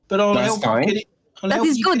dirty, but I'll That's help fine. you get it. That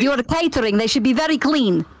is good. You're catering. They should be very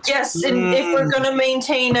clean. Yes, and if we're going to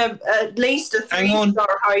maintain at least a Hang on.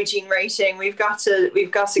 3-star hygiene rating, we've got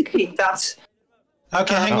to keep that.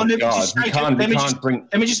 Okay, hang on. Let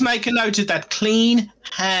me just make a note of that. Clean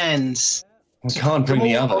hands. We can't bring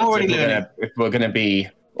the others if we're going to be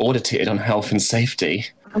audited on health and safety.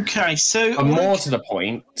 Okay, so... But more to the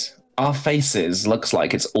point, our faces looks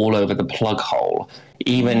like it's all over the plug hole.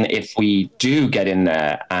 Even if we do get in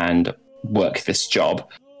there and work this job,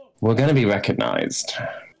 we're going to be recognized.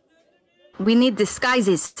 We need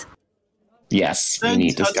disguises. Yes, we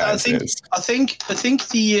need disguises. I think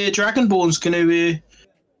the Dragonborn's going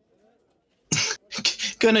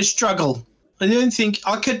to struggle. I don't think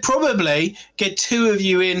I could probably get 2 of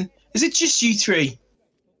you in. Is it just you 3?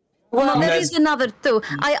 Well, there is another 2.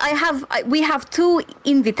 We have 2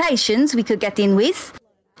 invitations we could get in with,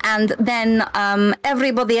 and then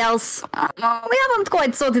everybody else. We haven't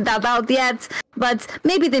quite sorted that out yet, but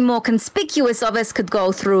maybe the more conspicuous of us could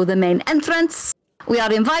go through the main entrance. We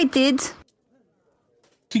are invited.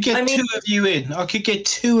 Could get 2 of you in. I could get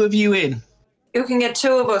 2 of you in. You can get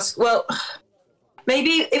 2 of us. Well,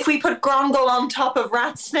 maybe if we put Grongol on top of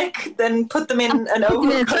Ratsnick, then put them in an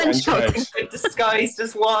overcoat disguised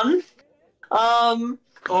as one.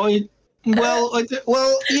 Well, you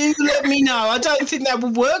let me know. I don't think that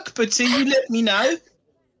would work, but you let me know.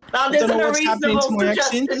 That isn't a reasonable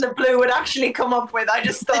suggestion the Blue would actually come up with. I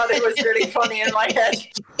just thought it was really funny in my head.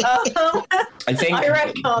 I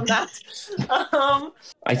reckon that.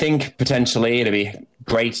 I think potentially it'd be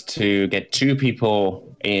great to get 2 people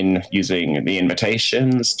in using the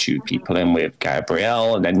invitations, 2 people in with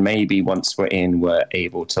Gabrielle, and then maybe once we're in, we're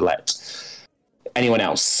able to let anyone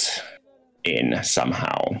else in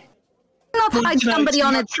somehow. Not hide somebody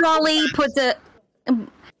on a trolley,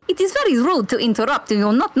 It is very rude to interrupt. You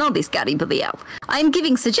will not know this, Gabrielle. I am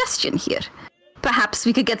giving suggestion here. Perhaps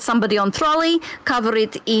we could get somebody on trolley, cover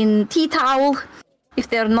it in tea towel, if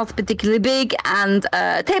they're not particularly big, and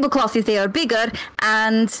tablecloth if they are bigger,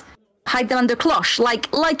 and hide them under cloche,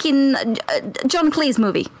 like in John Cleese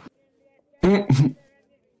movie.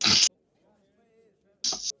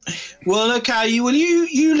 Well, okay.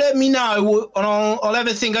 You let me know, and I'll have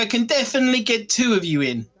a think. I can definitely get 2 of you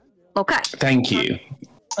in. Okay. Thank you.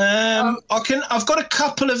 I've got a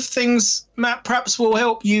couple of things, Matt, perhaps will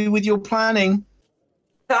help you with your planning.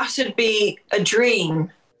 That'd be a dream.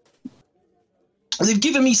 They've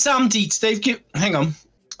given me some deets. Hang on.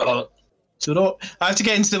 I have to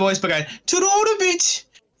get into the voice by going, bit.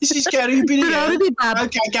 This is Gary Biniel.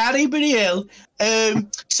 Okay, Gary Biniel.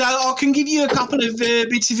 So I can give you a couple of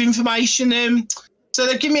bits of information. So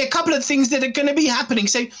they've given me a couple of things that are going to be happening.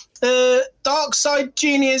 So, Dark Side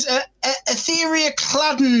Juniors, Etheria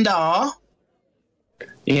Cladendar.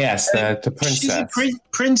 Yes, the princess.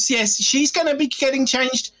 She's a yes. She's going to be getting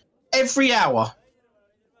changed every hour.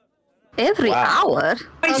 Every hour?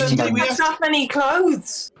 Wait, we have that many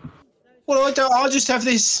clothes. Well, I just have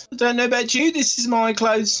this. I don't know about you. This is my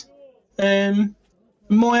clothes.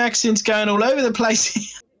 My accent's going all over the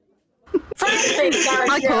place.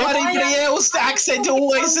 Anybody else accent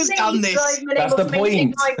always has done this. That's the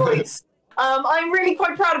point. I'm really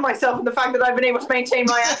quite proud of myself and the fact that I've been able to maintain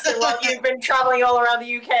my accent while you've been traveling all around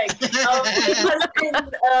the UK. It has been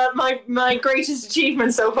my greatest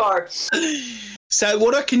achievement so far. So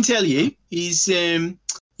what I can tell you is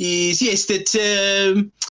yes, that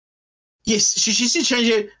she should change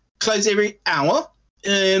her clothes every hour.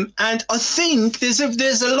 And I think there's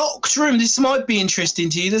a locked room. This might be interesting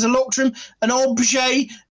to you. There's a locked room, an objet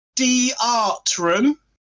d'art room.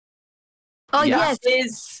 Oh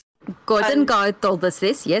yes. Gordon Guard told us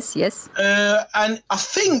this. Yes. And I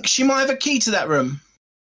think she might have a key to that room.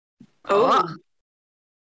 Oh.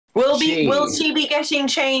 Will she be getting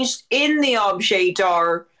changed in the objet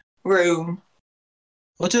d'art room?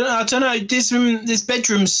 I don't know. This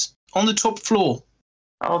bedroom's on the top floor.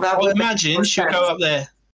 Oh, that would imagine she'll go up there.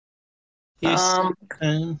 Yes.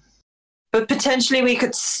 But potentially we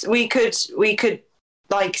could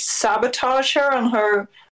like sabotage her on her.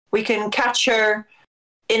 We can catch her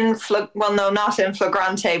not in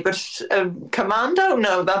flagrante, but commando.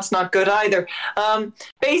 No, that's not good either.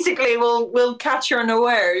 Basically, we'll catch her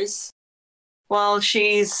unawares while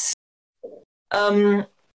she's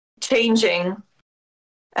changing.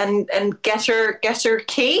 And get her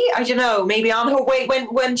key. I don't know. Maybe on her way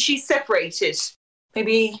when she's separated.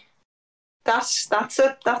 Maybe that's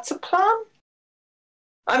a plan.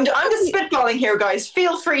 I'm just spitballing here, guys.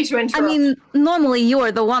 Feel free to interrupt. I mean, normally you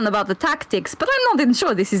are the one about the tactics, but I'm not even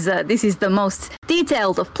sure this is the most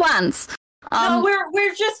detailed of plans. No,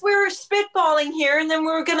 we're spitballing here, and then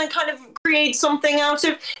we're gonna kind of create something out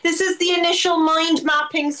of this. Is the initial mind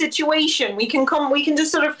mapping situation. We can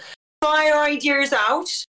just sort of fire ideas out.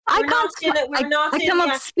 I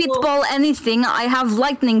cannot spitball anything. I have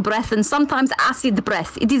lightning breath and sometimes acid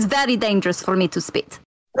breath. It is very dangerous for me to spit.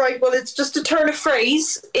 Right, well, it's just a turn of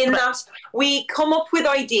phrase in that we come up with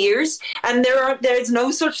ideas, and there's no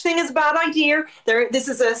such thing as a bad idea. This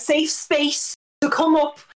is a safe space to come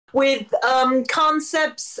up with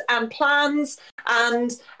concepts and plans,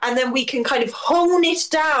 and then we can kind of hone it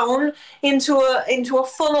down into a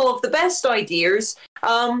funnel of the best ideas.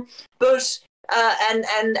 But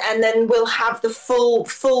then we'll have the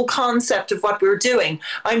full concept of what we're doing.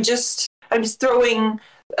 I'm just throwing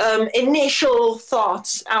initial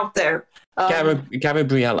thoughts out there.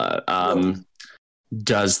 Gabriella,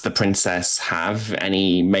 does the princess have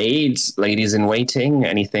any maids, ladies in waiting,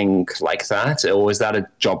 anything like that? Or is that a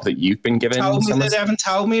job that you've been given? They haven't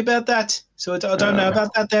told me about that, so I don't know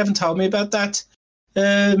about that. They haven't told me about that.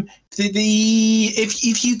 If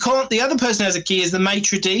you can't, the other person has a key is the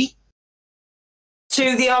maitre d'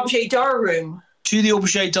 to the objet d'art room. To the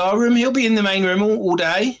objet d'art room, he'll be in the main room all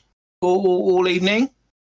day, all evening.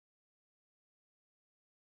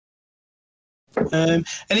 And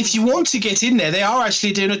if you want to get in there, they are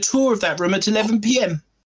actually doing a tour of that room at 11 p.m.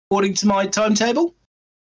 according to my timetable.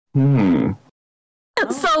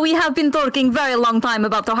 So we have been talking very long time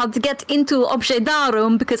about how to get into objet d'art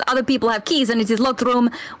room because other people have keys and it is locked room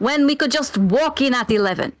when we could just walk in at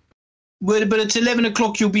 11. But at 11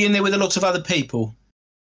 o'clock you'll be in there with a lot of other people.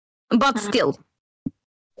 But still.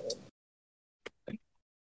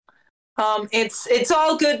 It's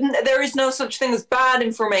all good. There is no such thing as bad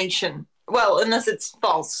information. Well, unless it's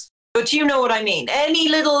false. But you know what I mean. Any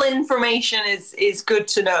little information is good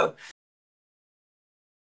to know.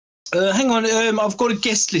 Hang on, I've got a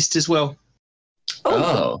guest list as well.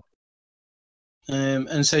 Oh.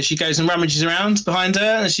 And so she goes and rummages around behind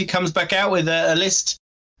her, and she comes back out with a list,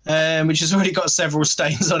 which has already got several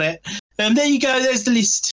stains on it. And there you go. There's the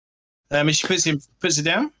list. And she puts it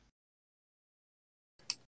down.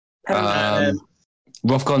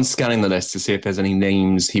 Rothgon's scanning the list to see if there's any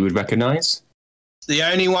names he would recognise. The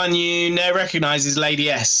only one you now recognise is Lady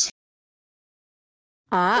S.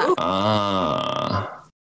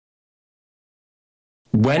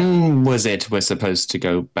 When was it we're supposed to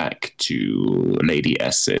go back to Lady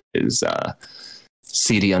S's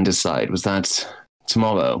seedy underside? Was that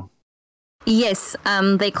tomorrow? Yes,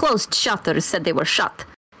 they closed shutters, said they were shut.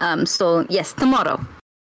 So, yes, tomorrow.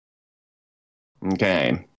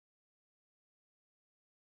 Okay.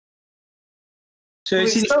 So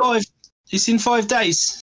it's in 5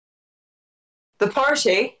 days. The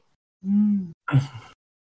party?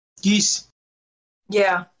 Yes.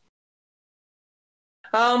 Yeah.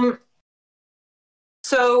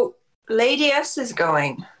 So Lady S is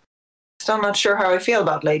going. So I'm not sure how I feel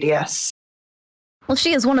about Lady S. Well,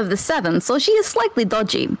 she is one of the 7, so she is slightly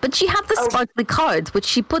dodgy. But she had the sparkly card, which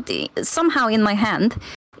she put somehow in my hand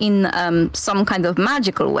in some kind of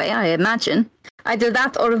magical way, I imagine. Either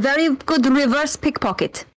that or a very good reverse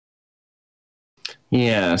pickpocket.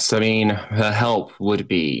 Yes, I mean, her help would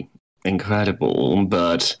be incredible,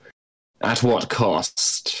 but at what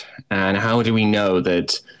cost? And how do we know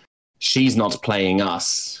that she's not playing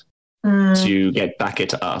us to get back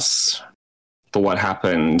at us for what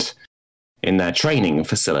happened in their training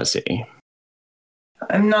facility?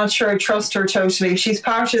 I'm not sure I trust her totally. She's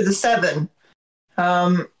part of the 7.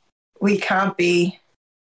 We can't be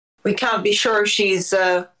sure she's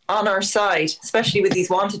on our side, especially with these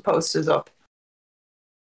wanted posters up.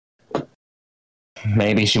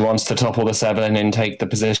 Maybe she wants to topple the 7 and take the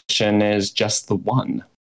position as just the 1.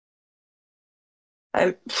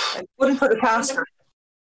 I wouldn't put it past her.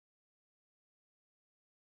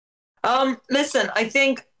 Listen, I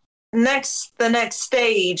think the next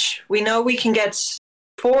stage, we know we can get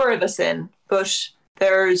 4 of us in, but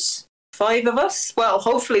there's 5 of us. Well,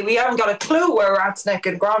 hopefully we haven't got a clue where Ratsnick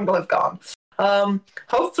and Gromble have gone.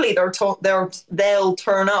 Hopefully they'll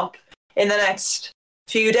turn up in the next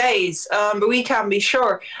few days, but we can't be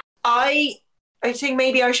sure. I think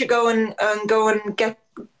maybe I should go and get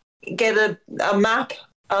a map,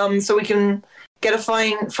 so we can get a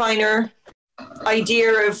finer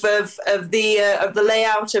idea of the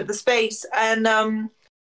layout of the space, and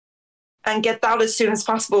get that as soon as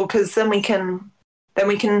possible, because then we can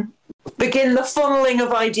begin the funneling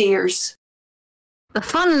of ideas. The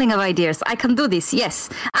funneling of ideas. I can do this, yes.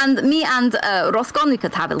 And me and Rothgon, we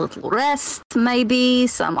could have a little rest, maybe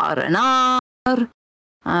some R&R.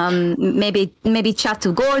 Maybe chat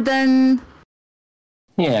to Gordon.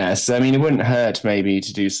 Yes, I mean, it wouldn't hurt maybe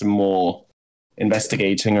to do some more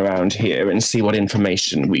investigating around here and see what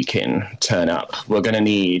information we can turn up. We're going to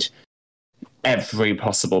need every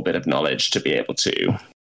possible bit of knowledge to be able to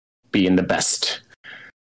be in the best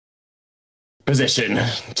position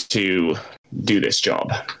to do this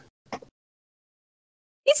job.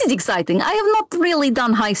 This is exciting. I have not really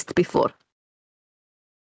done heist before.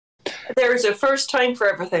 There is a first time for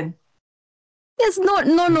everything. Yes,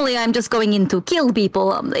 normally I'm just going in to kill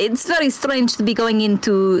people. It's very strange to be going in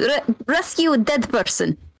to rescue a dead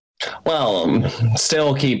person. Well,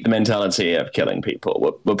 still keep the mentality of killing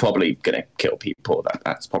people. We're probably going to kill people.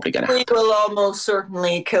 That's probably going to happen. We will almost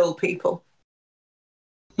certainly kill people.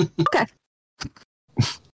 Okay.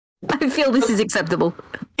 I feel this is acceptable.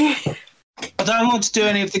 I don't want to do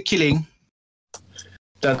any of the killing.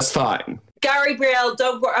 That's fine. Gary Brielle,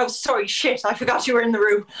 don't worry. Oh, sorry, shit! I forgot you were in the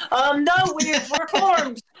room. No, we've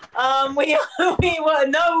reformed.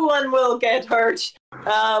 No one will get hurt.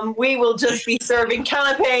 We will just be serving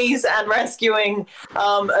canapes and rescuing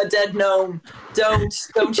a dead gnome.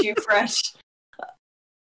 Don't you fret.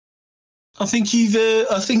 I think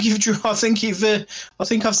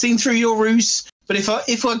I've seen through your ruse. But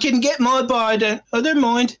if I can get my buy, I don't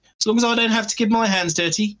mind as long as I don't have to get my hands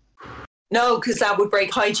dirty. No, because that would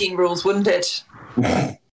break hygiene rules, wouldn't it?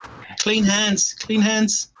 Clean hands.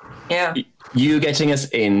 Yeah. You getting us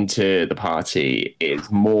into the party is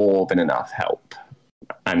more than enough help.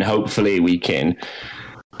 And hopefully we can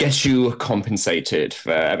get you compensated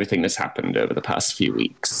for everything that's happened over the past few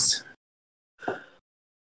weeks.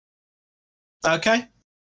 Okay.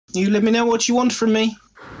 You let me know what you want from me.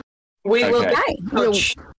 We will Okay. get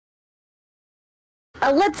touch.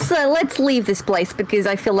 Let's leave this place because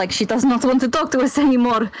I feel like she does not want to talk to us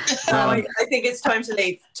anymore. I think it's time to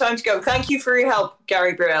leave. Time to go. Thank you for your help,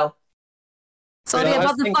 Gary Brielle. Sorry Well, I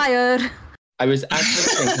about the think- fire. I was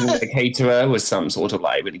actually thinking that a caterer was some sort of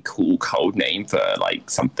like really cool code name for like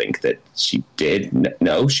something that she did.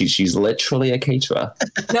 No, she's literally a caterer.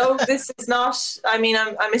 No, this is not. I mean,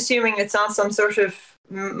 I'm assuming it's not some sort of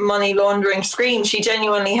money laundering scheme. She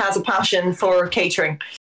genuinely has a passion for catering.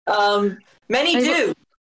 Many do.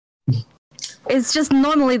 It's just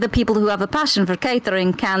normally the people who have a passion for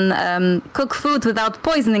catering can cook food without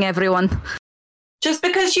poisoning everyone. Just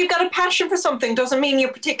because you've got a passion for something doesn't mean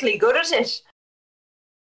you're particularly good at it.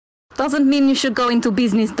 Doesn't mean you should go into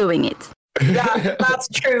business doing it. That's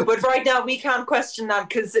true, but right now we can't question that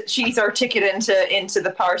because she's our ticket into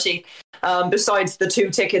the party. Besides the 2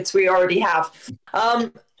 tickets we already have. I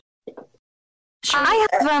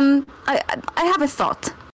have a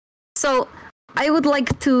thought. So I would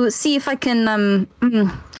like to see if I can,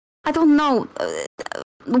 I don't know,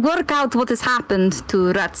 work out what has happened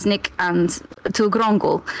to Ratsnick and to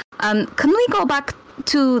Grongol. Can we go back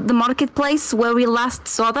to the marketplace where we last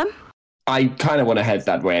saw them? I kind of want to head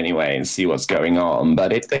that way anyway and see what's going on,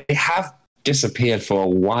 but they have disappeared for a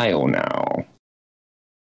while now.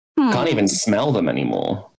 Can't even smell them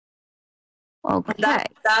anymore. Okay.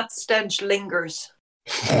 That stench lingers.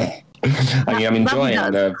 I mean, I'm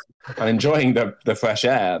enjoying the fresh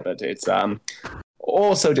air, but it's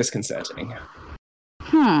also disconcerting.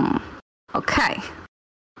 Okay.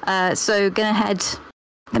 So gonna head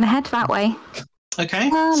that way. Okay.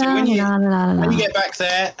 So when you get back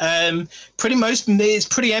there, it's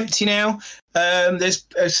pretty empty now. There's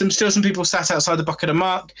still some people sat outside the Bucket of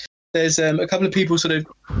Mark. There's a couple of people sort of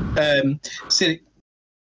sitting,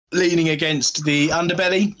 leaning against the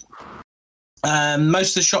underbelly. Most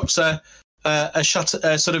of the shops are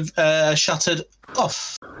shuttered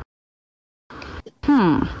off.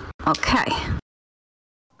 Okay.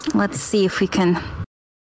 Let's see if we can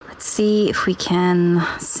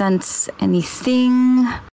sense anything.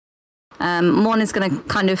 Morn is going to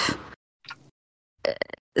kind of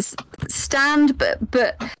stand,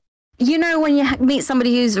 but you know when you meet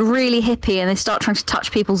somebody who's really hippie and they start trying to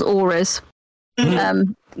touch people's auras.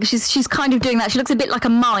 She's kind of doing that. She looks a bit like a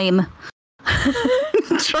mime.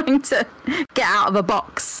 Trying to get out of a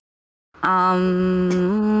box.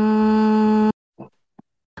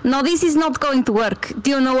 No, this is not going to work. Do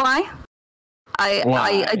you know why?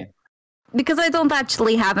 Why? Because I don't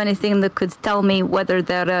actually have anything that could tell me whether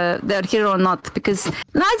they're here or not. Because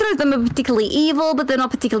neither of them are particularly evil, but they're not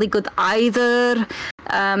particularly good either.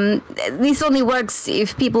 This only works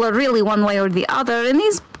if people are really one way or the other. And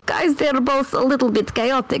these guys, they're both a little bit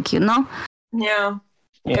chaotic, you know? Yeah.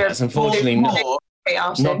 Yes, unfortunately not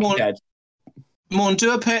dead. Morn,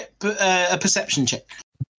 do a perception check.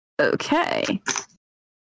 Okay.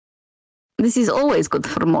 This is always good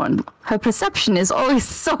for Morn. Her perception is always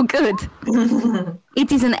so good.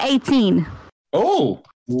 It is an 18. Oh.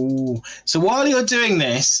 Ooh. So while you're doing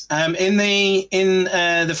this, in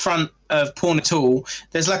the front of Pornatal,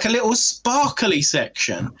 there's like a little sparkly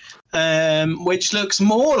section, which looks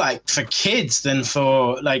more like for kids than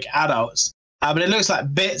for like adults. but it looks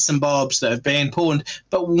like bits and bobs that have been pawned.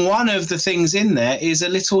 But one of the things in there is a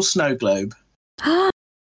little snow globe. Oh,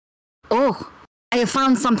 I have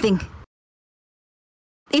found something.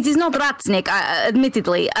 It is not rat snake,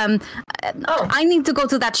 admittedly. I need to go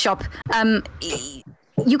to that shop.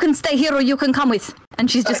 You can stay here or you can come with.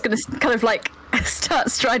 And she's just going to kind of like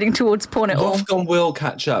start striding towards pawn it all. Rothgon will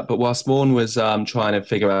catch up, but whilst Morn was trying to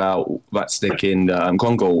figure out what Ratsnick and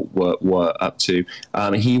Grongol were up to,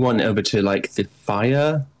 he went over to like the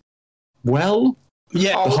fire well.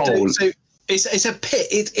 Yeah, the hole. So it's a pit.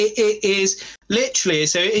 It is literally.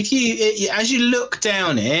 So if you as you look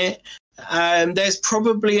down it, there's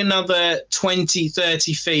probably another 20,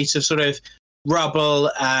 30 feet of sort of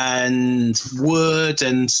rubble and wood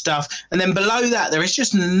and stuff. And then below that, there is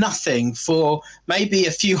just nothing for maybe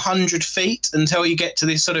a few 100 feet until you get to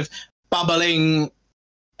this sort of bubbling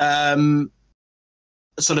sort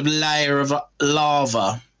of layer of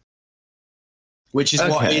lava, which is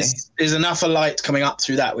what is enough of light coming up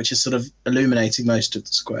through that, which is sort of illuminating most of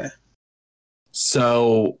the square.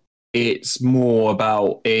 So it's more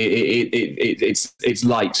about it's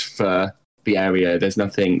light for the area. There's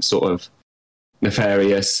nothing sort of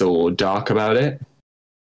nefarious or dark about it.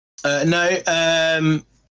 No.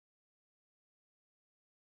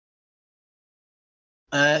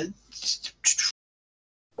 Trying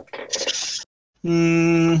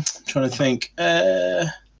to think.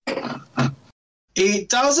 It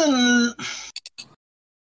doesn't.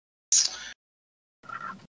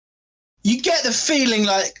 You get the feeling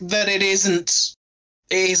like that it isn't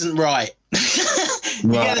right.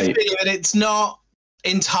 You get the feeling that it's not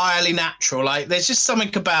entirely natural. Like there's just something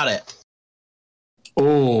about it.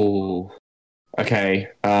 Oh, okay.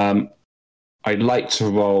 I'd like to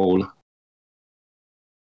roll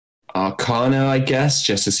Arcana, I guess,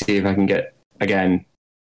 just to see if I can get again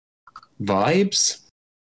vibes.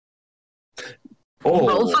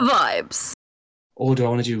 Roll for vibes. Or do I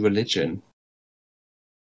want to do religion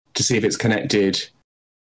to see if it's connected?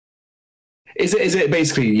 Is it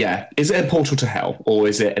basically, yeah? Is it a portal to hell, or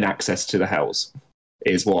is it an access to the hells?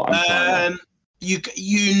 Is what I'm trying to...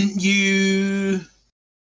 You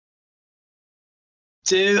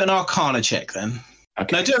do an Arcana check then.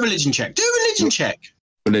 Okay. No, do a religion check. Do a religion check.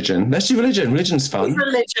 Religion. Let's do religion. Religion's fun.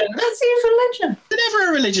 Religion. Let's use religion. We never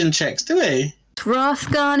a religion checks, do we?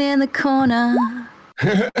 Rothgon in the corner.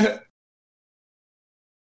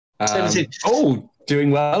 17. Oh,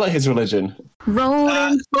 doing well at his religion.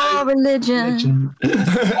 Rolling for religion.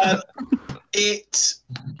 It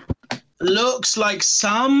looks like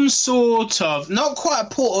some sort of, not quite a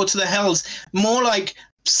portal to the hells, more like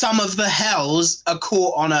some of the hells are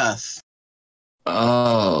caught on Earth.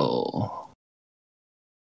 Oh.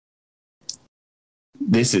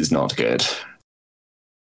 This is not good.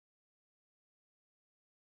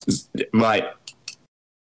 Right.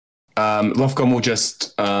 Rothgon will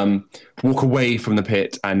just walk away from the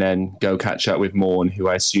pit and then go catch up with Morn, who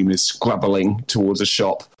I assume is scrabbling towards a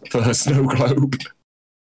shop for her snow globe.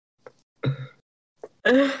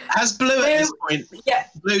 Has Blue at this point? Yeah.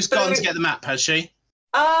 Blue's gone to get the map, has she?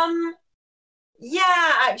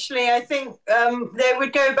 Yeah, actually, I think they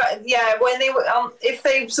would go back. Yeah, when they were, if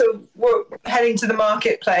they sort of were heading to the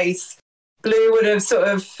marketplace, Blue would have sort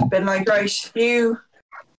of been like, "Right, you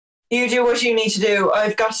do what you need to do.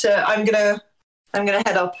 I've got to. I'm gonna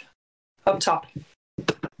head up top."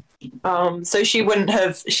 So she wouldn't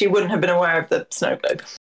have been aware of the snow globe.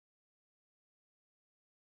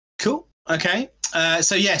 Cool. Okay.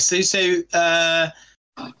 So yes. So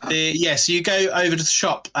you go over to the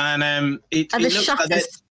shop and it looks like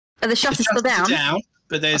the shutters still down?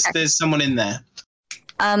 But there's someone in there.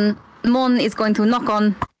 Mon is going to knock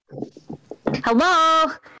on.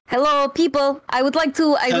 Hello, people. I would like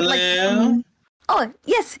to. Oh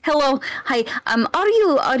yes, hello. Hi.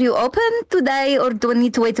 Are you open today, or do I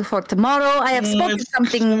need to wait for tomorrow? I have spotted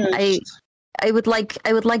something. I would like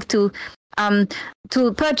to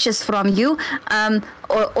purchase from you,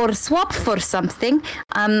 or swap for something.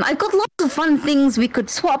 I've got lots of fun things we could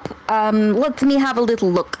swap. Let me have a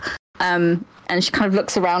little look. And she kind of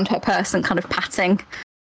looks around her purse and kind of patting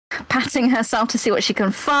herself to see what she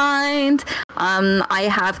can find.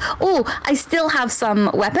 I still have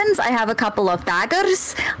some weapons. I have a couple of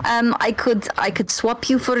daggers. I could swap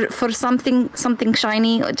you for something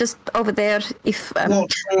shiny just over there. If they're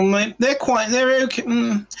okay.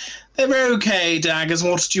 They're okay daggers.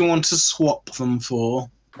 What do you want to swap them for?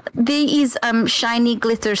 There is shiny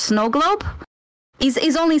glitter snow globe.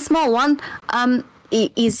 Is only small one.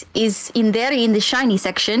 Is in there in the shiny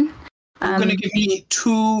section. You're going to give me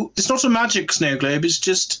 2. It's not a magic snow globe. It's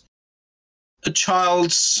just a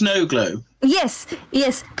child's snow globe? Yes,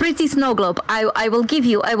 pretty snow globe. I will give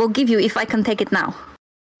you if I can take it now.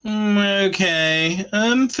 Okay.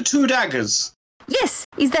 For 2 daggers. Yes,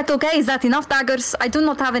 is that okay? Is that enough daggers? I do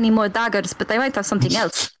not have any more daggers, but I might have something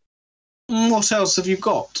else. What else have you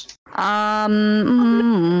got?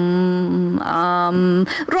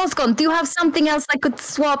 Roscon, do you have something else I could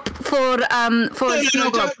swap for No,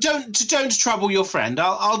 don't trouble your friend.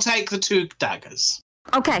 I'll take the 2 daggers.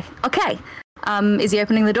 Okay. Is he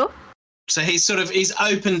opening the door? So he's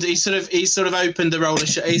opened the roller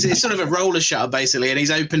shutter. He's sort of a roller shutter basically, and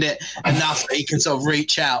he's opened it enough that he can sort of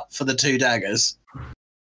reach out for the 2 daggers.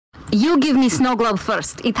 You give me snow globe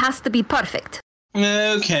first. It has to be perfect.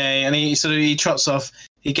 Okay, and he trots off.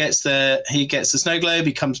 He gets the snow globe.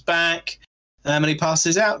 He comes back, and he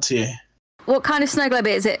passes out to you. What kind of snow globe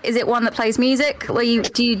is it? Is it one that plays music? Where you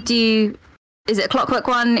do you? Is it a clockwork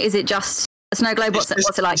one? Is it just a snow globe? What's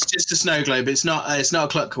it like? It's just a snow globe. It's not a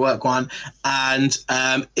clockwork one. And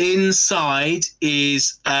inside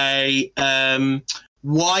is a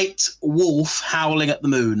white wolf howling at the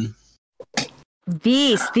moon.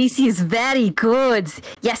 This is very good.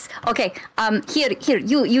 Yes. Okay. Here.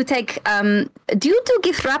 You take. Do you do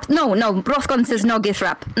gift wrap? No. Rothgon says no gift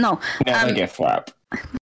wrap. No. Never gift wrap.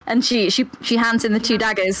 And she hands in the 2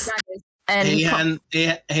 daggers. And he hands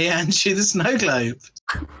you the snow globe.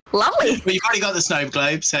 Lovely. Well, you've already got the snow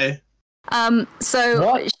globe, so. So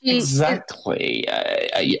what exactly?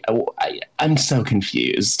 I'm so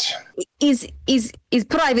confused. Is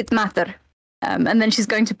private matter. And then she's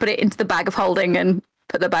going to put it into the bag of holding and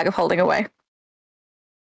put the bag of holding away.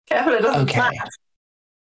 Careful, it doesn't Okay.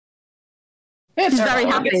 She's very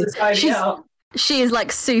happy. She is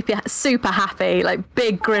like super happy, like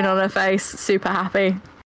big grin on her face, super happy.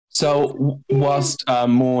 So whilst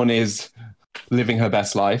Morn is living her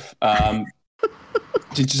best life,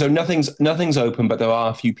 so nothing's open, but there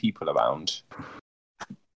are a few people around.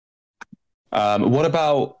 What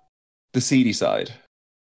about the seedy side?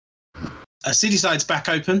 City side's back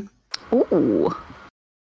open. Ooh.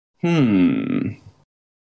 Hmm.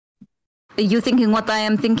 Are you thinking what I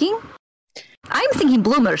am thinking? I'm thinking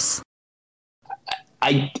bloomers.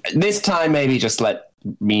 This time maybe just let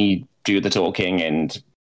me do the talking and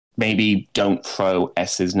maybe don't throw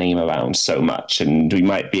S's name around so much, and we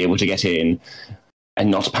might be able to get in and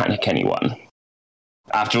not panic anyone.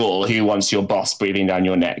 After all, who wants your boss breathing down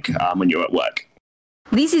your neck when you're at work?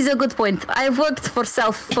 This is a good point. I've worked for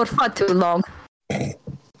far too long.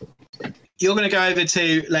 You're going to go over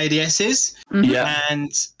to Lady S's, Yeah,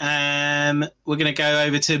 and we're going to go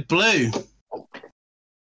over to Blue.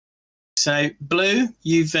 So, Blue,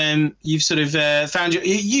 you've sort of found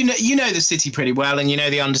you know the city pretty well, and you know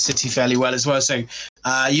the Undercity fairly well as well. So,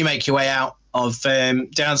 you make your way out of down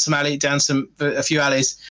a few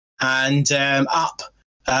alleys, and up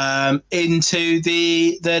into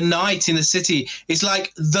the night in the city. It's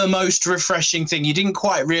like the most refreshing thing. You didn't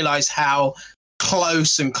quite realise how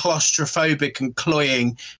close and claustrophobic and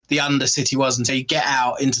cloying the Undercity was until you get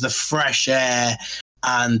out into the fresh air.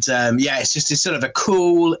 And it's sort of a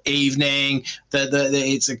cool evening.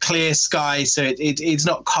 It's a clear sky, so it's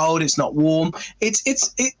not cold, it's not warm.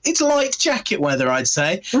 It's light jacket weather, I'd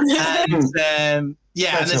say. And and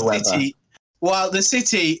the city. Well, the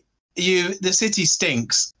city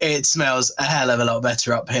stinks. It smells a hell of a lot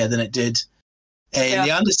better up here than it did in the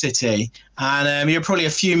Undercity. And you're probably a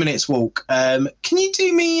few minutes walk. Can you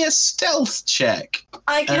do me a stealth check?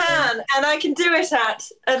 I can, and I can do it at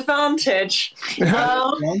advantage.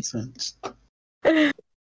 Nonsense. By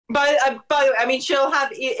the way, I mean, she'll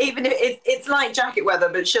have, even if it's light jacket weather,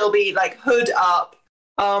 but she'll be like hood up,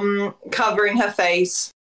 covering her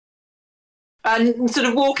face, and sort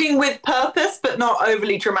of walking with purpose, but not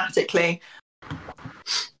overly dramatically.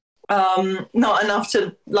 Not enough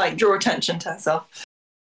to like draw attention to herself.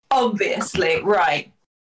 Obviously, right.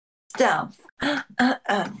 Stealth.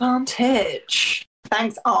 Advantage.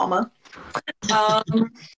 Thanks, armor. Not 20!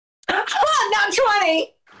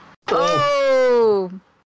 Oh!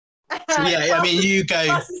 So, yeah, I mean, you go...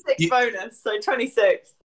 Plus a 6 bonus, so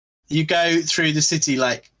 26. You go through the city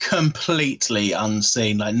like completely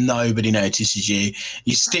unseen, like nobody notices you.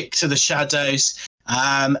 You stick to the shadows,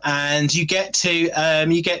 and you get to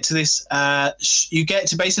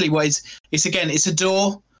basically what is it's a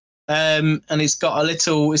door, and it's got a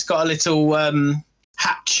little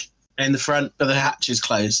hatch in the front, but the hatch is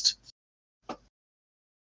closed.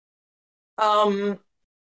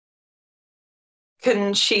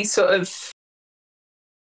 Can she sort of?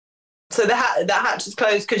 So the hatch is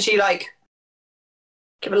closed. Could she like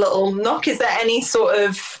give a little knock? Is there any sort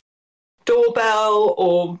of doorbell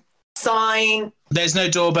or sign There's no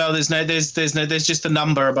doorbell. There's just a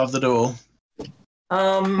number above the door.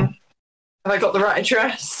 Have I got the right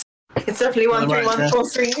address? It's definitely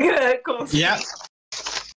 13143. Cool. Yeah.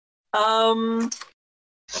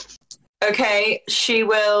 Okay,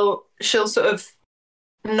 she'll sort of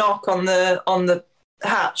knock on the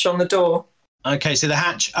hatch on the door. Okay, so the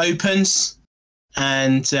hatch opens,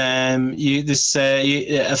 and a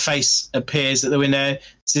face appears at the window. It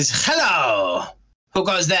says, "Hello, who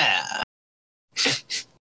goes there?"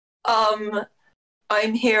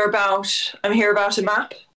 I'm here about a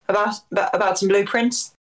map, about some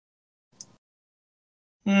blueprints.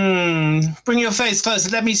 Bring your face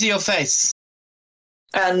first. Let me see your face.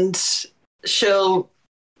 And she'll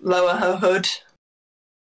lower her hood.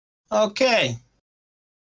 Okay.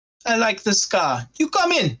 I like the scar. You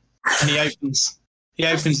come in. And he opens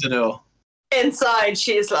the door. Inside,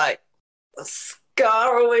 she's like, the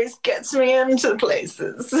scar always gets me into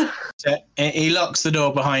places. So he locks the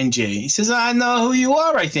door behind you. He says, I know who you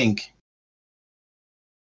are, I think.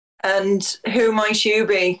 And who might you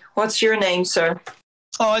be? What's your name, sir?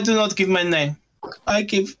 Oh, I do not give my name.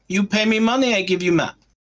 You pay me money, I give you map.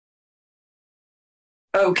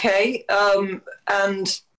 Okay,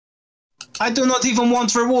 and... I do not even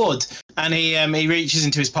want reward. And he reaches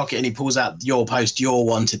into his pocket and he pulls out your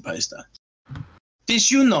wanted poster.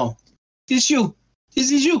 This you know. This you.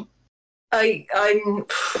 This is you. I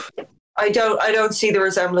don't see the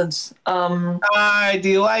resemblance. I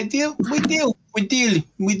deal. We deal.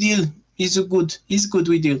 He's good,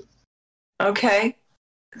 we deal. Okay.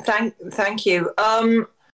 Thank you.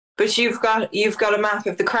 But you've got a map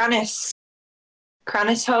of the Kranis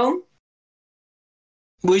home?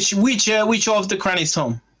 Which of the Kranis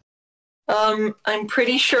home? I'm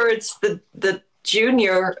pretty sure it's the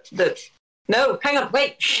junior No, hang on,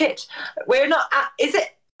 wait, shit. We're not at, is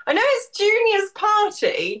it? I know it's Junior's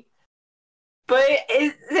party, but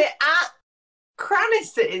is it at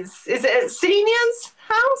Kranis's? Is it at Senior's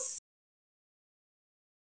house?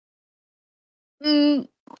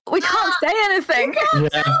 We can't say anything.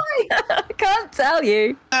 I can't tell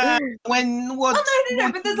you. But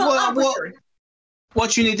there's a laboratory.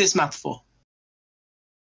 What you need this map for?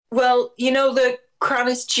 Well, you know the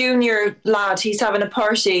Kranis Junior lad. He's having a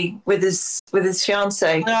party with his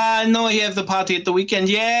fiance. No, he have the party at the weekend.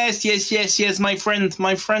 Yes. My friend,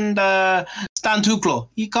 Stan Tuklo.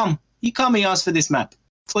 He come. He asked for this map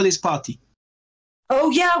for this party. Oh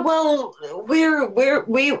yeah. Well,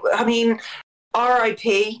 I mean,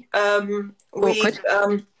 R.I.P. I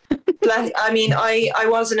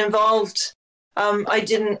wasn't involved. I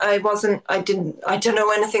don't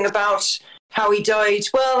know anything about how he died.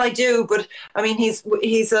 Well, I do, but I mean, it's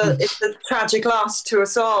a tragic loss to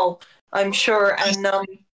us all, I'm sure. And Stan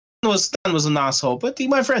was an asshole, but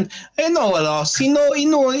my friend, I know a loss. He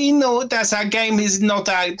know that's our game. This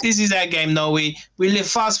is our game. No, we live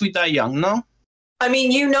fast, we die young. No. I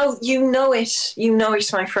mean, you know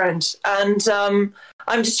it, my friend. And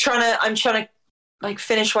I'm trying to like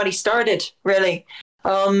finish what he started, really.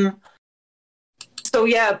 So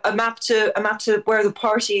yeah, a map to where the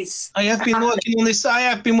parties. I have been working on this. I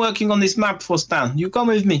have been working on this map for Stan. You come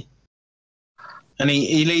with me. And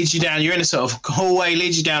he leads you down. You're in a sort of hallway.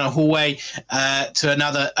 Leads you down a hallway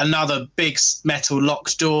to another big metal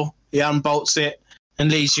locked door. He unbolts it and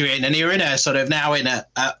leads you in. And you're in a sort of now in a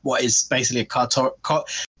what is basically a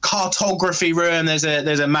cartography room. There's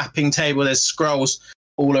a mapping table. There's scrolls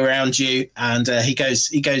all around you. And he goes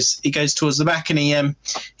towards the back and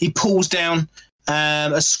he pulls down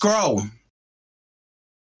a scroll.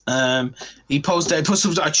 He puts a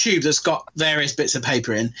tube that's got various bits of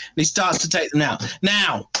paper in, and he starts to take them out.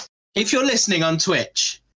 Now, if you're listening on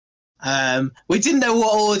Twitch, we didn't know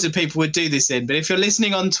what order people would do this in, but if you're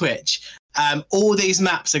listening on Twitch, all these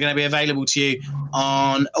maps are going to be available to you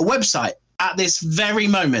on a website at this very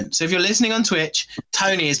moment. So if you're listening on Twitch,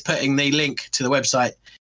 Tony is putting the link to the website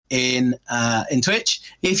in Twitch.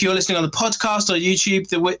 If you're listening on the podcast or YouTube,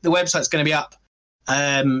 the website's going to be up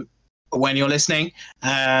when you're listening,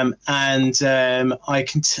 I can shall I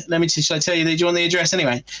tell you? Do you want the address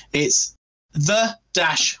anyway? It's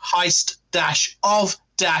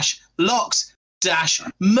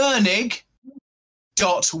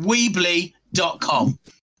the-heist-of-locks-mernig.weebly.com.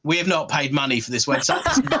 We have not paid money for this website.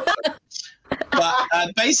 But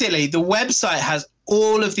basically, the website has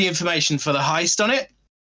all of the information for the heist on it.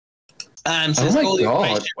 Oh my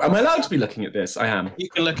God. Am I allowed to be looking at this? I am. You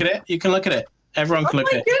can look at it. Everyone can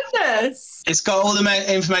look at it. Oh my goodness! It's got all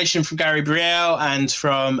the information from Gary Brielle and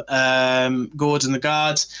from Gordon the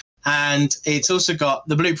Guard. and it's also got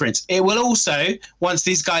the blueprints. It will also, once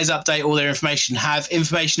these guys update all their information, have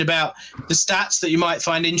information about the stats that you might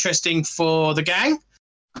find interesting for the gang.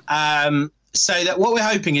 So that what we're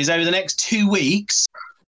hoping is over the next 2 weeks,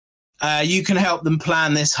 you can help them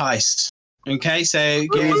plan this heist. Okay, so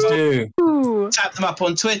tap them up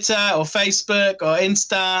on Twitter or Facebook or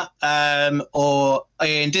Insta or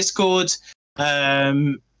in Discord,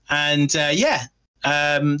 and they're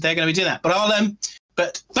going to be doing that.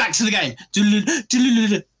 But back to the game.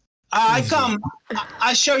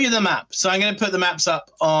 I show you the map, so I'm going to put the maps up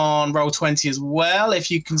on Roll20 as well, if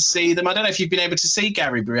you can see them. I don't know if you've been able to see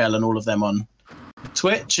Gary Brielle and all of them on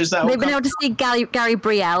Twitch. Is that? They've been able to see Gary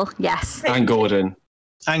Brielle, yes. And Gordon.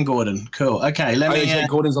 Cool. Okay, let me.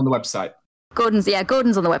 Gordon's on the website. Gordon's on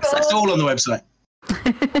the website. It's all on the website.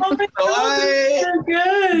 Oh my God, so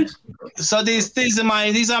good. So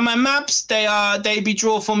these are my maps. They be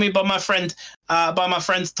drawn for me by my friend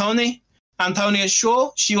Tony, Antonia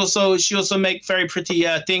Shaw. She also make very pretty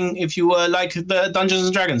thing if you like the Dungeons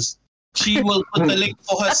and Dragons. She will put the link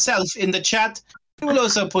for herself in the chat. We will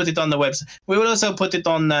also put it on the website. We will also put it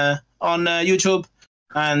on YouTube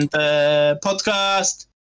and podcast.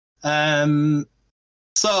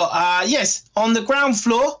 Yes, on the ground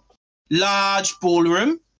floor, large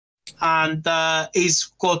ballroom, and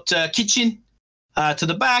it's got a kitchen to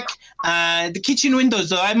the back. The kitchen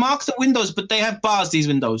windows, I marked the windows, but they have bars, these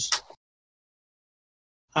windows.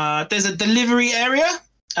 There's a delivery area.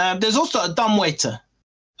 There's also a dumb waiter.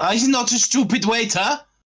 He's not a stupid waiter.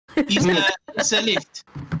 He's a lift.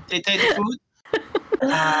 They take the food.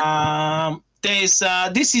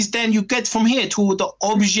 This is then you get from here to the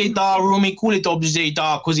objet d'art room. He call it objet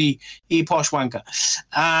d'art because he posh wanker.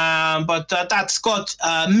 But that's got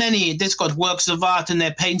that's got works of art and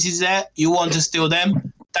their paintings there. You want to steal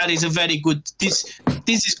them? That is a very good. This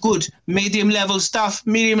is good. Medium level stuff.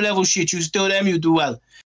 Medium level shit. You steal them, you do well.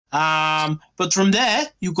 But from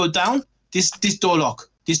there you go down. This door lock.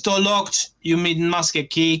 This door locked. You must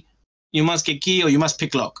get key. You must get key or you must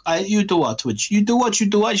pick lock. You do what? You do what you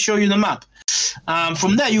do. I show you the map.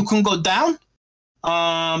 From there you can go down.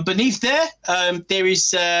 Beneath there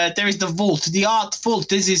is the vault, the art vault.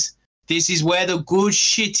 This is where the good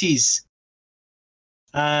shit is.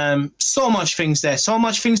 So much things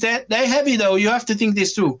there. They're heavy though. You have to think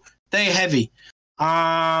this through. They're heavy.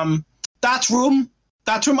 That room.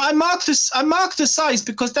 I marked the size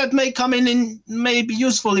because that may come in may be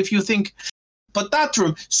useful if you think. But that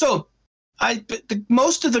room. So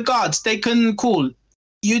most of the guards, they can call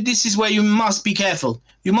you. This is where you must be careful.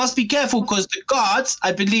 You must be careful because the guards,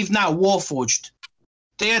 I believe now, Warforged.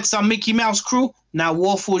 They had some Mickey Mouse crew. Now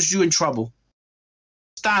Warforged, you in trouble.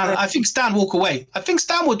 I think Stan walk away. I think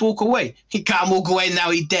Stan would walk away. He can't walk away now.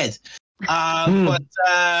 He's dead. But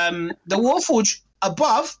the Warforged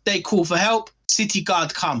above, they call for help. City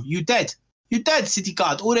guard come. You dead. You dead, city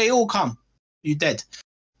guard. Or they all come. You dead.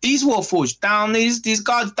 These Warforged down, these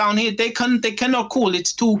guards down here, they cannot call.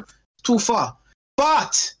 It's too far.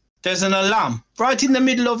 But there's an alarm right in the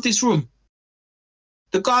middle of this room.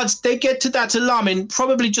 The guards, they get to that alarm in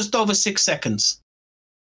probably just over 6 seconds.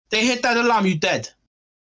 They hit that alarm, you dead.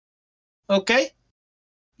 Okay?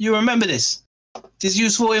 You remember this. This is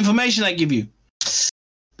useful information I give you.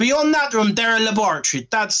 Beyond that room, there is a laboratory.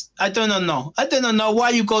 I don't know. I don't know why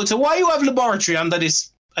you have laboratory under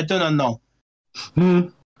this. I don't know.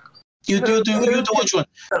 You do which one?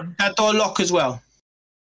 That door lock as well.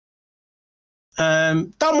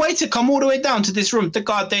 Dumb waiter come all the way down to this room. The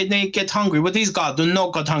guard, they get hungry. But these guards do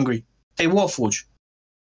not get hungry. They Warforge.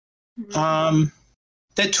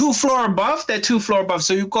 They're 2 floor above.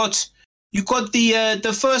 So you got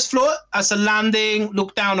the first floor as a landing.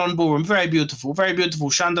 Look down on ballroom. Very beautiful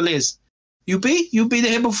chandeliers. You been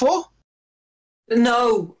there before?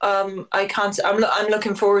 No, I can't. I'm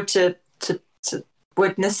looking forward to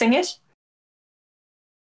witnessing it.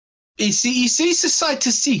 It's a sight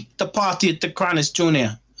to see the party at the Kranis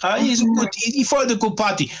Junior. He for the good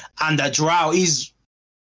party, and the drow his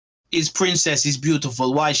princess is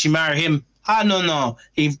beautiful. Why she marry him? I don't know.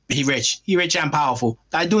 He rich and powerful.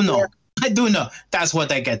 I do know. That's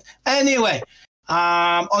what I get. Anyway,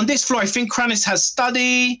 on this floor, I think Kranis has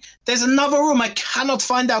study. There's another room. I cannot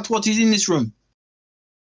find out what is in this room.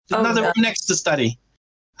 There's another room next to study.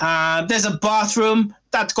 There's a bathroom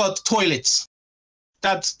that's got toilets.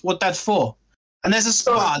 That's what that's for. And there's a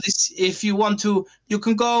spa. If you want to, you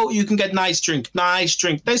can go. You can get nice drink.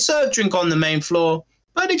 They serve drink on the main floor.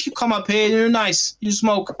 But if you come up here, you're nice. You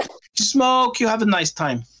smoke. You have a nice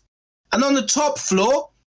time. And on the top floor,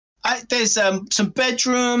 there's some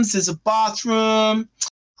bedrooms. There's a bathroom,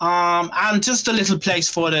 and just a little place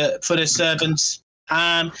for the servants.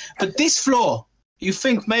 But this floor, you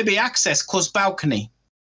think maybe access cause balcony.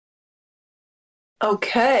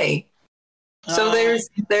 Okay. So there's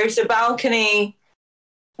a balcony.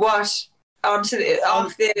 What off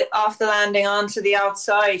the landing onto the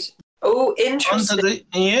outside? Oh, interesting.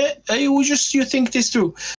 You think this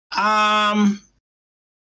through. Man,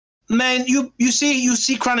 you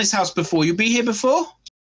see Krannis' house before. You be here before?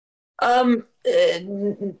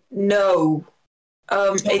 No.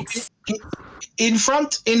 It's in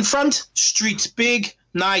front. Street's big,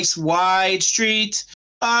 nice, wide street.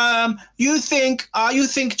 You think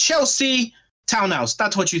Chelsea townhouse?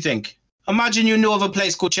 That's what you think. Imagine you know of a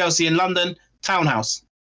place called Chelsea in London, townhouse.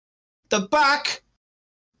 The back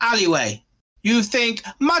alleyway. You think,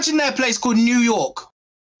 imagine that place called New York.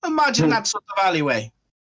 Imagine that sort of alleyway.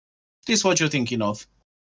 This is what you're thinking of.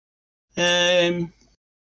 So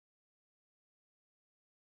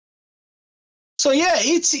yeah,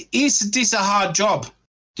 it's a hard job.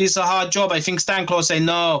 This is a hard job. I think Stanclaw say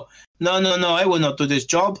no, I will not do this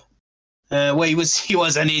job. Well, he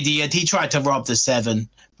was an idiot. He tried to rob the 7.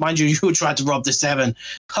 Mind you, you tried to rob the 7.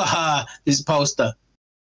 Haha, this poster.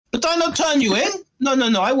 But I not turn you in. No,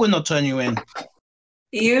 I will not turn you in.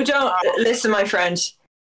 You don't listen, my friend.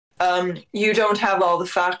 You don't have all the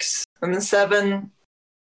facts. And the 7,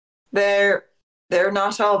 they're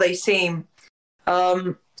not all they seem.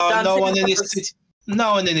 No one in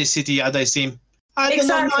this city are they seem. I don't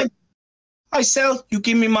know. I sell. You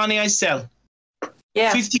give me money, I sell.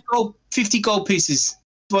 Yeah. 50 gold pieces.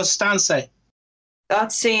 What Stan say?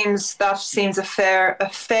 That seems a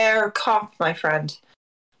fair cop, my friend.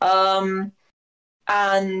 And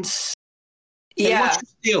yeah.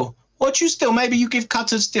 Hey, what you steal? Maybe you give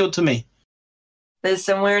cut of steel to me.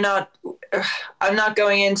 Listen, I'm not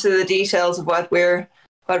going into the details of what we're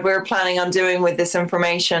planning on doing with this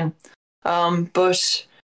information. But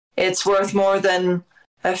it's worth more than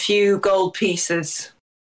a few gold pieces.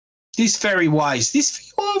 This very wise.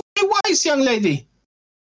 Very wise, young lady.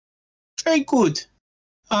 Very good.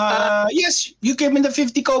 Yes, you give me the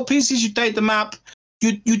 50 gold pieces. You take the map.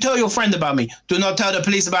 You tell your friend about me. Do not tell the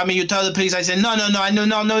police about me. You tell the police. I say no. I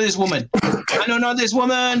know this woman. I don't know this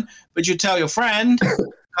woman. But you tell your friend.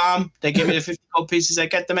 They give me the 50 gold pieces. I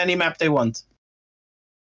get them any map they want.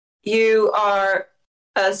 You are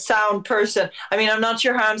a sound person. I mean, I'm not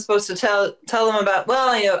sure how I'm supposed to tell them about.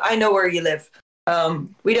 Well, I know where you live.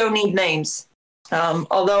 We don't need names.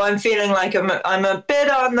 Although I'm feeling like I'm a bit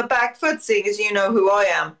on the back foot, seeing as you know who I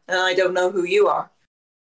am, and I don't know who you are.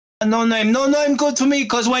 No name good for me,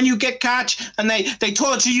 because when you get catch and they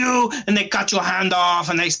torture you and they cut your hand off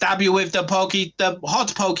and they stab you with the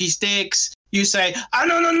hot pokey sticks, you say, I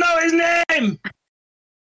don't know his name.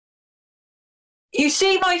 You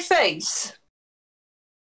see my face?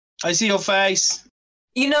 I see your face.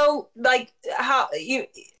 You know, like how you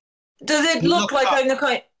does it look like I'm the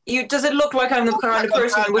kind? Does it look like I'm the kind of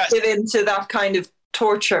person who would give in to that kind of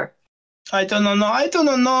torture? I don't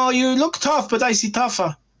know. You look tough, but I see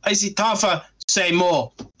tougher. Say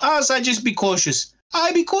more. As I just be cautious.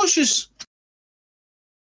 I be cautious.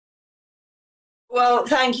 Well,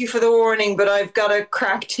 thank you for the warning, but I've got a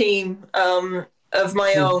crack team of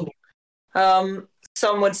my own.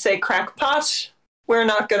 Some would say crackpot. We're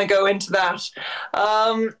not going to go into that.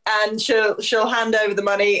 And she'll hand over the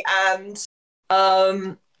money and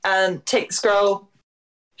take the scroll,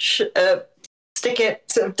 stick it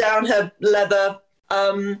sort of down her leather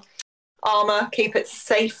armor, keep it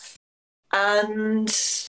safe, and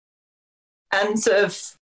sort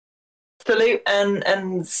of salute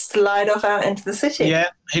and slide off out into the city. Yeah,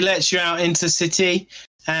 he lets you out into the city.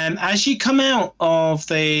 As you come out of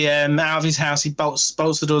his house, he bolts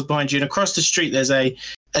the doors behind you, and across the street there's a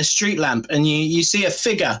street lamp, and you see a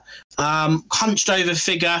figure, hunched over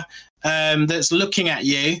figure, that's looking at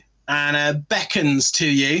you and beckons to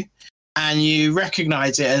you, and you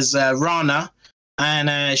recognise it as Rana,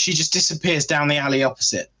 and she just disappears down the alley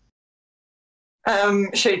opposite.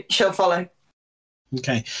 She'll follow.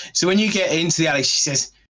 Okay, so when you get into the alley, she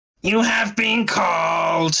says, "You have been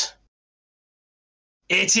called.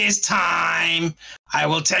 It is time. I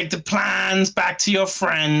will take the plans back to your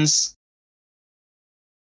friends."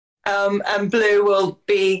 And Blue will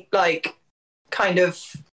be like kind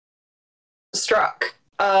of struck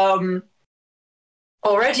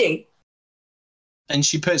already. And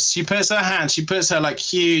she puts her like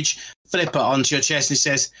huge flipper onto your chest and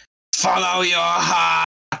says, "Follow your heart."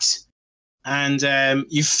 And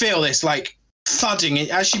you feel this like thudding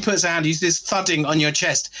as she puts her hand. You see this thudding on your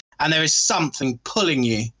chest. And there is something pulling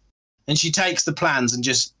you. And she takes the plans and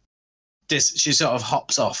she sort of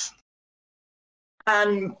hops off.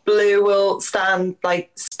 And Blue will stand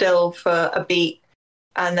like still for a beat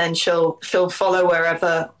and then she'll follow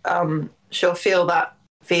wherever she'll feel that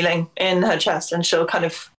feeling in her chest, and she'll kind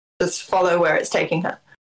of just follow where it's taking her.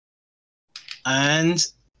 And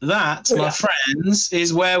that, my friends,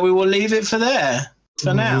 is where we will leave it for now.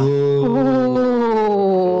 Ooh.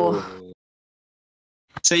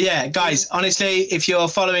 So yeah, guys, honestly, if you're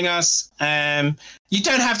following us, you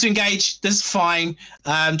don't have to engage. That's fine.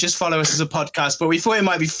 Just follow us as a podcast. But we thought it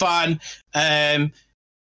might be fun to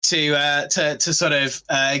sort of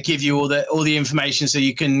give you all the information so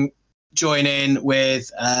you can join in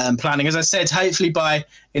with planning. As I said, hopefully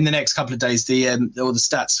in the next couple of days, all the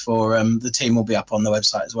stats for the team will be up on the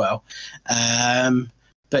website as well.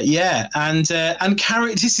 But yeah, and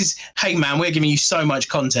Carrie, hey man, we're giving you so much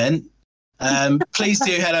content. Please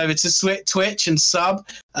do head over to Twitch and sub.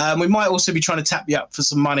 We might also be trying to tap you up for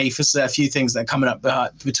some money for a few things that are coming up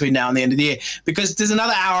between now and the end of the year, because there's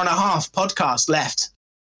another hour and a half podcast left.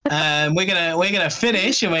 We're gonna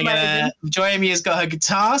finish, and Joy-Amy has got her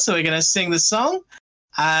guitar, so we're gonna sing the song.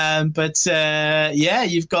 Yeah,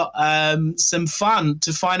 you've got some fun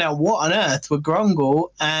to find out what on earth were Grongol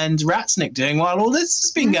and Ratsnick doing while all this has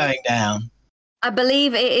been going down. I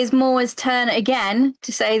believe it is Moa's turn again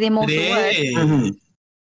to say the immortal word.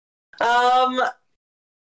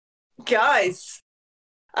 Guys,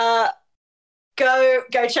 go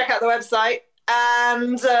check out the website,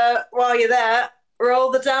 and while you're there, roll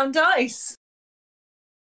the damn dice.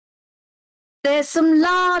 There's some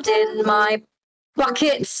lard in my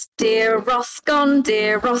bucket, dear Rothgon,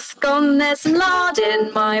 dear Rothgon. There's some lard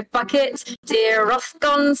in my bucket, dear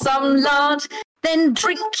Rothgon, some lard. Then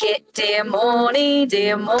drink it, dear Morny,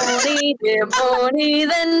 dear Morny, dear Morny.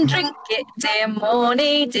 Then drink it, dear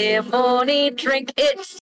Morny, dear Morny. Drink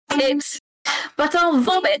it. But I'll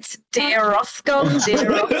vomit, dear Rothgon, dear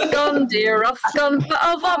Rothgon, dear Rothgon. But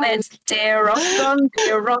I'll vomit, dear Rothgon,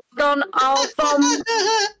 dear Rothgon. I'll vom.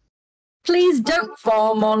 Please don't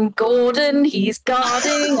vom on Gordon, he's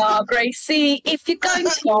guarding our Gracie. If you're going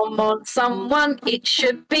to vom on someone, it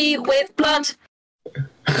should be with blood.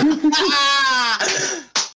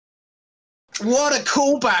 What a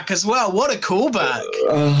callback as well. What a callback.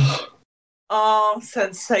 Oh,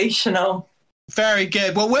 sensational. Very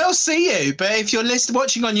good. Well, we'll see you. But if you're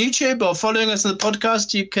watching on YouTube or following us on the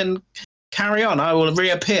podcast, you can carry on. I will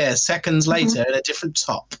reappear seconds later at a different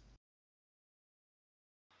top.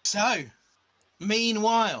 So,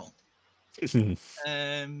 meanwhile,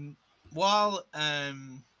 while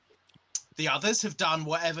the others have done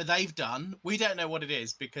whatever they've done, we don't know what it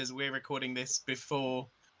is because we're recording this before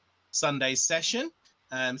Sunday's session.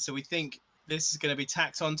 So we think this is going to be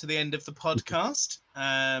tacked on to the end of the podcast.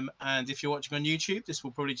 And if you're watching on YouTube, this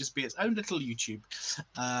will probably just be its own little YouTube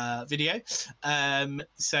video.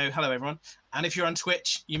 So hello, everyone. And if you're on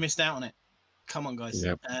Twitch, you missed out on it. Come on, guys.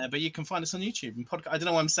 Yep. But you can find us on YouTube and podcast. I don't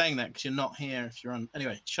know why I'm saying that because you're not here if you're on.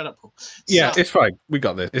 Anyway, shut up, Paul. Yeah, it's fine. We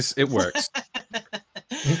got this. It works.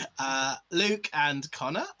 Luke and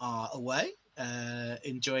Connor are away,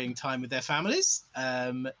 enjoying time with their families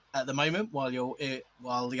at the moment while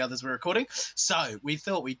the others were recording. So we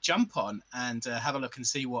thought we'd jump on and have a look and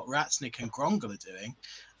see what Ratsnick and Grongol are doing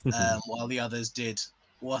while the others did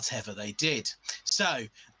whatever they did. So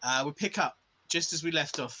we pick up just as we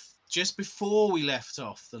left off. Just before we left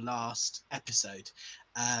off the last episode.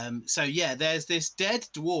 So yeah, there's this dead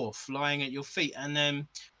dwarf lying at your feet, and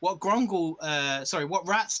what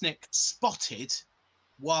Ratsnick spotted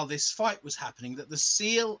while this fight was happening, that the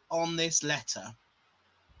seal on this letter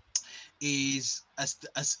is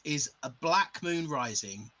a black moon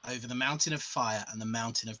rising over the mountain of fire and the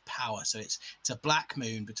mountain of power. So it's a black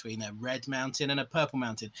moon between a red mountain and a purple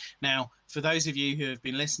mountain. Now, for those of you who have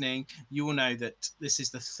been listening, you will know that this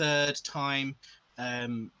is the third time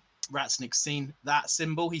Ratsnick's seen that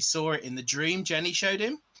symbol. He saw it in the dream Jenny showed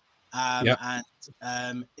him. And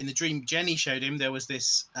in the dream Jenny showed him, there was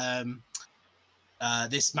this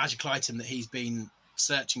this magical item that he's been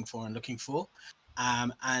searching for and looking for.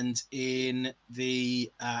 And it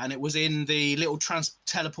was in the little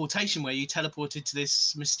teleportation where you teleported to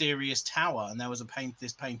this mysterious tower, and there was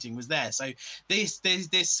this painting was there. So this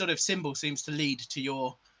sort of symbol seems to lead to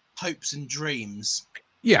your hopes and dreams.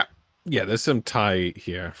 Yeah, there's some tie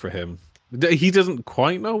here for him. He doesn't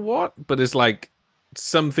quite know what, but it's like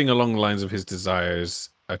something along the lines of his desires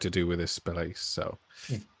are to do with this place. So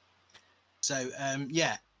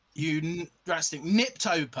you Ratsnick nipped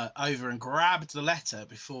over and grabbed the letter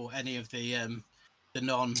before any of the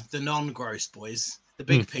non-gross boys, the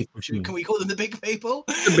big people. Can we call them the big people?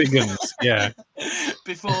 The big guns, yeah.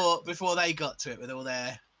 before they got to it with all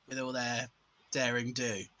their daring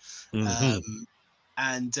do.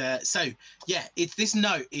 And this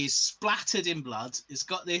note is splattered in blood. It's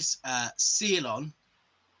got this seal on.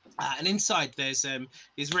 And inside there's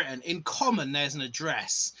is written in common. There's an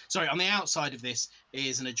address. Sorry, on the outside of this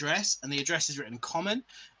is an address, and the address is written common,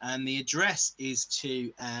 and the address is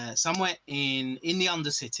to somewhere in the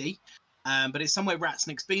Undercity, but it's somewhere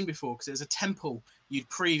Ratsnick's been before because there's a temple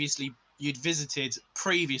you'd visited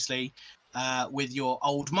previously with your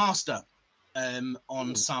old master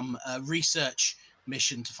on some research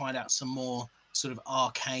mission to find out some more sort of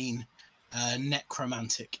arcane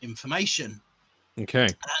necromantic information. Okay.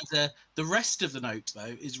 And the rest of the note,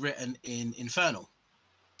 though, is written in Infernal.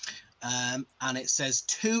 And it says,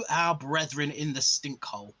 "To our brethren in the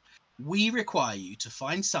stinkhole, we require you to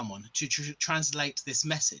find someone to translate this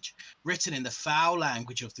message, written in the foul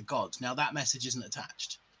language of the gods." Now, that message isn't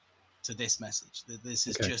attached to this message. This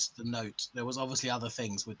is just the note. There was obviously other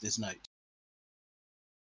things with this note.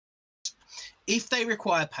 "If they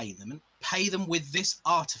require payment, pay them with this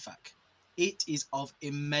artifact. It is of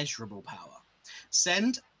immeasurable power.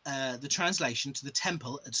 Send the translation to the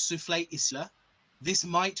temple at Souffle Isla. This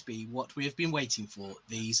might be what we have been waiting for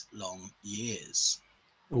these long years."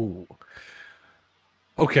 Ooh.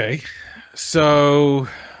 Okay. So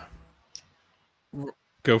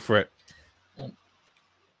go for it.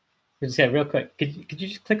 Just real quick, could you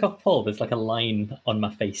just click off Paul? There's like a line on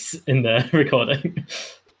my face in the recording.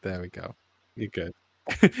 There we go. You're good.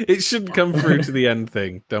 It shouldn't come through to the end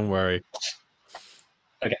thing. Don't worry.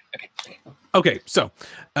 Okay, so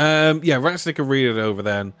Ratsnick will read it over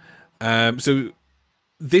then. So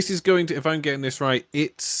this is going to, if I'm getting this right,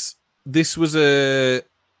 this was a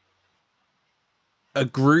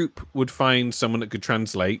group would find someone that could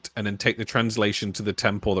translate and then take the translation to the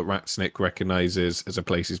temple that Ratsnick recognizes as a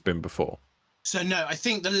place he's been before. So no, I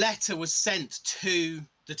think the letter was sent to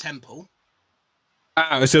the temple.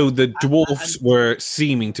 So the dwarfs were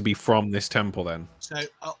seeming to be from this temple then. So,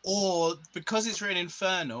 or because it's written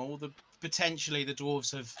Infernal, potentially the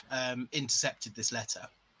dwarves have intercepted this letter.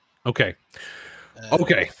 Okay.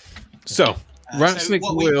 So Ratsnick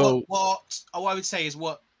will. What I would say is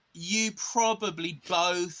what you probably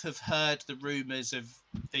both have heard the rumors of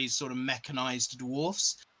these sort of mechanized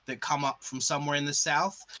dwarfs that come up from somewhere in the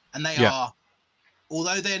south, and they are,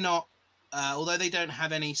 although they're not. Although they don't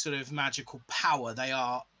have any sort of magical power, they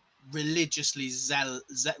are religious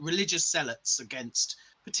zealots against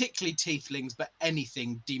particularly tieflings, but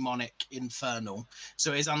anything demonic, infernal.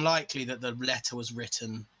 So it's unlikely that the letter was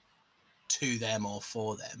written to them or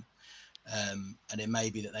for them. And it may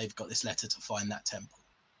be that they've got this letter to find that temple.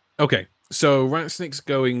 Okay, so Ratsnick's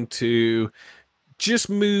going to just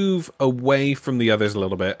move away from the others a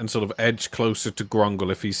little bit and sort of edge closer to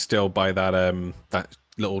Grongol if he's still by that that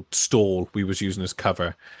little stall we was using as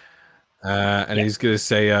cover, and he's gonna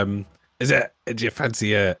say, do you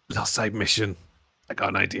fancy a little side mission? I got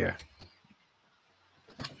an idea.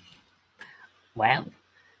 Well,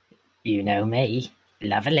 you know me,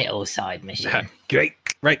 love a little side mission. Great,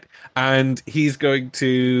 right. And he's going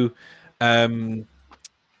to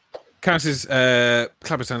cast his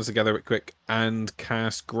clap his hands together quick and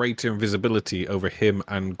cast greater invisibility over him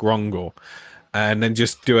and Grongol, and then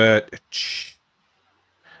just do a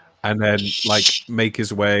and then make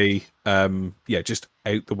his way just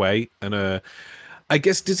out the way. And I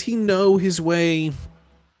guess, does he know his way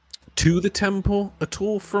to the temple at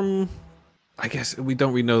all from, I guess we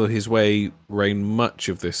don't really know his way around much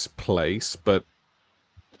of this place, but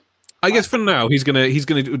I guess for now he's gonna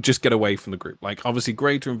just get away from the group. Like, obviously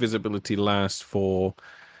greater invisibility lasts for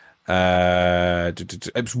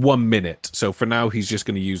it's 1 minute, so for now he's just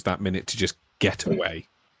going to use that minute to just get away,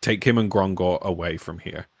 take him and Grongol away from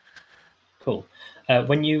here. Cool.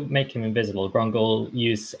 When you make him invisible, Grongol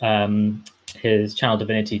use his channel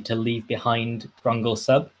divinity to leave behind Grongol's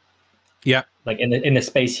sub. Yeah, like in the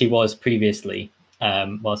space he was previously,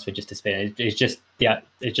 whilst we're just disappearing. It's just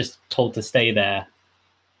told to stay there,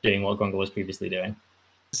 doing what Grongol was previously doing.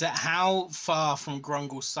 Is that how far from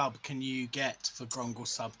Grongol's sub can you get for Grongol's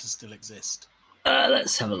sub to still exist?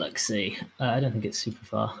 Let's have a look. See, I don't think it's super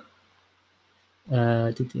far.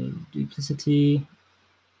 Duplicity.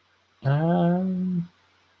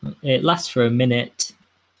 It lasts for a minute.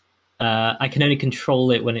 I can only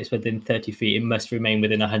control it when it's within 30 feet. It must remain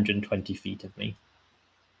within 120 feet of me.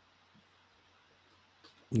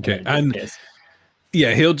 Okay, and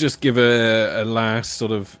he'll just give a last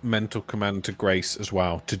sort of mental command to Grace as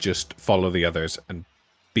well to just follow the others and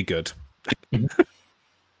be good.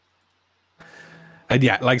 And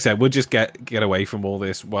like I said, we'll just get away from all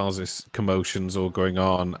this while this commotion's all going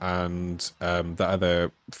on, and the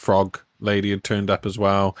other frog lady had turned up as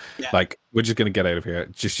well. Yeah. Like, we're just gonna get out of here.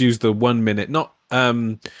 Just use the 1 minute, not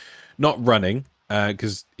running,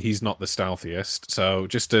 because he's not the stealthiest. So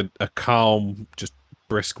just a calm, just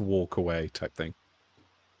brisk walk away type thing.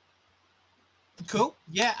 Cool.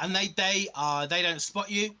 Yeah, and they don't spot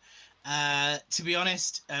you. To be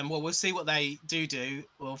honest, well, we'll see what they do.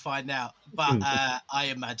 We'll find out. But I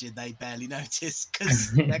imagine they barely notice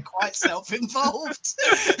because they're quite self-involved.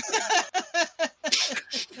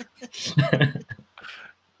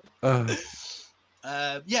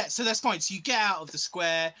 Yeah, so that's fine. So you get out of the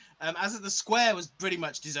square. As the square was pretty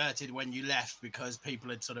much deserted when you left because people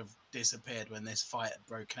had sort of disappeared when this fight had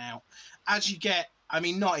broken out. As you get, I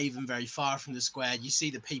mean, not even very far from the square, you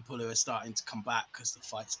see the people who are starting to come back because the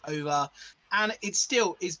fight's over, and it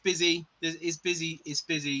still is busy. It's busy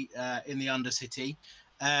in the Undercity.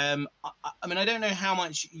 I mean, I don't know how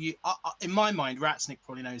much you. In my mind, Ratsnick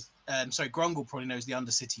probably knows. Grongol probably knows the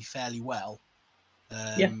Undercity fairly well.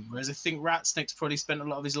 Whereas I think Ratsnick's probably spent a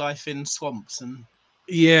lot of his life in swamps and.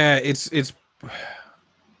 Yeah, it's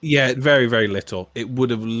very, very little. It would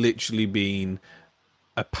have literally been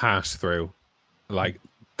a pass through. Like,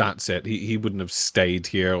 that's it. He wouldn't have stayed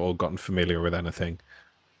here or gotten familiar with anything.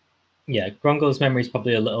 Yeah, Grongol's memory is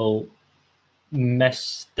probably a little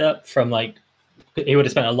messed up from, like, he would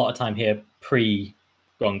have spent a lot of time here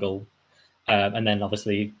pre-Grongol. And then,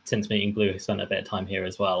 obviously, since meeting Blue, he spent a bit of time here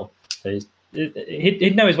as well. So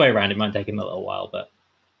he'd know his way around. It might take him a little while, but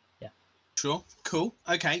yeah. Sure. Cool.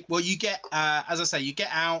 Okay. Well, you get, as I say, you get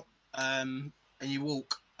out and you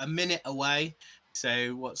walk a minute away.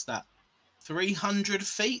 So what's that? 300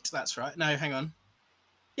 feet? That's right. No, hang on.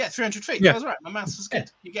 Yeah, 300 feet. Yeah. That was right. My maths was good.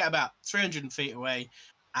 You get about 300 feet away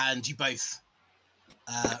and you both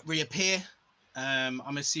reappear.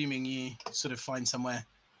 I'm assuming you sort of find somewhere.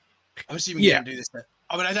 I'm assuming you don't do this, but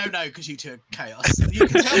I mean, I don't know because you two are chaos. You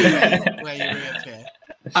can tell me where you reappear.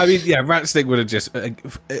 I mean, yeah, Ratsnick would have just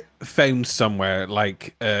found somewhere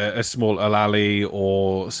like a small alley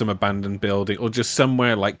or some abandoned building or just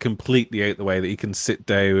somewhere like completely out the way that he can sit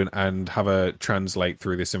down and have a translate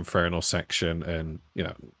through this infernal section and, you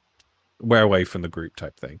know, wear away from the group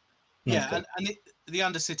type thing. Yeah, and the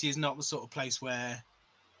Undercity is not the sort of place where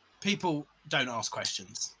people don't ask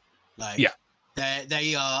questions. Like, yeah.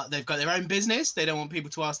 They've got their own business. They don't want people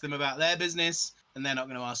to ask them about their business, and they're not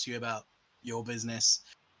going to ask you about your business.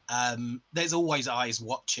 There's always eyes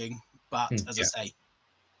watching, but as I say,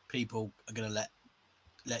 people are going to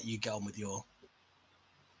let you get on with your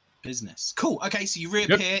business. Cool. Okay, so you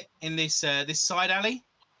reappear in this this side alley.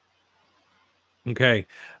 Okay.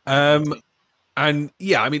 And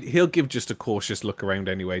yeah, I mean, he'll give just a cautious look around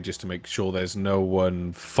anyway, just to make sure there's no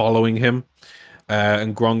one following him.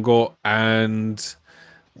 And Grongol, and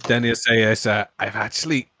then he'll say, "Yes, I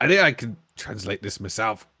think I can translate this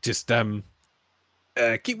myself. Just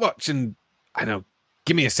keep watching. I know,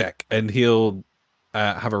 give me a sec." And he'll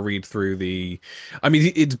have a read through the. I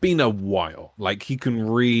mean, it's been a while. Like, he can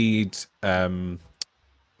read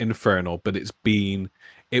Infernal, but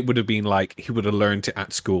it would have been like he would have learned it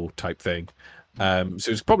at school type thing.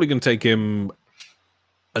 So it's probably going to take him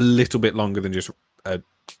a little bit longer than just a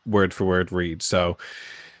word for word read. So,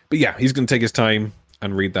 but yeah, he's going to take his time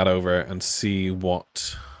and read that over and see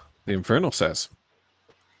what the Infernal says.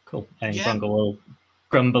 Cool. And Grongol will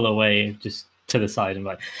grumble away just to the side and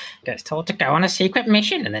like, gets told to go on a secret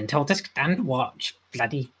mission and then told to stand watch.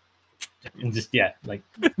 Bloody. And just like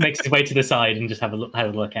makes his way to the side and just have a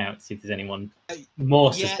look out, see if there's anyone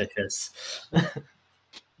more suspicious.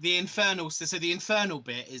 The Infernal. So the Infernal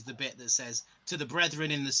bit is the bit that says, "To the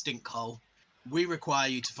brethren in the stink hole, we require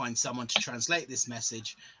you to find someone to translate this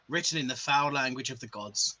message, written in the foul language of the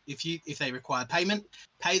gods. If they require payment,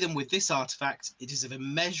 pay them with this artifact. It is of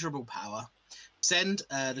immeasurable power. Send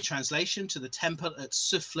the translation to the temple at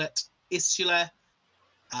Suflet Isula.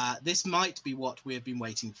 This might be what we have been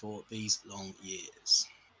waiting for these long years."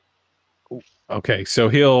 Okay, so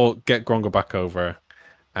he'll get Grongol back over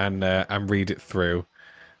and read it through.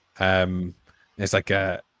 It's like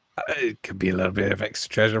it could be a little bit of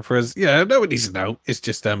extra treasure for us. Yeah, no one needs to know. It's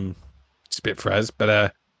just a bit for us.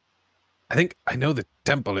 But I think I know the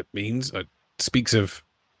temple it means. It speaks of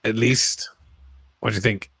at least. What do you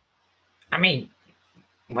think? I mean,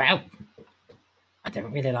 well, I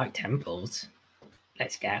don't really like temples.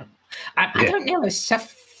 Let's go. I don't know a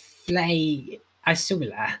Suflet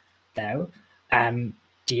Isula though.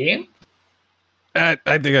 Do you? I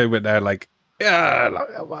think I went there like a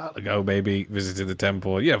while ago, maybe visited the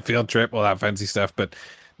temple. Yeah, field trip, all that fancy stuff. But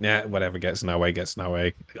yeah, whatever gets in our way gets in our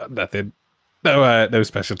way. Got nothing. No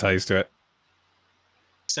special ties to it.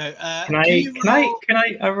 So can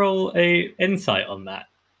I roll a insight on that?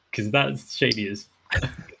 because that's shady as.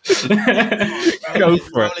 Go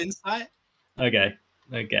for it. Insight. Okay.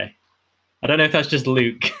 I don't know if that's just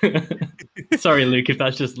Luke. Sorry, Luke, if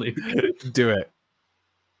that's just Luke. Do it.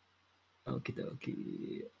 Okie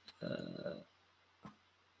dokie.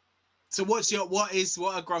 So what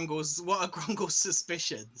are Grungle's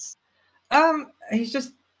suspicions? He's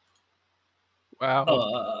just.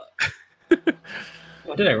 Wow.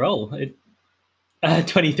 What did I roll?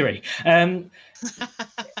 23.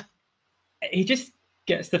 He just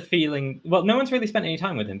gets the feeling. Well, no one's really spent any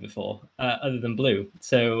time with him before, other than Blue.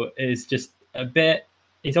 So it's just a bit.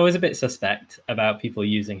 He's always a bit suspect about people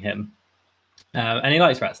using him, and he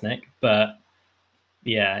likes Ratsnick, but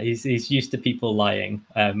yeah, he's used to people lying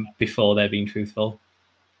before they're being truthful.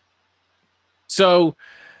 So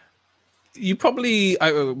you probably,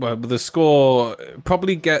 the score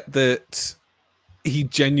probably get that he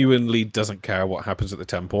genuinely doesn't care what happens at the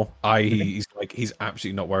temple. He's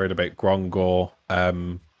absolutely not worried about Grongor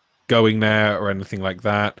going there or anything like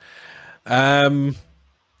that.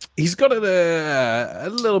 He's got a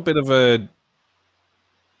little bit of a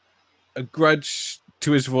grudge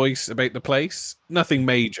to his voice about the place. Nothing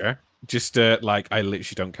major, just I literally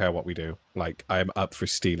don't care what we do. Like, I'm up for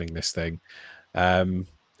stealing this thing.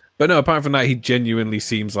 But no, apart from that, he genuinely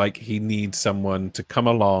seems like he needs someone to come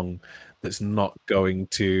along that's not going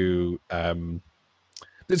to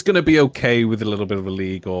that's going to be okay with a little bit of a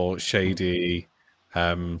league or shady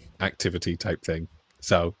activity type thing.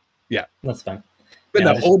 So yeah, that's fine. But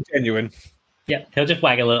yeah, no, all genuine. Yeah, he'll just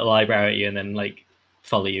wag a little eyebrow at you and then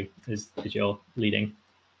follow you as you're leading.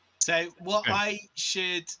 So what I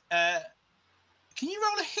should can you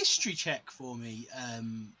roll a history check for me,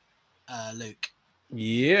 Luke?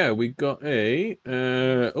 Yeah, we got a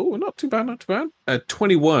not too bad.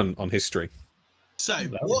 21 on history. So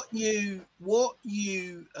what you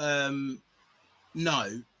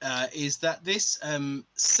know is that this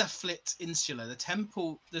Sufflet Insula, the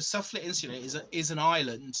Sufflet Insula is an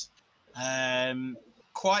island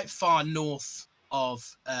quite far north of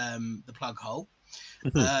the Plug Hole,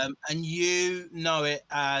 and you know it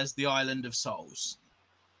as the Island of Souls.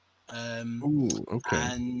 Ooh, okay.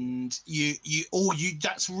 And you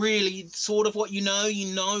that's really sort of what you know.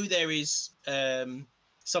 You know there is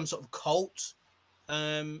some sort of cult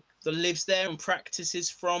that lives there and practices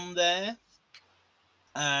from there.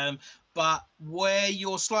 But where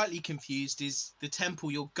you're slightly confused is the temple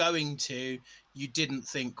you're going to, you didn't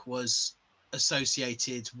think was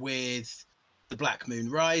associated with the Black Moon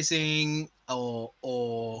Rising or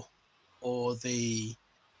the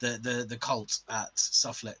cult at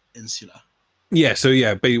Sufflet Insula. Yeah, so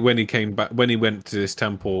yeah, but when he came back, when he went to this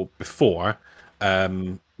temple before,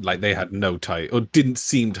 they had no tie or didn't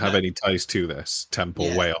seem to have any ties to this temple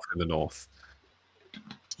way off in the north.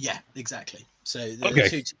 Yeah, exactly. So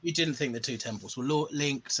you didn't think the two temples were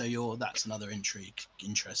linked, so that's another interesting.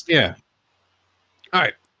 Yeah. All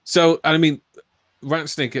right. So I mean,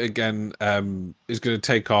 Ratsnick again is going to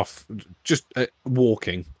take off, just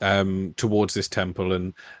walking towards this temple,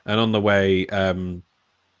 and on the way, on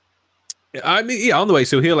the way.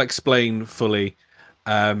 So he'll explain fully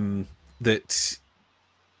that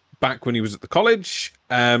back when he was at the college,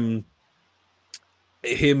 him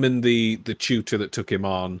and the tutor that took him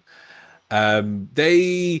on,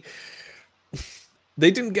 they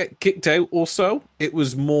didn't get kicked out. Also, it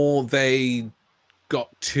was more they got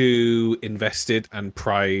too invested and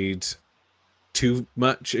pried too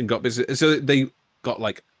much and got busy. So they got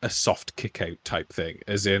like a soft kick out type thing,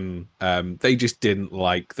 as in they just didn't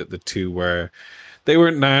like that the two they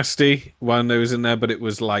weren't nasty when they was in there, but it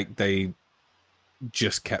was like they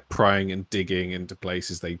just kept prying and digging into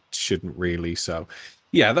places they shouldn't really. So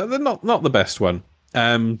yeah, they're not the best one.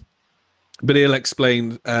 But he'll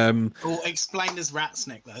explain. Explain as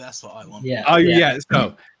Ratsnick though. That's what I want. Yeah. Oh yeah.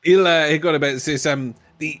 So he got about this. We were in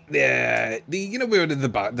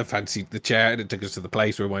the chair and it took us to the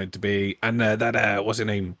place where we wanted to be, and that what's her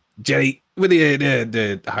name, Jenny, with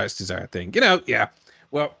the heart's desire thing. Yeah.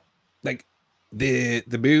 Well, like the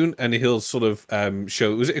moon, and he'll sort of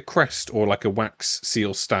show. Was it a crest or like a wax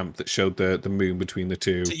seal stamp that showed the moon between the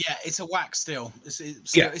two? So, yeah, it's a wax seal.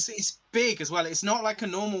 It's big as well. It's not like a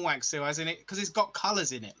normal wax seal, as in it, because it's got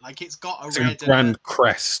colours in it. Like it's got a red grand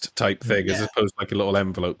crest type thing, as opposed to like a little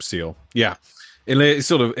envelope seal. Yeah.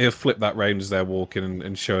 He'll flip that round as they're walking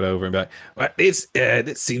and show it over and be like, well,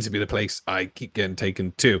 it seems to be the place I keep getting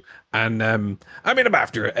taken to. And I'm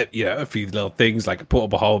after a few little things like a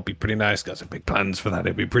portable hole would be pretty nice. Got some big plans for that.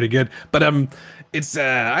 It'd be pretty good. But it's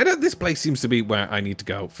this place seems to be where I need to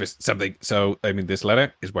go for something. So this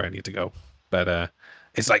letter is where I need to go. But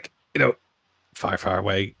it's like far, far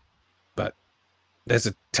away. But there's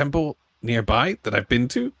a temple nearby that I've been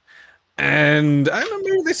to, and I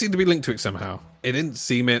remember they seem to be linked to it somehow. It didn't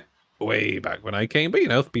seem it way back when I came,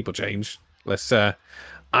 but people change. Let's.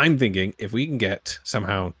 I'm thinking if we can get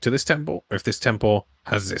somehow to this temple, or if this temple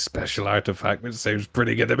has this special artifact, which seems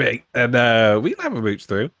pretty good to me, and we can have a mooch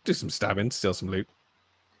through, do some stabbing, steal some loot.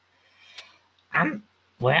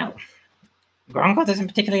 Well, Grongol doesn't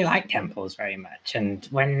particularly like temples very much, and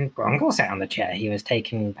when Grongol sat on the chair, he was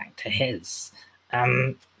taken back to his.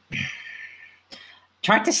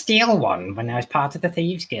 Tried to steal one when I was part of the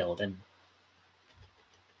Thieves Guild, and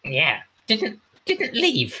didn't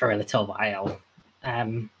leave for a little while.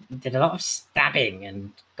 Did a lot of stabbing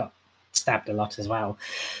and got stabbed a lot as well.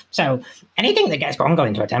 So anything that gets Grongol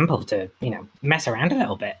into a temple to, mess around a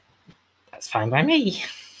little bit, that's fine by me.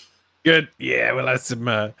 Good. Yeah, well, that's some.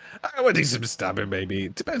 I would do some stabbing, maybe.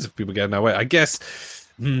 It depends if people get in our way. I guess,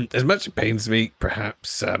 as much as it pains me,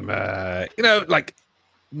 perhaps,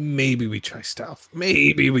 maybe we try stealth.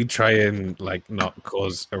 Maybe we try and, not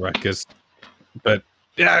cause a ruckus. But,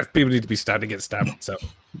 yeah, if people need to be stabbed, get stabbed, so.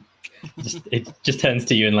 It just turns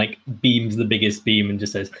to you and, beams the biggest beam and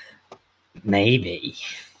just says, maybe.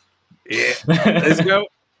 Yeah, let's go.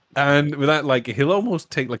 And with that, he'll almost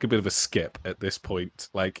take a bit of a skip at this point.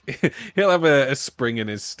 He'll have a spring in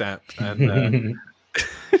his step, and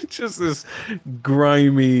just this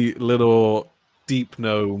grimy little deep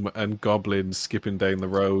gnome and goblin skipping down the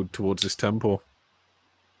road towards this temple.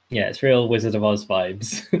 Yeah, it's real Wizard of Oz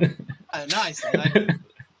vibes. Oh, nice.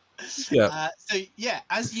 Yeah.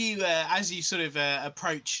 As you sort of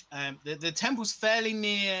approach, the temple's fairly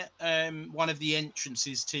near one of the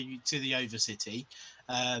entrances to the Overcity,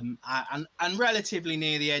 and relatively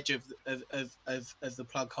near the edge of the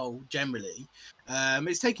plug hole generally.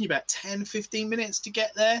 It's taking you about 10-15 minutes to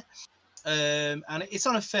get there, and it's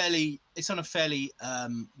on a fairly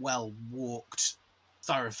well walked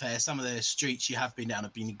thoroughfare. Some of the streets you have been down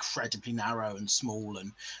have been incredibly narrow and small,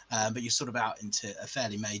 and but you're sort of out into a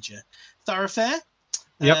fairly major thoroughfare.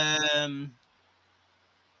 Yep.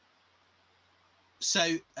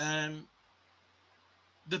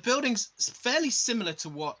 The building's fairly similar to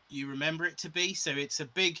what you remember it to be. So it's a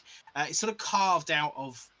big, it's sort of carved out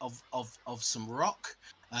of some rock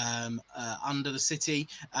under the city.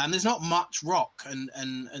 There's not much rock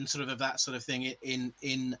and sort of that sort of thing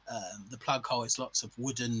in the plug hole. It's lots of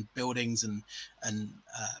wooden buildings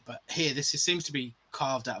but here seems to be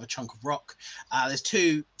carved out of a chunk of rock. There's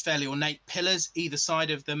two fairly ornate pillars either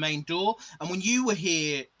side of the main door. And when you were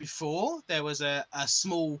here before, there was a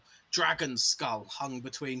small dragon's skull hung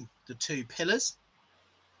between the two pillars.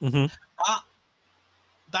 Mm-hmm.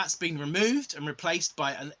 That's been removed and replaced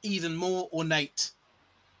by an even more ornate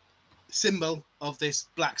symbol of this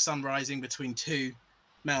black sun rising between two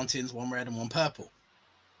mountains, one red and one purple.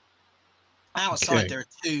 Outside, there are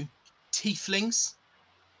two tieflings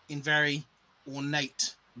in very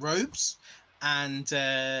ornate robes, and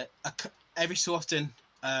every so often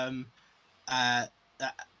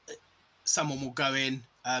someone will go in.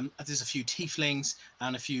 There's a few tieflings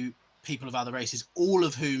and a few people of other races, all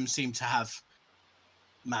of whom seem to have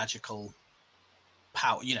magical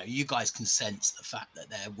power. You guys can sense the fact that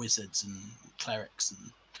they're wizards and clerics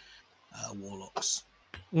and warlocks.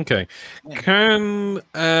 Okay. Yeah. Can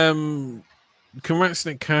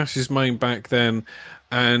Ratsnick cast his mind back then,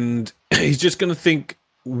 and he's just going to think,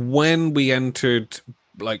 when we entered,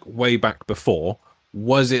 way back before,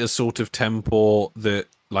 was it a sort of temple that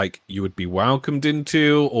you would be welcomed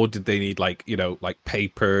into, or did they need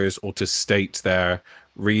papers or to state their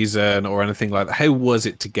reason or anything like that? How was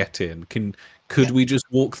it to get in? Could we just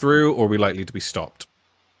walk through, or are we likely to be stopped?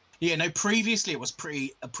 Yeah, no, previously it was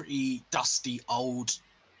a pretty dusty old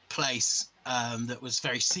place that was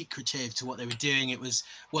very secretive to what they were doing.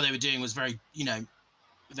 What they were doing was very,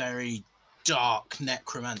 very dark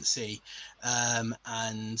necromancy, and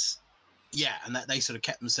that they sort of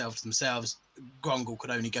kept themselves to themselves. Grongol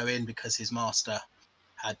could only go in because his master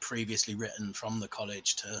had previously written from the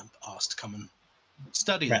college to ask to come and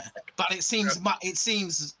study there. But it seems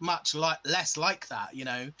much less like that.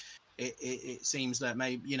 It seems that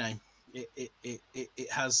maybe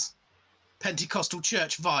it has Pentecostal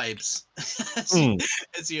church vibes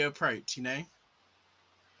as you approach.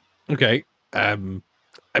 Okay. I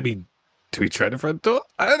mean, do we try the front door?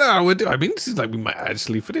 I don't know. I mean, this is we might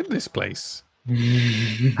actually fit in this place.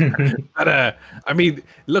 But I mean,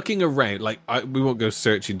 looking around, we won't go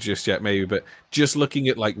searching just yet, maybe, but just looking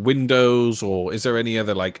at windows, or is there any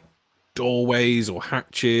other doorways or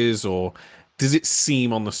hatches, or does it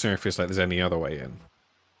seem on the surface like there's any other way in?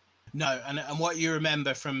 No, and what you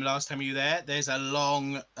remember from last time you were there, there's a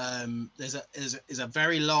long, there's a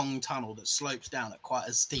very long tunnel that slopes down at quite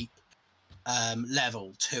a steep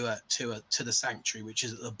level to the sanctuary, which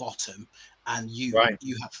is at the bottom, and you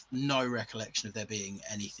have no recollection of there being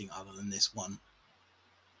anything other than this one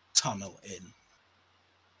tunnel in.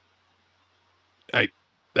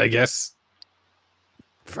 I guess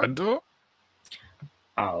front door.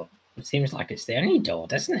 Oh, it seems like it's the only door,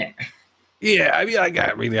 doesn't it? Yeah, I mean, I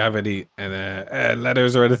can't really have any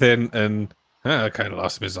letters or anything, and I kind of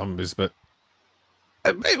lost my zombies, but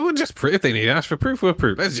we'll just proof. If they need to ask for proof, we'll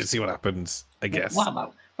proof. Let's just see what happens, I guess.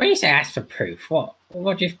 When you say ask for proof, what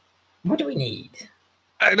do we need?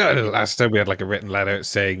 I know last time we had like a written letter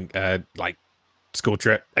saying like school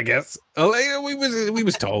trip, I guess. We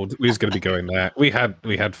was told we was going to be going there. We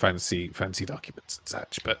had fancy documents and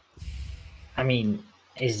such, but I mean,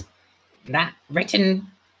 is that written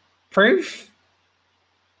proof?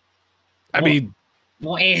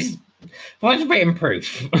 What's written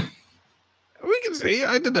proof? We can see.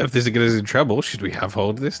 I don't know if this is going to get us in trouble. Should we have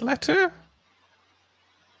hold of this letter?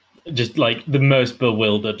 Just like the most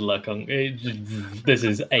bewildered look on this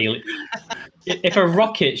is alien. If a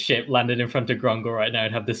rocket ship landed in front of Grongol right now,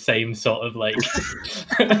 it'd have the same sort of like.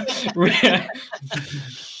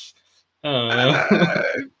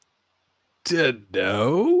 Don't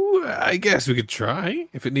know. I guess we could try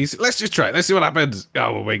if it needs. Let's just try it. Let's see what happens.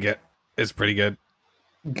 Oh, we'll make it. It's pretty good.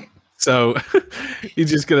 So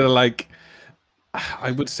he's just gonna like.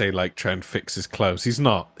 I would say like try and fix his clothes. He's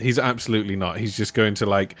not. He's absolutely not. He's just going to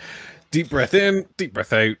like deep breath in, deep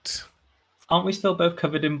breath out. Aren't we still both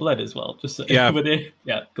covered in blood as well? Just yeah,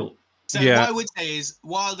 yeah, cool. So what I would say is,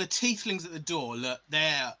 while the tieflings at the door look,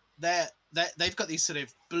 they've got these sort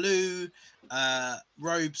of blue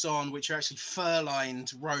robes on, which are actually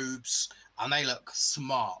fur-lined robes, and they look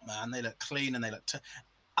smart, man. They look clean, and they look.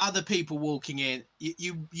 Other people walking in,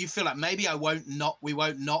 you feel like maybe we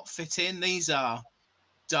won't not fit in. These are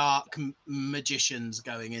dark magicians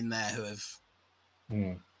going in there who have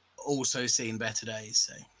also seen better days.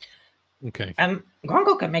 So. Okay.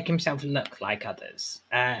 Grongol can make himself look like others.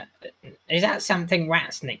 Is that something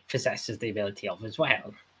Ratsnick possesses the ability of as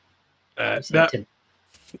well? Wow.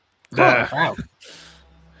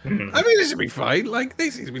 I mean, this should be fine. Like, they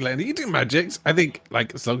seem to be letting you do magics. I think,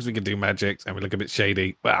 like, as long as we can do magics and we look a bit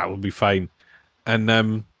shady, well, we'll be fine. And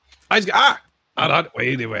I just go, hold on,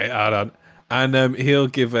 wait, hold on. And he'll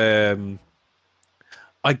give I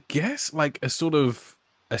guess like a sort of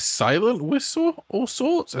a silent whistle or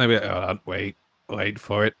sorts. And I'll be like, hold on, wait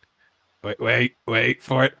for it. Wait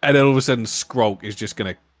for it. And then all of a sudden Skrulk is just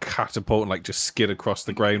gonna catapult and like just skid across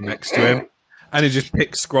the ground next to him. And he just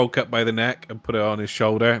picks Skrulk up by the neck and put it on his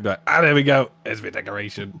shoulder and be like, there we go. There's my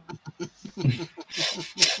decoration.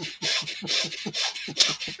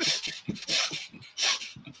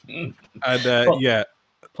 And yeah.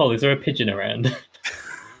 Paul, is there a pigeon around?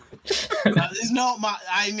 There's not much.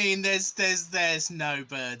 I mean, there's no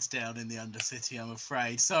birds down in the Undercity, I'm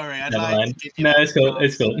afraid. Sorry, I'd like to give you it's cool.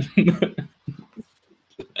 It's cool.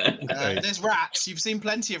 There's rats. You've seen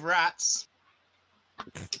plenty of rats.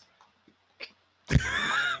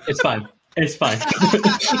 It's fine. It's fine.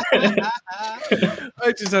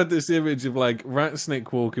 I just had this image of like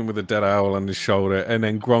Ratsnick walking with a dead owl on his shoulder, and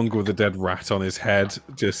then Grong with a dead rat on his head.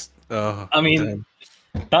 Just, I mean,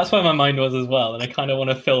 that's where my mind was as well, and I kind of want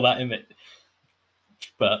to fill that image.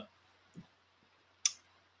 But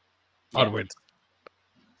onwards.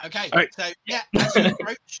 Okay, right. So yeah,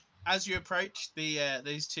 as you approach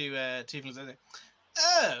these two tieflings,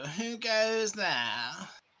 who goes there?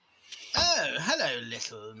 Oh, hello,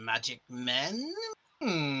 little magic men.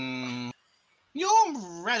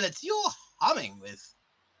 You're humming with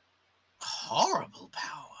horrible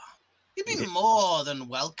power. You'd be more than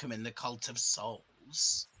welcome in the Cult of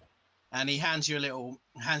Souls. And he hands you a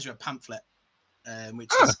pamphlet,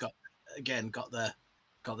 which has got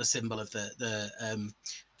the symbol of the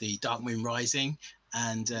Dark Moon Rising.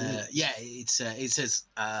 And it says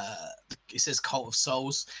Cult of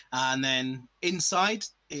Souls, and then inside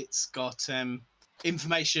it's got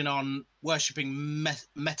information on worshipping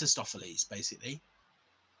Metastopheles, basically.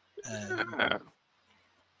 I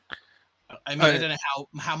mean, I don't know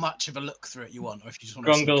how much of a look through it you want, or if you just want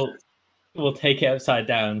to. Grongol will take it upside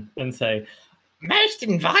down and say, "Most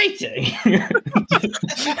inviting."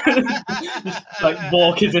 Like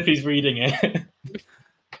walk as if he's reading it.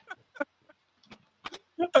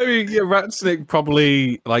 I mean, yeah, Ratsnick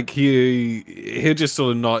probably like he'll just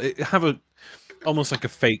sort of not have a almost like a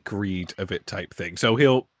fake read of it type thing. So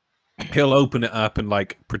he'll he'll open it up and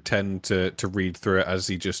like pretend to read through it as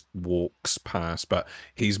he just walks past, but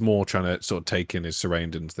he's more trying to sort of take in his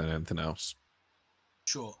surroundings than anything else.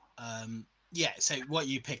 Sure. Yeah. So what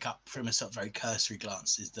you pick up from a sort of very cursory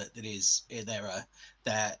glance is that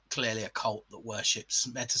they're clearly a cult that worships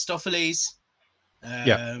Mephistopheles,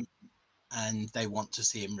 and they want to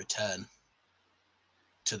see him return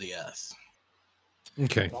to the earth.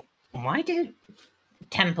 Okay. Why do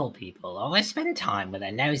temple people always spend time with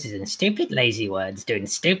their noses in stupid, lazy words, doing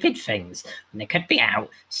stupid things when they could be out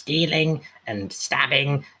stealing and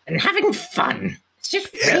stabbing and having fun? It's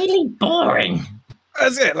just really boring.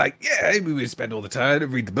 That's it. Like, we would spend all the time to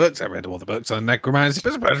read the books. I read all the books on necromancy.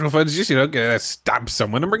 But personal fun is just, go stab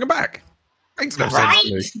someone and bring them back. Makes no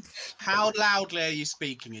sense to me. How loudly are you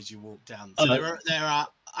speaking as you walk down? So there are.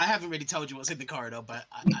 I haven't really told you what's in the corridor, but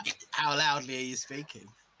how loudly are you speaking?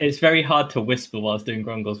 It's very hard to whisper whilst doing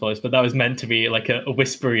Grongol's voice, but that was meant to be like a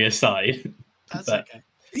whispery aside. That's okay.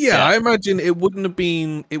 Yeah, I imagine it would have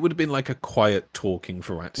been like a quiet talking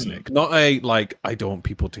for Ratsnick. Not a like I don't want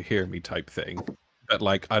people to hear me type thing. But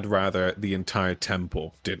like I'd rather the entire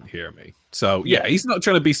temple didn't hear me. So yeah, he's not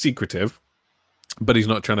trying to be secretive, but he's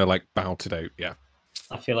not trying to like bout it out. Yeah.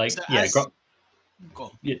 I feel like So Go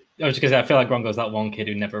on. Yeah, I was just gonna say I feel like Grongo's that one kid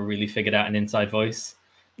who never really figured out an inside voice.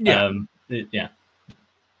 Yeah.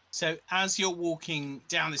 So as you're walking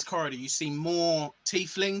down this corridor, you see more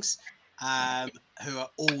tieflings who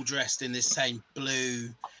are all dressed in this same blue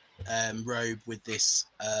robe with this,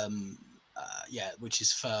 which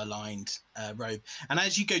is fur-lined robe. And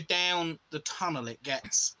as you go down the tunnel, it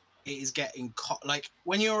is getting like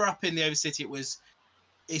when you were up in the Overcity,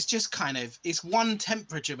 it's just kind of, it's one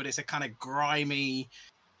temperature, but it's a kind of grimy.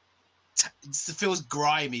 It feels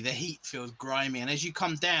grimy. The heat feels grimy, and as you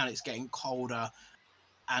come down, it's getting colder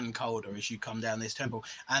and colder as you come down this temple.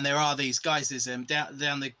 And there are these guys. There's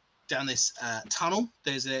down this tunnel.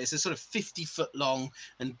 It's a sort of 50-foot long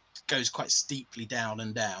and goes quite steeply down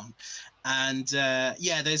and down. And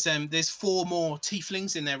there's 4 more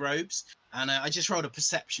tieflings in their robes. And I just rolled a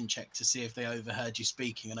perception check to see if they overheard you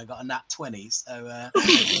speaking, and I got a nat 20. So they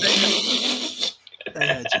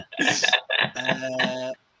heard you.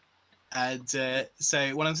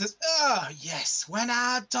 So one of them says, "Oh yes, when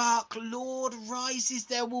our Dark Lord rises,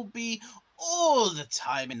 there will be all the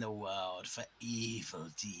time in the world for evil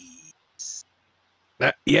deeds."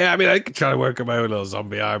 Yeah, I mean, I could try to work on my own little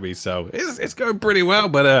zombie army, so it's going pretty well.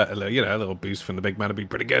 But a little boost from the big man would be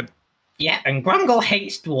pretty good. Yeah, and Grongol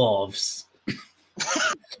hates dwarves.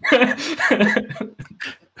 We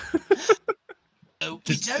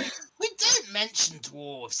don't mention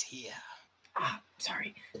dwarves here. Ah,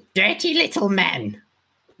 sorry. Dirty little men.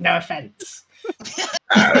 No offense.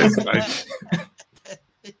 That's nice.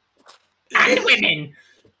 And women.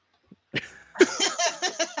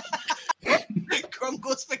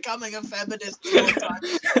 Grongol's becoming a feminist all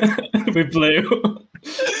the time. With blue.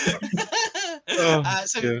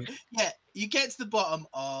 You get to the bottom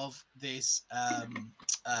of this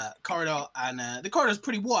corridor, and the corridor is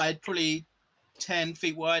pretty wide, probably 10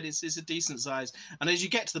 feet wide. It's a decent size. And as you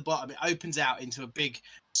get to the bottom, it opens out into a big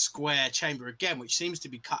square chamber again, which seems to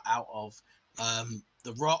be cut out of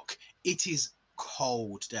the rock. It is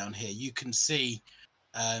cold down here. You can see,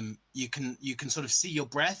 you can sort of see your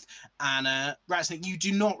breath. And Ratsnick, you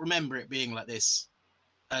do not remember it being like this.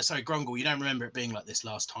 Sorry, Grongol, you don't remember it being like this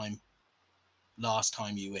last time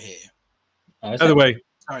you were here. By the way,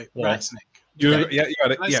 sorry, Ratsnick. You got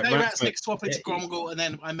it. I say Ratsnick, swap it to Grongol, and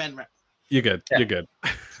then I meant You're good. Yeah. You're good.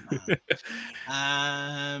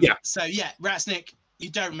 So Ratsnick,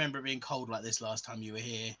 you don't remember it being cold like this last time you were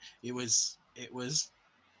here. It was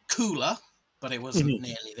cooler, but it wasn't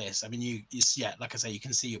nearly this. I mean, like I say, you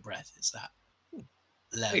can see your breath. It's that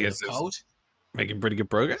level of cold. Making pretty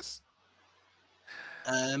good progress.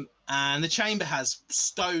 And the chamber has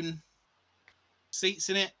stone seats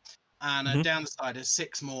in it, and down the side there's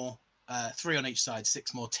 6 more, 3 on each side,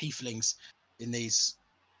 6 more tieflings in these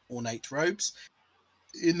ornate robes.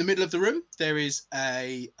 In the middle of the room there is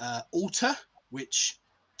a altar, which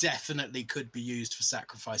definitely could be used for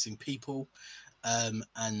sacrificing people, and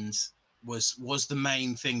was the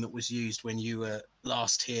main thing that was used when you were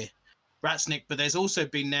last here, Ratsnick. But there's also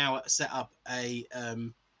been now set up a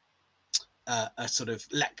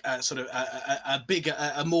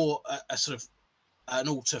an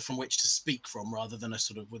altar from which to speak from, rather than a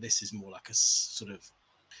sort of, well, this is more like a sort of,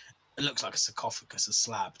 it looks like a sarcophagus, a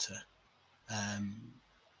slab to,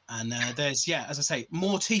 and there's, as I say,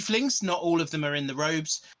 more tieflings. Not all of them are in the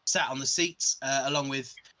robes, sat on the seats, along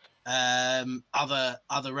with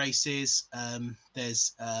other races.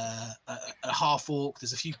 There's a half orc.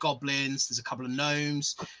 There's a few goblins. There's a couple of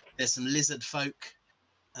gnomes. There's some lizard folk,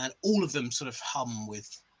 and all of them sort of hum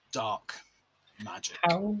with dark magic.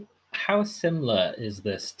 How similar is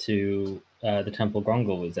this to the temple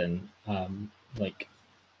Grongol was in? Like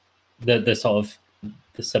the sort of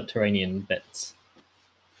the subterranean bits.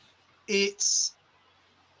 It's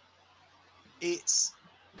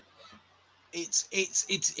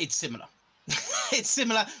similar. It's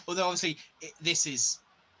similar, although obviously this is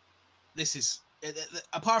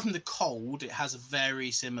apart from the cold, it has a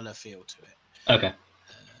very similar feel to it. Okay.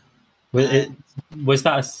 Was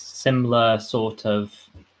that a similar sort of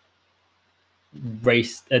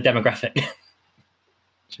race demographic?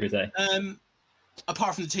 Should we say?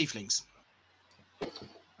 Apart from the tieflings.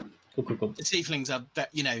 Cool. The tieflings are,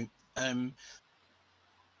 I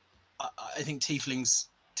think tieflings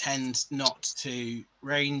tend not to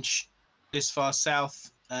range this far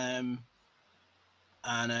south,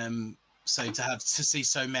 so to see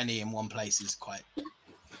so many in one place is quite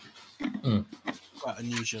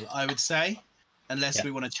unusual, I would say, unless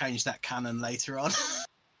we want to change that canon later on.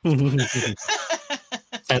 Sounds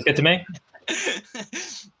good to me.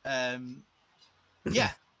 There's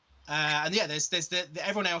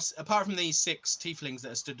everyone else apart from these 6 tieflings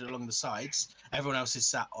that are stood along the sides. Everyone else is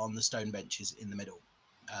sat on the stone benches in the middle,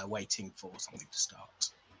 waiting for something to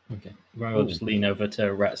start. Okay, I'll just lean over to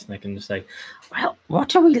Ratsnick and just say, "Well,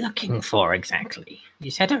 what are we looking for exactly?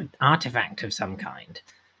 You said an artifact of some kind.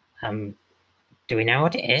 Do we know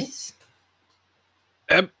what it is?"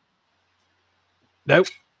 No,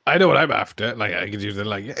 I know what I'm after. Like I could use it.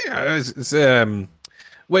 Like it's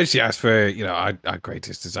when she asked for our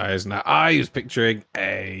greatest desires, and I was picturing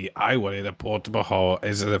I wanted a portable hole.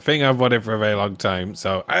 Is the thing I've wanted for a very long time.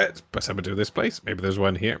 So I put something to this place. Maybe there's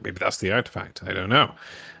one here. Maybe that's the artifact. I don't know.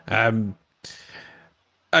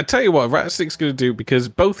 I tell you what, Ratsnick's going to do, because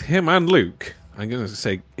both him and Luke, I'm going to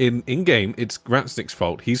say in game, it's Ratsnick's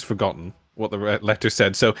fault. He's forgotten what the letter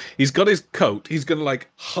said. So he's got his coat. He's going to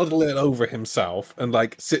huddle it over himself and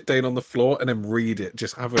sit down on the floor and then read it.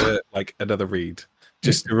 Just have another read,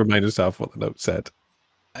 just to remind himself what the note said.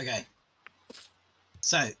 Okay.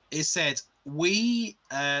 So it said so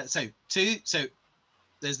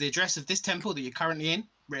there's the address of this temple that you're currently in,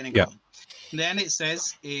 written in common. And then it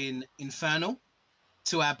says in Infernal,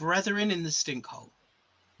 to our brethren in the Stinkhole,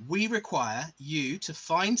 we require you to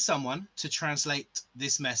find someone to translate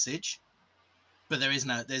this message, but there's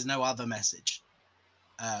no other message,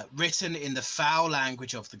 written in the foul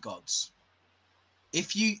language of the gods.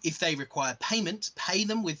 If they require payment, pay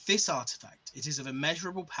them with this artifact. It is of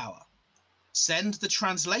immeasurable power. Send the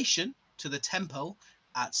translation to the temple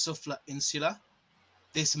at Sufla Insula.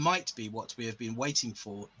 This might be what we have been waiting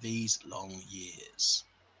for these long years.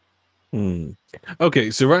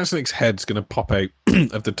 Okay, so Ratsnick's head's going to pop out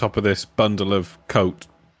of the top of this bundle of coat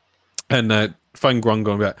and find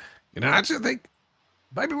Grongol and be like, I actually think it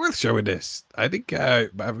might be worth showing this. I think I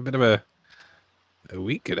have a bit of a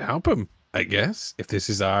we could help him, I guess, if this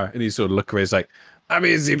is and he sort of look away. He's like,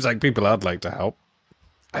 it seems like people I'd like to help.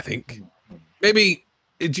 I think maybe,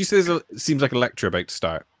 did you say it seems like a lecture about to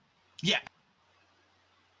start? Yeah.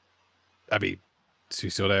 So we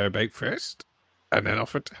sort out about first and then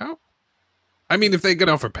offer to help? If they can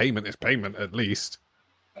offer payment, it's payment at least.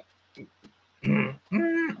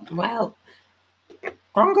 Well,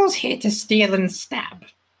 Grongol's here to steal and stab.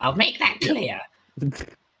 I'll make that clear.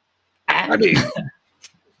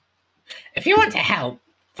 If you want to help,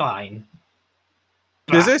 fine.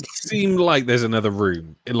 Does it seem like there's another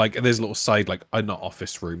room? There's little side, not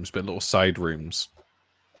office rooms, but little side rooms.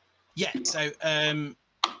 Yeah, so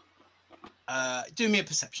do me a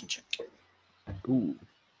perception check. Ooh.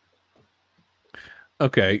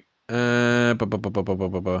 Okay. May I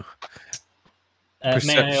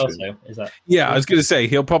also? Is that? Yeah, I was going to say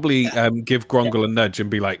he'll probably give Grongol a nudge and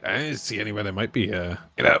be like, "I don't see anywhere there might be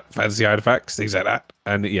fancy artifacts, things like that."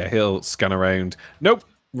 And yeah, he'll scan around. Nope,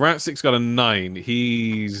 Ratsnick's got a 9.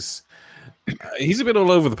 He's a bit all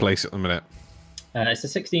over the place at the minute. It's a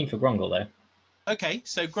 16 for Grongol though. Okay,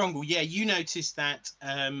 so Grongol, you notice that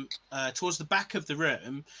towards the back of the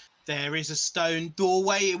room there is a stone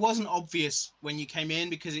doorway. It wasn't obvious when you came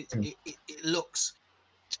in because it looks,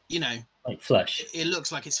 like flush. It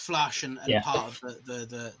looks like it's flush and part of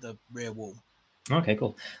the rear wall. Okay,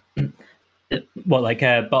 cool. What,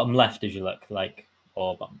 bottom left as you look,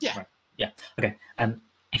 or bottom? Yeah. Right. Yeah. Okay.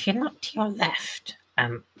 If you look to your left,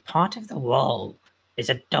 part of the wall is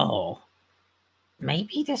a door.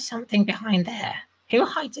 Maybe there's something behind there. Who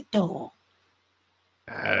hides a door?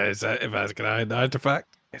 Is that if I was going to hide the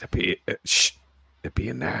artifact? It'd be shh. It'd be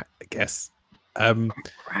in there, I guess.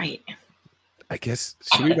 Right. I guess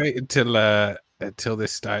should we wait until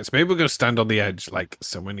this starts? Maybe we're gonna stand on the edge, like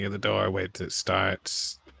somewhere near the door, wait till it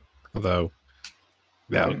starts. Although,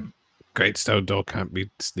 Great Stone Door can't be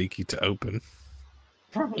sneaky to open.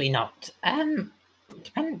 Probably not.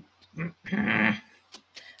 Depend.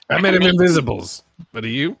 I made him invisibles, but are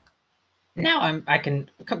you? No, I can.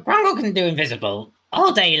 Grungle can do invisible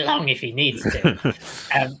all day long if he needs to.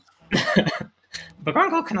 But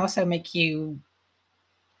Grungle can also make you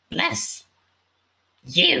less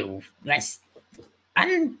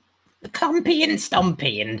clumpy and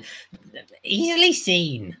stompy and easily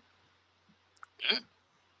seen.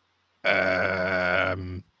 Yeah,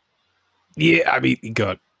 I mean,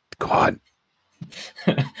 go on.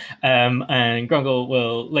 And Grungle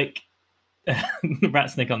will lick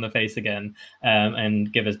Ratsnick on the face again,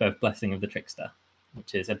 and give us both Blessing of the Trickster,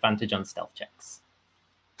 which is advantage on stealth checks.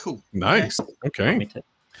 Cool. Nice. Okay. Do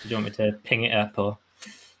you want me to ping it up or?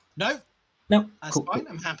 No, that's cool, fine.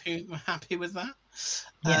 cool. I'm happy with that.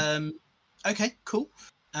 Yeah. Okay, cool.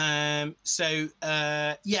 The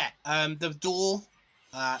door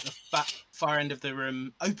at the far end of the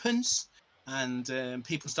room opens, and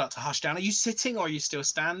people start to hush down. Are you sitting or are you still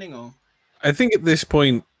standing? Or I think at this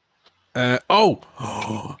point, I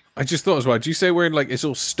just thought as well. Did you say we're in like it's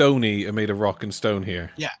all stony and made of rock and stone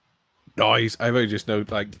here? Yeah. Nice. I've only just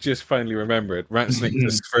finally remembered. Ratsnick's a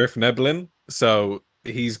Swerf Nebulin, so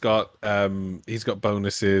he's got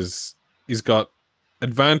bonuses. He's got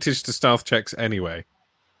advantage to stealth checks anyway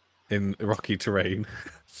in rocky terrain.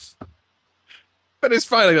 But it's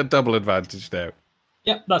fine. I got double advantage now.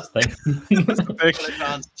 Yep, that's the thing. double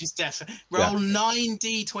advantage is definitely roll 9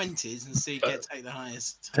 d20s and see take the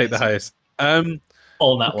highest. Take the highest.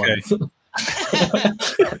 All that ones.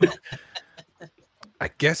 I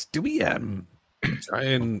guess do we try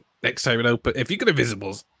and next time it open if you get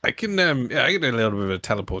invisibles, I can do a little bit of a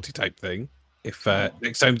teleporty type thing. If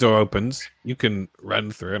next time door opens, you can run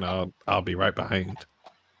through and I'll be right behind.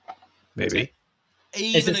 Maybe.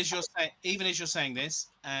 Even as you're saying this,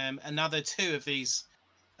 another 2 of these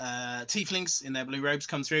tieflings in their blue robes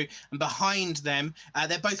come through, and behind them,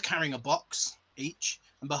 they're both carrying a box each,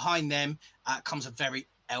 and behind them comes a very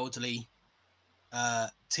elderly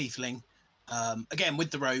tiefling. Again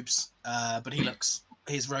with the robes, but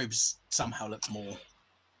his robes somehow look more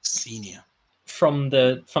senior. From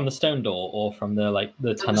the stone door or from the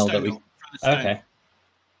tunnel that we. Okay.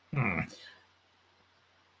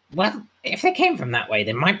 Well, if they came from that way,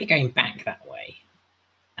 they might be going back that way.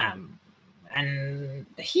 And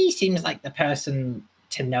he seems like the person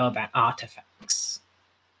to know about artifacts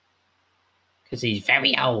because he's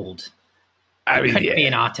very old. I mean, could be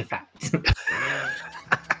an artifact.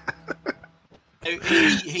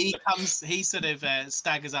 He comes. He sort of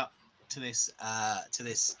staggers up to this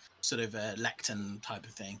sort of lectern type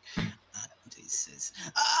of thing, and he says,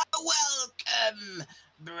 "Welcome,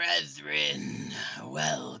 brethren.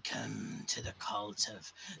 Welcome to the Cult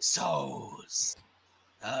of Souls.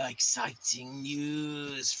 Exciting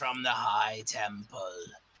news from the High Temple.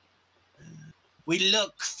 We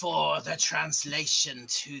look for the translation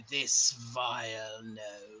to this vile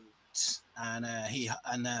note." And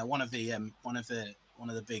one of the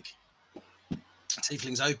big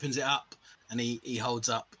tieflings opens it up, and he holds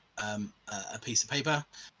up a piece of paper,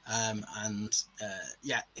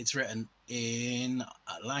 it's written in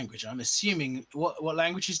a language. I'm assuming what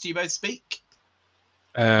languages do you both speak?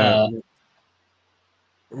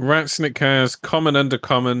 Ratsnick has Common,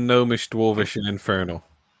 Undercommon, Gnomish, Dwarvish, and Infernal.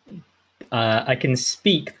 I can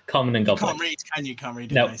speak Common and Goblin. Can't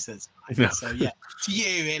read. No. No. So yeah, to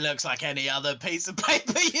you it looks like any other piece of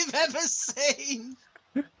paper you've ever seen.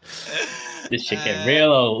 This should get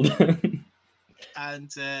real old.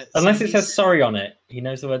 And unless it says sorry on it, he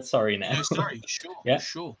knows the word sorry now. No, sorry, sure, Yeah.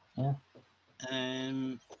 sure. Yeah.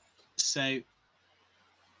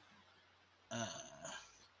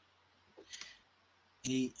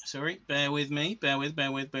 Bear with me.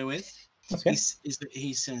 Okay.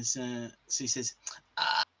 He says,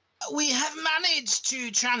 we have managed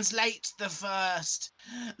to translate the first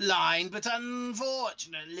line, but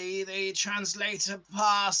unfortunately the translator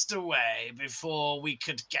passed away before we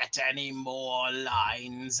could get any more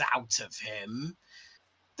lines out of him.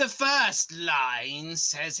 The first line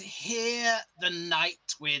says, "Hear the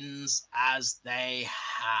night winds as they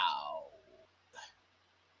howl."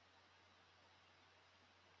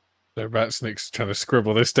 So Ratsnick's trying to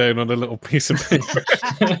scribble this down on a little piece of paper.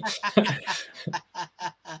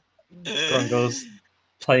 Grungle's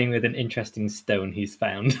playing with an interesting stone he's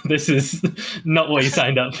found. This is not what he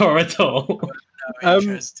signed up for at all.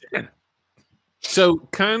 Interesting. So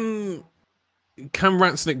can can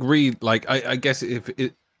Ratsnick read? Like, I guess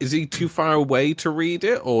is he too far away to read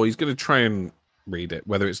it, or he's going to try and read it,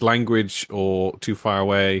 whether it's language or too far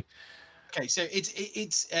away. Okay, so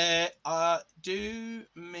it's do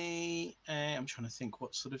me. I'm trying to think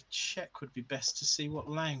what sort of check would be best to see what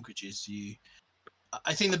languages you.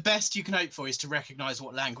 I think the best you can hope for is to recognise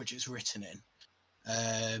what language it's written in.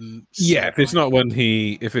 Yeah, if it's not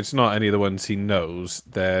if it's not any of the ones he knows,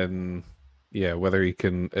 then yeah, whether he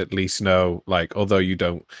can at least know, like, although you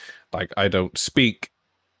don't, like, I don't speak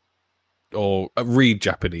or read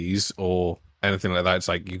Japanese or anything like that, it's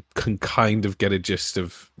like you can kind of get a gist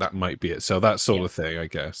of that might be it. So that sort of thing, I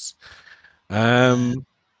guess. Sort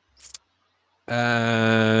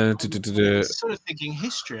of thinking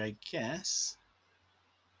history, I guess.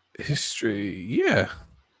 History, yeah,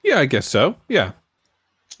 I guess so. Yeah.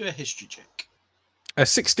 Do a history check.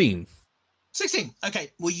 16. 16.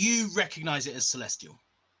 Okay. Will you recognise it as celestial?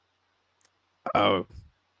 Oh.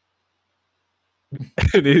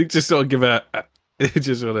 And he just sort of give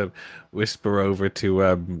just sort of whisper over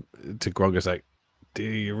to Grongus, like, "Do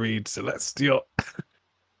you read celestial?"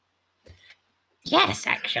 Yes,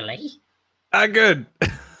 actually. Ah, good.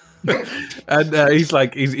 And he's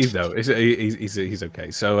like, he's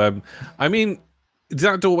okay. So I mean, is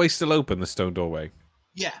that doorway still open? The stone doorway.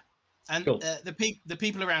 Yeah, and Cool. The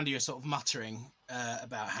people around you are sort of muttering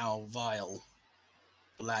about how vile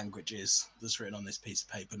the language is that's written on this piece of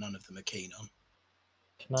paper. None of them are keen on.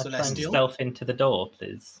 Can I try and Celestial? stealth into the door,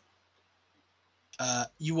 please?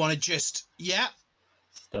 You want to just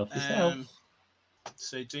Stealth yourself.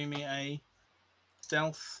 So do me a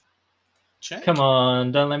stealth check. Come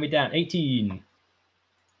on, don't let me down. 18.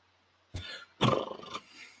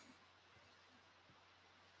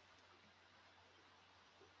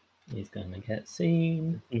 He's gonna get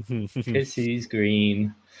seen because he's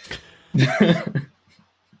green.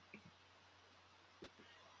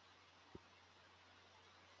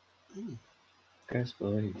 Gross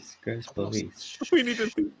boys, gross boys. We need a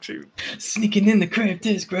theme tune. Sneaking in the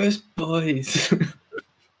crypts, gross boys.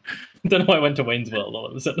 Don't know why I went to Wayne's World all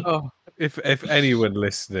of a sudden. Oh, if anyone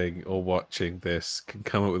listening or watching this can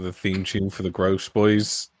come up with a theme tune for the Gross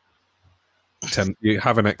Boys, you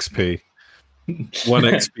have an XP. 1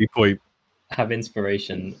 XP point. Have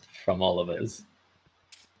inspiration from all of us.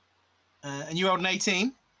 And you rolled an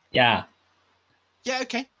 18? Yeah. Yeah,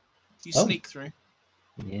 okay. You Oh. sneak through.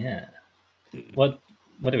 Yeah. What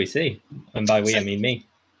do we see? And by we, I mean me.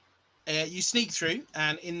 You sneak through,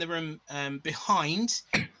 and in the room behind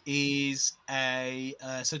is a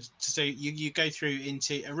so you go through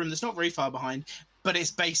into a room that's not very far behind, but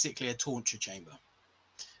it's basically a torture chamber.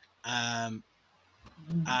 And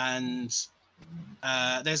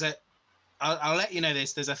there's a I'll let you know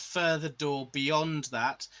this. There's a further door beyond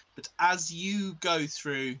that, but as you go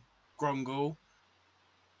through Grongol,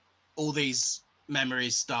 all these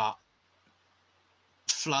memories start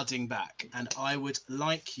flooding back, and I would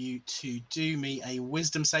like you to do me a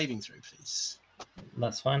wisdom saving throw, please.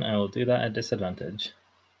 That's fine. I will do that at disadvantage.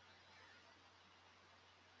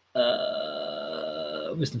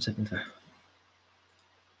 Wisdom saving throw.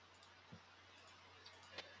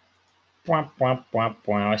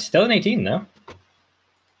 Still an 18 though.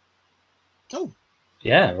 Oh,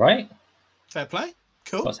 Yeah, right? fair play.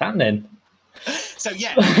 Cool. What's happening? So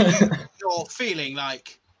yeah, you're feeling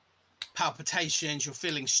like palpitations, you're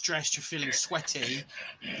feeling stressed, you're feeling sweaty,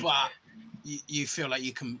 but you feel like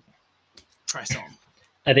you can press on.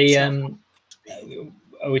 Are they are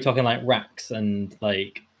we talking like racks and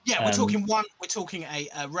like Yeah, we're talking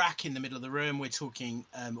a rack in the middle of the room, we're talking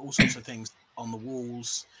all sorts of things on the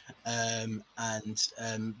walls, and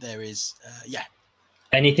there is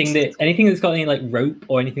anything that's got any like rope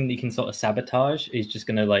or anything that you can sort of sabotage is just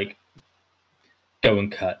gonna like go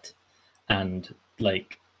and cut, and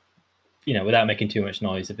like, you know, without making too much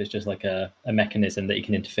noise. If it's just like a mechanism that you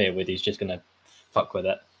can interfere with, he's just gonna fuck with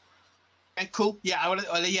it. Okay, cool.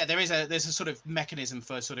 Yeah, there's a sort of mechanism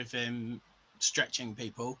for sort of stretching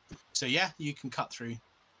people. So yeah, you can cut through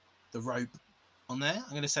the rope on there.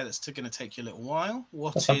 I'm going to say that's going to take you a little while.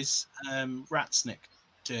 What is Ratsnick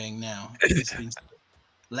doing now? He's been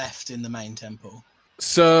left in the main temple.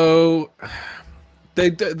 So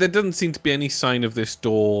there doesn't seem to be any sign of this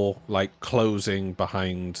door like closing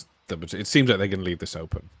behind them. It seems like they're going to leave this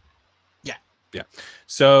open. Yeah.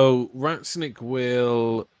 So Ratsnick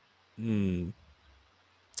will. He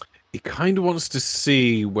kind of wants to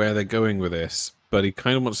see where they're going with this, but he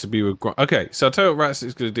kind of wants to be with. Okay, so I'll tell you what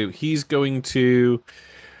Ratsnick's going to do. He's going to.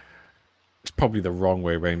 It's probably the wrong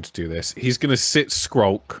way around to do this. He's going to sit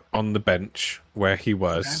Skrulk on the bench where he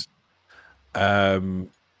was.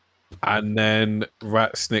 And then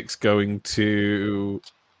Ratsnick's going to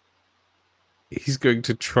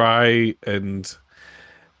try and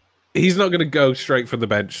he's not going to go straight from the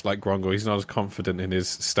bench like Grongol. He's not as confident in his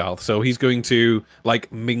stealth. So he's going to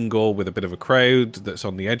like mingle with a bit of a crowd that's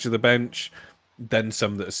on the edge of the bench, then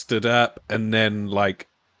some that stood up, and then like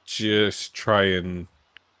just try and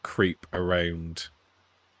creep around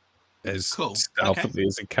as stealthily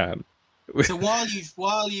as he can. So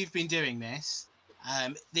while you've been doing this,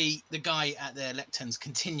 the guy at the lecterns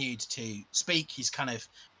continued to speak. He's kind of,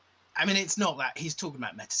 I mean, it's not that he's talking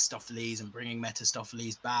about Mephistopheles and bringing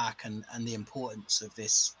Mephistopheles back and the importance of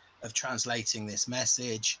this, of translating this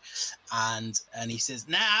message, and he says,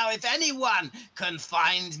 now if anyone can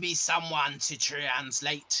find me someone to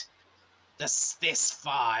translate this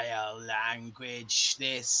vile language,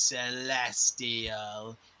 this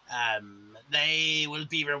celestial, they will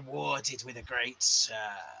be rewarded with a great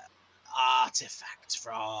artifact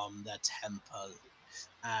from the temple.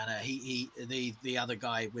 And the other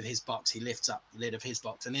guy with his box, he lifts up the lid of his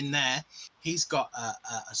box, and in there he's got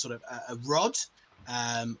a sort of a rod,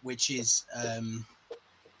 which is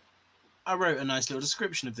I wrote a nice little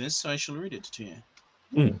description of this, so I shall read it to you.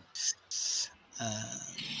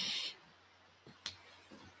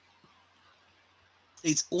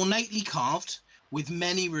 It's ornately carved with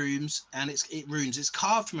many rooms, and it's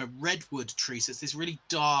carved from a redwood tree, so it's this really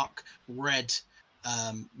dark red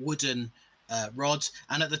wooden rod,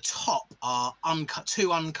 and at the top are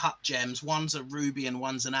two uncut gems. One's a ruby and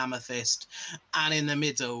one's an amethyst, and in the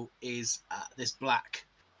middle is this black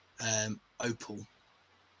opal.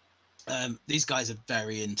 These guys are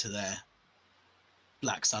very into their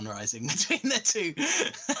black sun rising between the two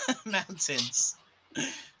mountains.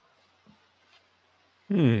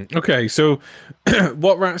 Okay, so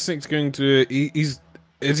what Ratsnick's going to do?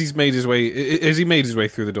 Has he made his way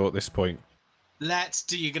through the door at this point?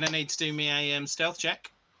 You're going to need to do me a stealth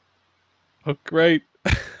check. Oh, great.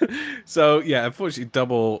 So, yeah, unfortunately,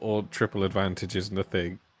 double or triple advantage isn't a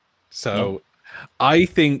thing. So, I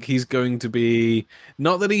think he's going to be,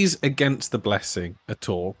 not that he's against the blessing at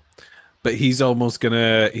all, but he's almost going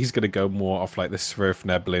to go more off like the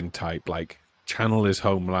Svirfneblin type, like channel his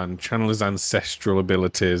homeland, channel his ancestral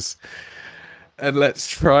abilities. And let's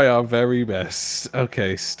try our very best.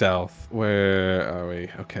 Okay, stealth. Where are we?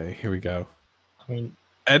 Okay, here we go. I mean,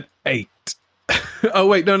 an 8. Oh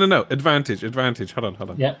wait, no. Advantage. Hold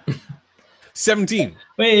on. Yeah. 17.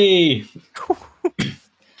 Whee!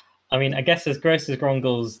 I mean, I guess as gross as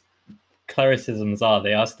Grongol's clericisms are,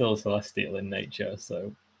 they are still celestial in nature,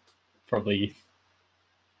 so probably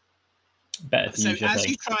better to use your as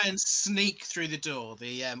thing. you try and sneak through the door,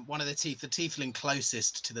 the one of the tiefling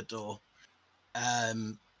closest to the door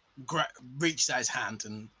reaches out his hand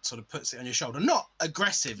and sort of puts it on your shoulder, not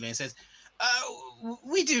aggressively, and says,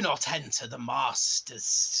 we do not enter the master's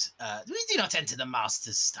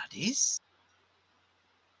studies.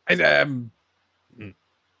 And,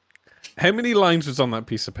 how many lines was on that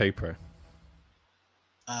piece of paper?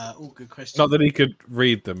 Good question. Not that he could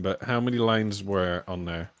read them, but how many lines were on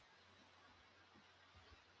there?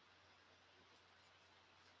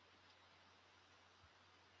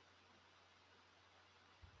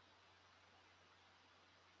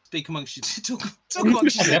 Speak amongst you. Talk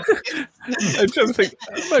amongst you. I'm trying to think.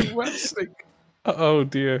 Like, Ratsnick. Oh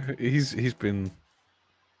dear, he's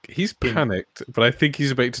panicked, but I think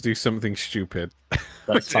he's about to do something stupid.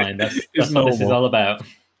 That's fine. That's what this is all about.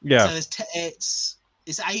 Yeah. So it's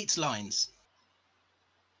 8 lines.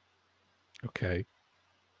 Okay.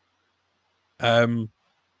 And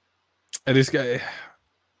is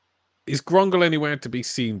Grongol anywhere to be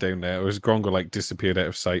seen down there, or is Grongol like disappeared out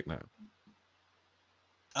of sight now?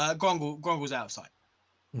 Grongol's out of sight.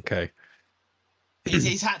 Okay.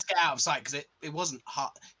 He's had to get out of sight because it wasn't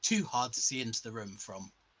too hard to see into the room from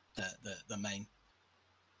the main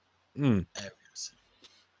areas.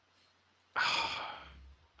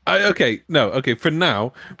 Okay. For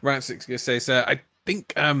now, Ratsnick's gonna say, "Sir, I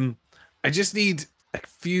think I just need a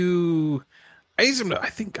few. I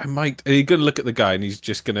think I might." And he's gonna look at the guy, and he's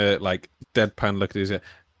just gonna like deadpan look at his.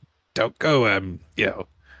 Don't go.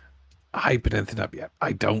 Hyping anything up yet.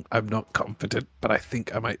 I'm not confident, but I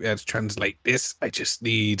think I might be able to translate this. I just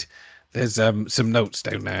need. There's some notes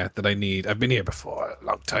down there that I need. I've been here before a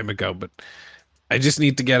long time ago, but I just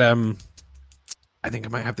need to get I think I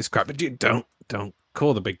might have this crap. But you don't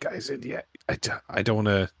call the big guys in yet. I don't want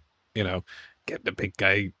to, get the big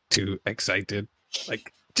guy too excited.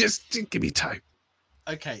 Like just give me time.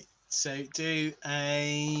 Okay, so do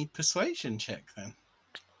a persuasion check then.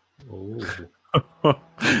 Ooh.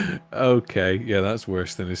 Okay, yeah, that's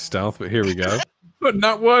worse than his stealth, but here we go. But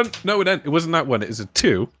not one. No, it wasn't that one. It was a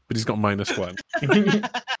 2, but he's got -1.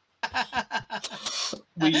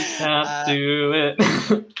 We can't do it.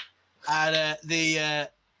 And the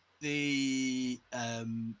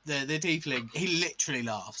tiefling, he literally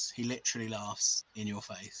laughs. He literally laughs in your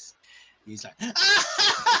face. He's like,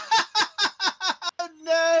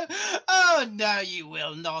 oh no, you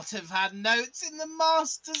will not have had notes in the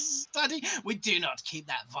master's study. We do not keep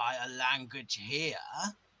that vile language here.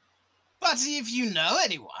 But if you know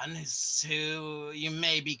anyone who you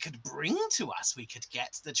maybe could bring to us, we could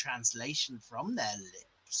get the translation from their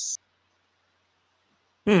lips.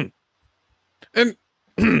 And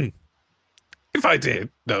if I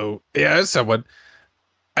did, though, yeah, someone,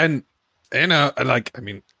 and like, I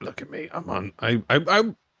mean, look at me.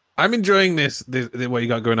 I'm enjoying this what you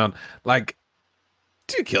got going on. Like,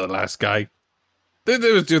 did you kill the last guy? They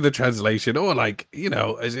was doing the translation, or like,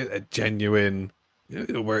 is it a genuine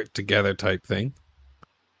work together type thing?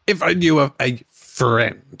 If I knew of a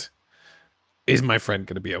friend, is my friend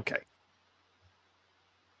going to be okay?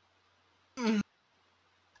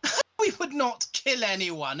 We would not kill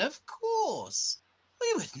anyone, of course.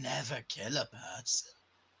 We would never kill a person.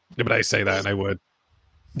 Yeah, but I say that, and I would.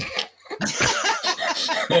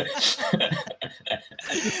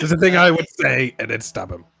 There's a thing I would say, and then stab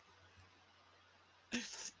him.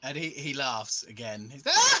 And he laughs again. He's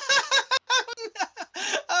like,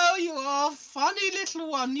 oh, you are a funny little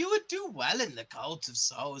one. You would do well in the Cult of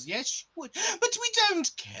Souls. Yes, you would. But we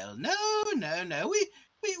don't kill. No.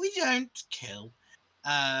 We don't kill.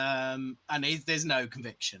 And there's no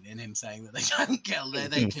conviction in him saying that they don't kill.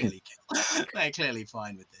 They clearly kill. They're clearly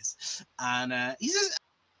fine with this. And he says,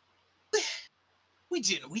 we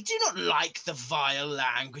do not like the vile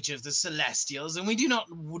language of the Celestials, and we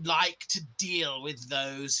would like to deal with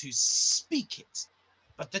those who speak it.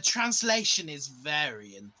 But the translation is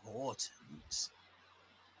very important.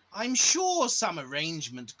 I'm sure some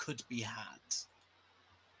arrangement could be had.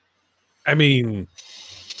 I mean,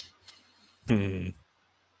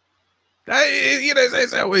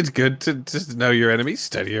 it's always good to just know your enemy,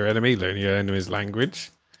 study your enemy, learn your enemy's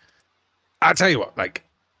language. I'll tell you what, like,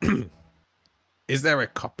 is there a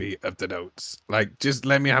copy of the notes? Like, just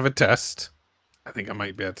let me have a test. I think I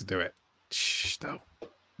might be able to do it. Shh, though.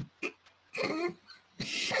 We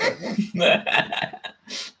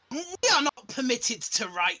are not permitted to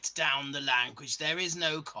write down the language. There is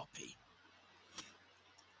no copy.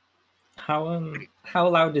 How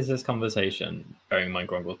loud is this conversation? Bearing in mind,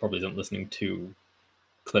 Grongol probably isn't listening too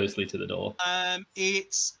closely to the door.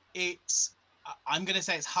 It's. I'm going to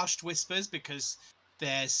say it's hushed whispers because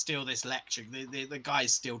there's still this lecture. The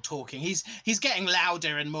guy's still talking. He's getting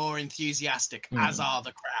louder and more enthusiastic, as are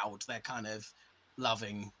the crowd. They're kind of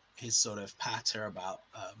loving his sort of patter about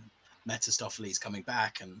Mephistopheles coming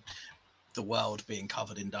back and the world being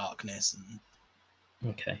covered in darkness. And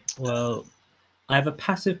okay, well, I have a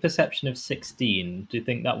passive perception of 16. Do you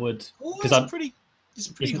think that would? Because it's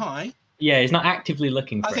pretty high. Yeah, he's not actively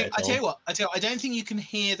looking for it. I tell you what, I don't think you can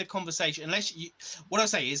hear the conversation unless you. What I'll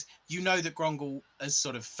say is, that Grongol has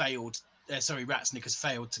sort of failed. Ratsnick has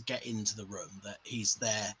failed to get into the room. That he's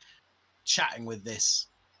there, chatting with this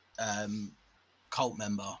cult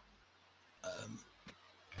member.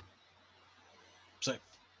 So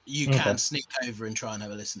you can sneak over and try and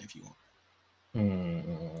have a listen if you want.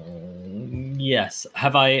 Yes.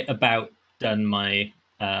 Have I about done my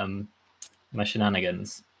my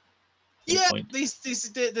shenanigans? Yeah, the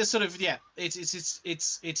sort of it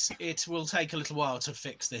will take a little while to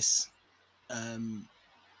fix this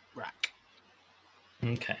rack.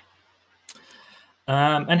 Okay.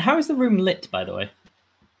 And how is the room lit, by the way?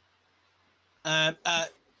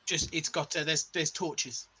 It's got there's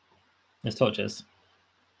torches. There's torches.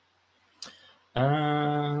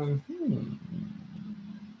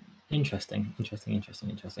 Interesting.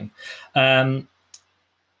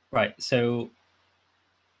 Right, so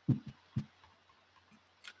we've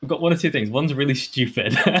got one or two things. One's really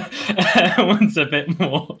stupid. One's a bit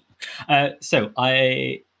more. I'll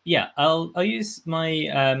use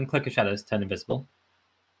my Cloak of Shadows to turn invisible.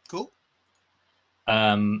 Cool.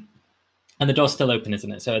 And the door's still open,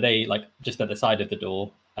 isn't it? So are they like just at the side of the door,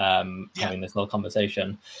 having this little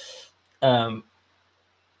conversation? All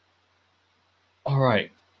right.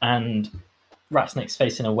 And Ratsnick's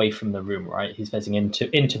facing away from the room, right? He's facing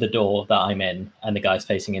into the door that I'm in, and the guy's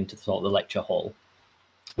facing into the lecture hall.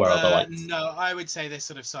 Where are the lights? No, I would say they're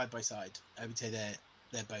sort of side by side. I would say they're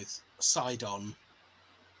both side on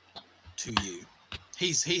to you.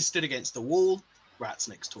 He's stood against the wall.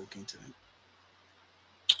 Ratsnick's talking to him.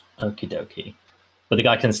 Okie dokie. But the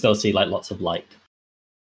guy can still see like lots of light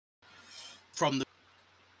from the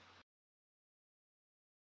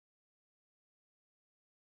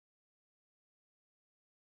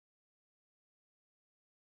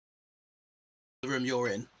The room you're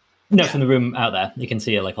in. No, from the room out there. You can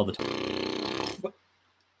see like all the.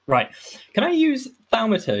 Right. Can I use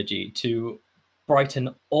thaumaturgy to brighten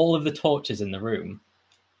all of the torches in the room,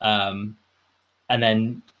 and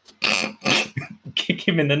then kick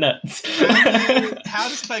him in the nuts? How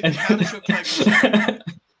does your cloak?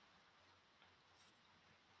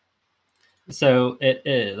 So it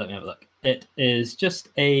is. Let me have a look. It is just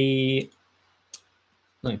a.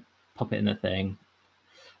 Let me pop it in the thing.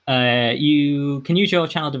 You can use your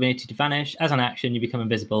channel divinity to vanish. As an action, you become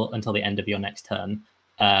invisible until the end of your next turn.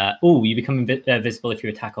 You become invisible if you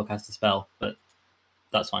attack or cast a spell, but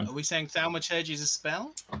that's fine. Are we saying thaumaturgy is a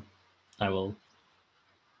spell? I will.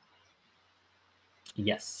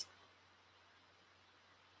 Yes.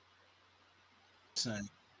 So.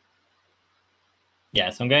 Yeah,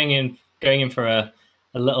 so I'm going in for a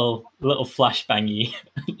little flashbangy,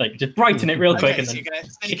 like just brighten it real quick and so then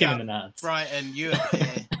kick him in the nuts. Brighton, you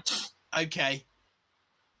appear. Okay.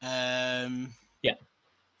 Yeah.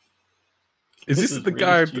 Is this the really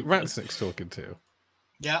guy stupid. Ratsnick's talking to?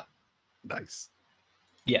 Yeah. Nice.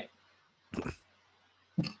 Yeah.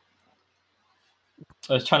 I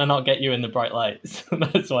was trying to not get you in the bright lights.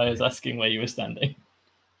 That's why I was asking where you were standing.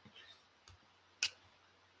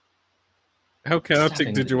 How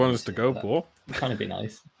chaotic did you want us to go, Paul? I'm trying to be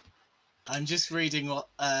nice. I'm just reading what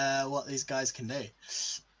these guys can do.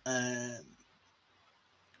 I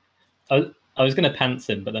was going to pants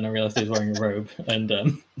him, but then I realised he was wearing a robe, and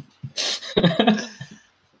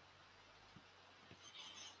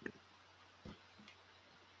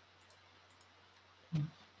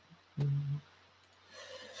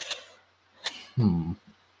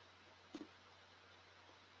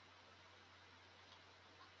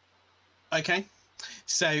Okay,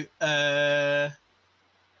 so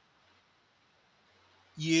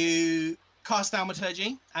you cast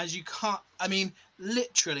thaumaturgy as you can't. I mean,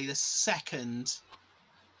 literally the second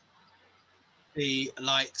the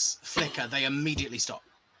lights flicker, they immediately stop.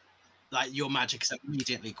 Like your magic is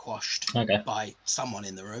immediately quashed by someone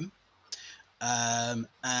in the room,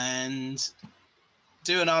 and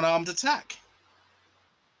do an unarmed attack.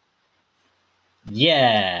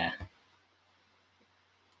 yeah.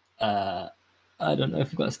 I don't know if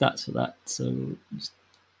we've got stats for that, so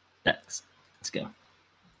Dex. Let's go.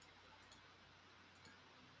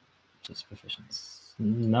 Just proficient.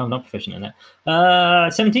 No, I'm not proficient in it.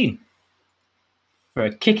 17 for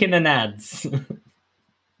a kick in the nads.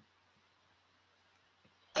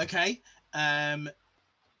 Okay.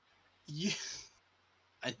 You.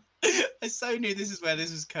 I so knew this is where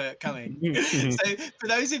this was coming. So, for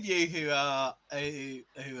those of you who are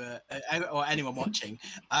or anyone watching,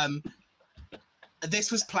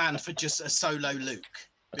 this was planned for just a solo Luke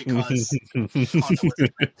because Connor was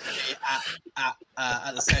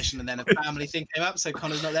at the session, and then a family thing came up, so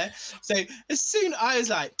Connor's not there. So as soon I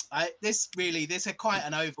was like, this is quite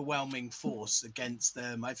an overwhelming force against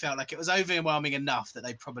them. I felt like it was overwhelming enough that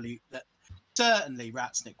certainly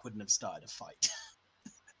Ratsnick wouldn't have started a fight.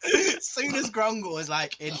 As soon as Grongol was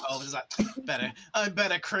like involved, was like, I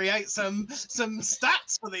better create some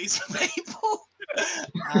stats for these people.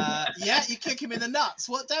 Yeah, you kick him in the nuts.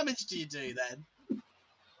 What damage do you do then?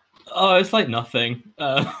 Oh, it's like nothing,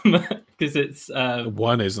 because it's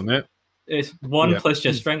 1, isn't it? It's 1 plus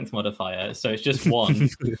your strength modifier, so it's just 1.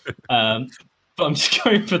 But I'm just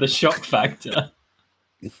going for the shock factor.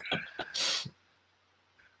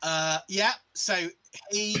 Yeah. So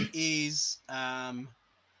he is.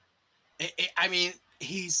 I mean,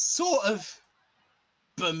 he's sort of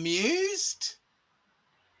bemused,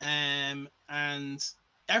 and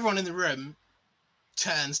everyone in the room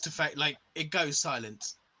turns to like it goes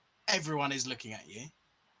silent. Everyone is looking at you.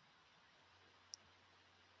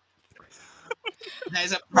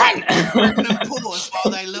 There's a pause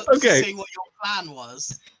while they look to see what your plan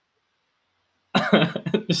was.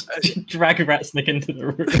 Just drag Ratsnick into the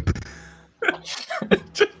room.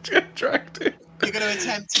 Just dragged it. You're going to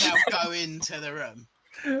attempt to now go into the room.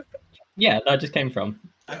 Yeah, that just came from.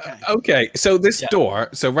 Okay. So this door.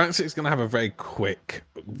 So Ratsnick's going to have a very quick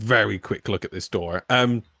look at this door.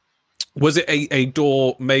 Was it a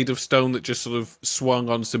door made of stone that just sort of swung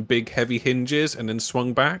on some big heavy hinges and then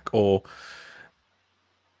swung back, or?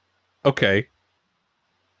 Okay.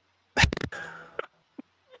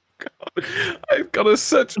 God, I've got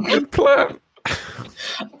such a good plan.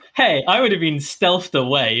 Hey, I would have been stealthed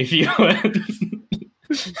away if you weren't.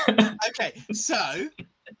 Okay, so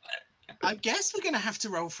I guess we're going to have to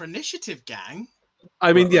roll for initiative, gang.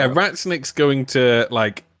 I mean, yeah, Ratsnick's going to,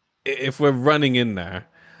 like, if we're running in there,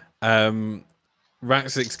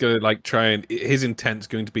 Ratsnick's going to, like, his intent's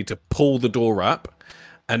going to be to pull the door up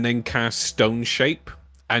and then cast Stone Shape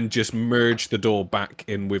and just merge the door back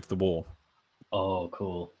in with the wall. Oh,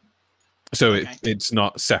 cool. So Okay. it's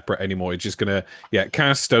not separate anymore. It's just gonna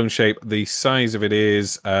cast stone shape. The size of it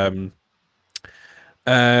is 5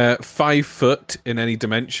 foot in any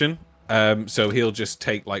dimension. So he'll just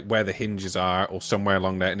take like where the hinges are or somewhere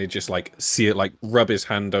along there, and he just like see it, like rub his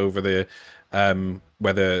hand over the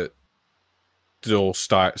where the door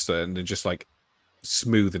starts, and then just like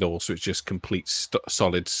smooth it all, so it's just complete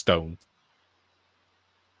solid stone.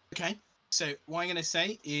 Okay. So what I'm going to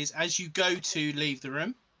say is, as you go to leave the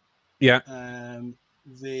room,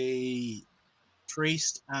 the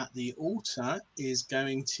priest at the altar is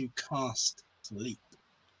going to cast sleep.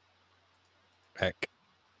 Heck.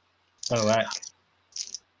 All right.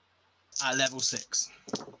 At level 6.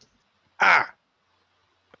 Ah!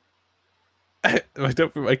 I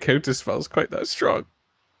don't think my counter spell's quite that strong.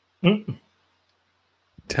 10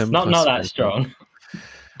 Not plus that 4. strong. You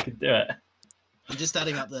could do it. I'm just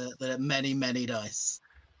adding up the many dice.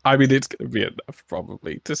 I mean, it's going to be enough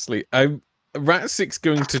probably to sleep. Ratsic's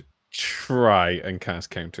going to try and cast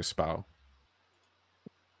counter spell.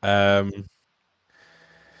 10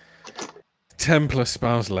 plus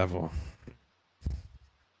spells level.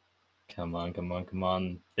 Come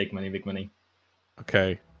on. Big money.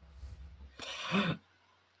 Okay.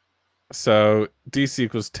 So DC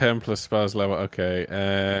equals 10 plus spells level. Okay.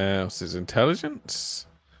 What's his intelligence?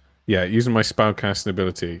 Yeah, using my spellcasting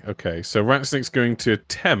ability. Okay, so Ratsnick's going to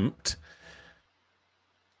attempt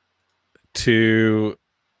to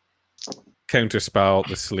counterspell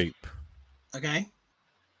the sleep. Okay.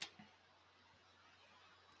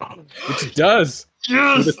 Which it does.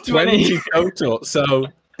 Yes, With a 20 total. So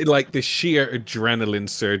like the sheer adrenaline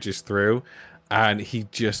surges through, and he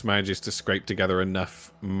just manages to scrape together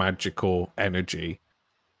enough magical energy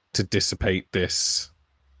to dissipate this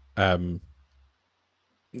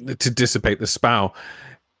the spell.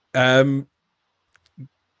 I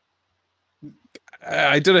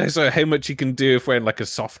don't know how much he can do if we're in like a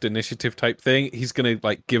soft initiative type thing. He's gonna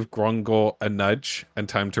like give Grongor a nudge and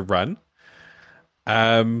time to run.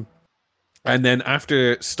 And then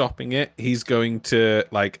after stopping it, he's going to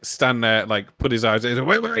like stand there, like put his eyes in.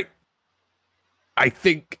 Wait. I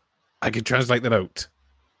think I can translate the note.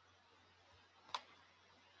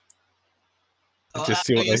 Just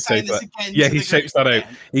see what they say. Yeah, he shapes that out.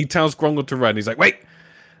 He tells Grongor to run. He's like, wait,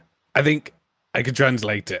 I think I can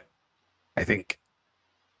translate it. I think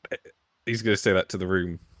he's going to say that to the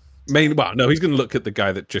room. Well, no, he's going to look at the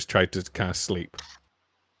guy that just tried to cast sleep.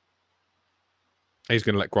 He's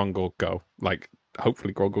going to let Grongor go. Like,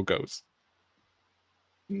 hopefully Grongor goes.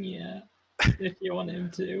 Yeah, if you want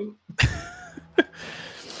him to.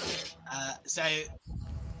 So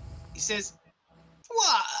he says,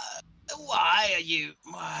 Why are you?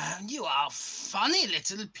 You are funny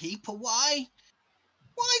little people. Why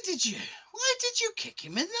did you kick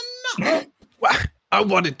him in the nut? Well, I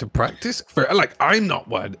wanted to practice for, like, I'm not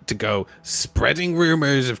one to go spreading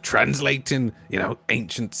rumors of translating,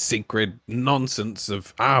 ancient secret nonsense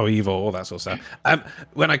of our evil, all that sort of stuff.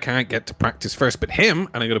 When I can't get to practice first, but him,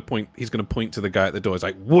 and he's going to point to the guy at the door. He's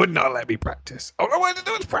like, would not let me practice. All I wanted to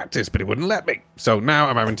do was practice, but he wouldn't let me. So now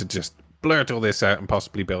I'm having to just blurt all this out and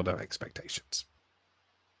possibly build up expectations.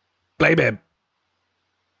 Blame him.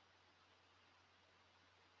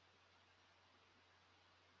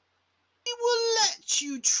 We will let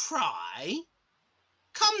you try.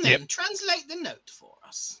 Come then, translate the note for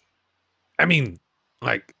us. I mean,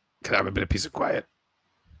 like, can I have a bit of peace and quiet?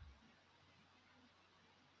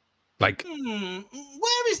 Like,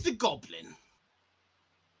 where is the goblin?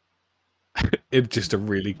 In just a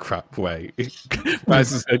really crap way.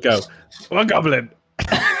 Raz is gonna go, what goblin?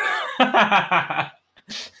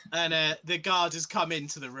 And the guard has come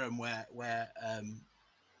into the room where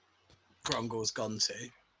Grongor's gone to.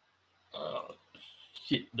 Oh,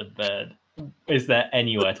 shit the bed. Is there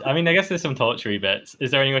anywhere I mean, I guess there's some torture bits.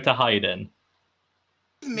 Is there anywhere to hide in?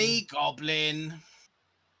 Me, goblin.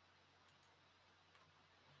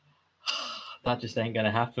 That just ain't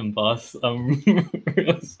gonna happen, boss. I'm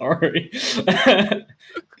real sorry. Is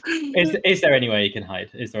there any way you can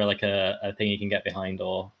hide? Is there like a thing you can get behind,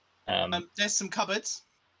 or there's some cupboards.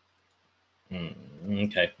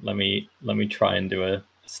 Okay, let me try and do a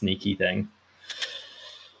sneaky thing.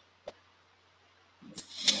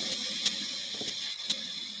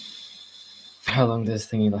 How long does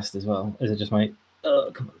thingy last as well? Is it just my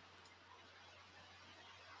come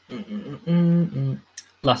on.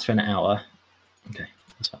 Lasts for an hour. Okay,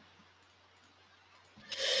 that's fine.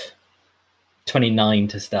 29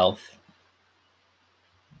 to stealth.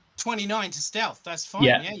 29 to stealth. That's fine.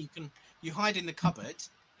 Yeah, you hide in the cupboard.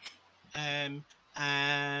 And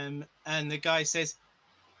the guy says,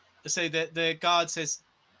 the guard says,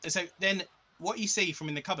 so then what you see from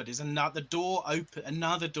in the cupboard is another door open,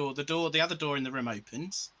 the other door in the room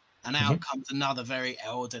opens, and out comes another very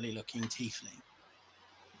elderly looking tiefling.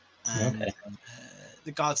 And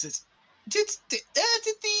the guard says, did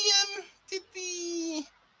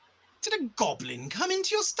a goblin come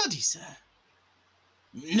into your study, sir?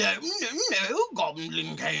 No,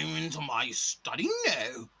 goblin came into my study,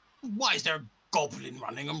 no. Why is there a goblin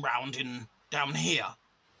running around down here?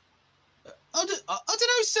 I don't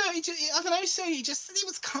know, sir. He just said he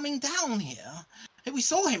was coming down here. We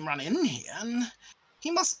saw him run in here, and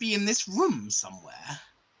he must be in this room somewhere.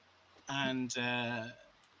 And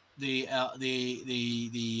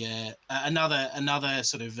another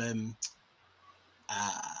sort of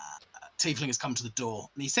tiefling has come to the door,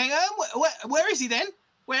 and he's saying, where is he then?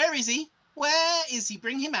 Where is he? Where is he?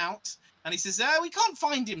 Bring him out. And he says, we can't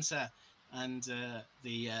find him, sir. And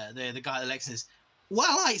the guy at the lectern says,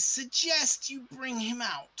 well, I suggest you bring him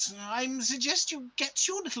out. I suggest you get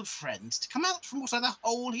your little friend to come out from whatever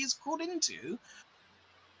hole he has crawled into,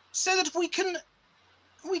 so that we can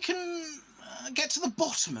get to the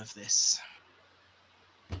bottom of this.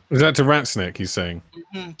 Is that to Ratsnick, he's saying?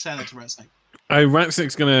 Say that to Ratsnick.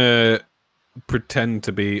 Ratsnick's going to pretend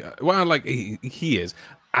to be... Well, like, he is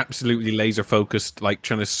absolutely laser-focused, like,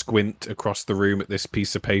 trying to squint across the room at this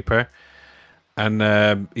piece of paper. And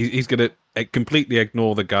he's going to completely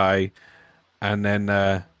ignore the guy. And then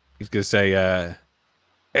he's going to say, I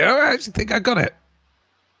actually think I got it.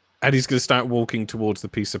 And he's going to start walking towards the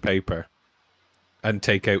piece of paper and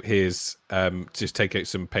take out take out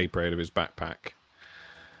some paper out of his backpack.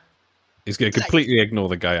 He's going to completely ignore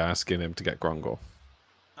the guy asking him to get Grongol.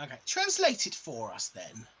 Okay, translate it for us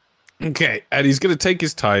then. Okay, and he's going to take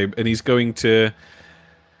his time, and he's going to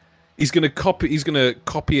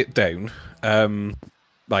copy it down,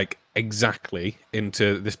 like exactly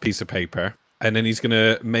into this piece of paper, and then he's going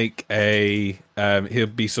to make he'll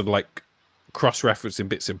be sort of like cross-referencing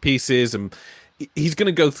bits and pieces, and he's going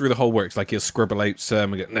to go through the whole works. Like he'll scribble out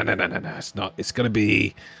some and go, no, it's not. It's going to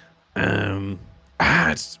be,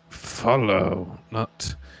 it's follow,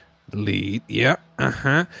 not lead. Yeah,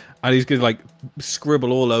 and he's going to like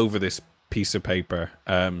scribble all over this piece of paper.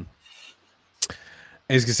 And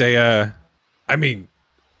he's going to say, I mean,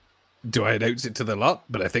 do I announce it to the lot?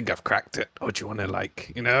 But I think I've cracked it. Or do you want to,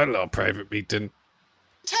 like, a little private meeting?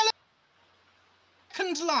 Tell us what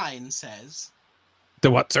the second line says. The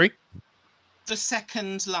what, sorry? The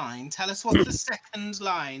second line. Tell us what the second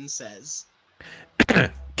line says.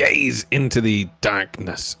 Gaze into the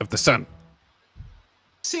darkness of the sun.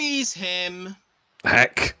 Seize him.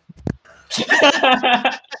 Heck.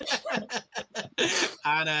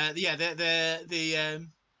 And the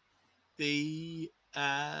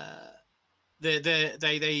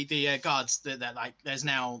guards that like there's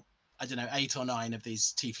now, I don't know, 8 or 9 of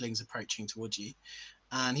these tieflings approaching towards you,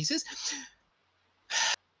 and he says,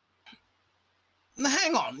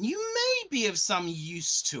 hang on, you may be of some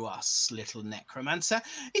use to us, little necromancer.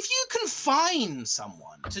 If you can find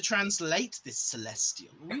someone to translate this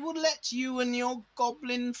celestial, we will let you and your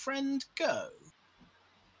goblin friend go.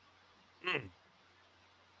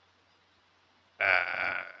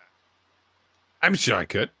 I'm sure I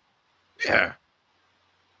could. Yeah.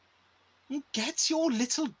 Get your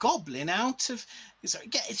little goblin out of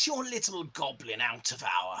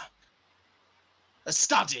our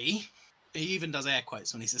study. He even does air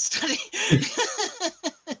quotes when he says study.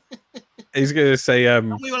 He's going to say,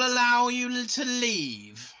 we will allow you to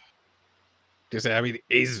leave. Just say,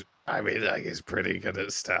 he's pretty good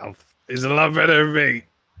at stealth. He's a lot better than me.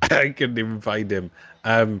 I couldn't even find him.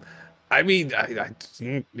 He's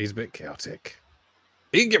a bit chaotic.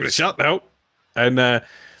 He can give it a shot though, and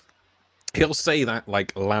he'll say that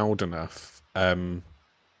like loud enough.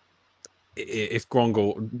 If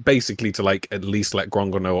Grongol, basically to like at least let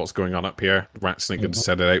Grongol know what's going on up here, Ratsnick had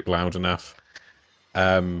said it out loud enough.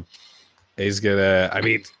 He's gonna,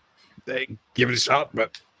 give it a shot,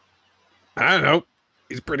 but I don't know.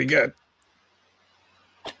 He's pretty good.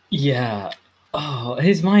 Yeah. Oh,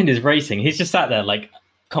 his mind is racing. He's just sat there like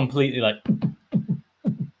completely like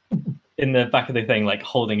in the back of the thing, like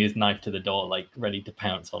holding his knife to the door, like ready to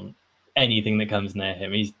pounce on anything that comes near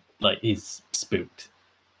him. He's spooked.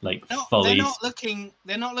 Like they're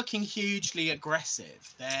not looking hugely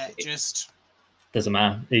aggressive. They're just doesn't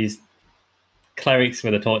matter. These clerics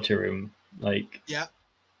with a torture room, like yeah.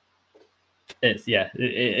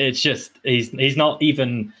 It's just he's not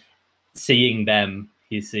even seeing them.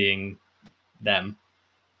 He's seeing them.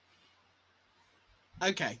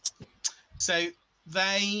 Okay, so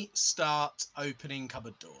they start opening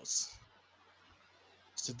cupboard doors.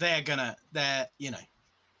 So they're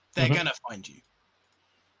they're gonna find you.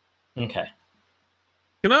 Okay.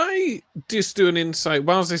 Can I just do an insight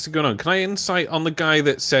whilst this is going on? Can I insight on the guy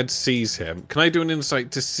that said sees him? Can I do an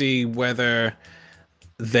insight to see whether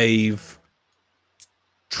they've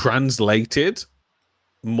translated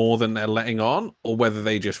more than they're letting on, or whether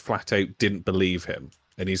they just flat out didn't believe him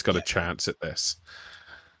and he's got a chance at this?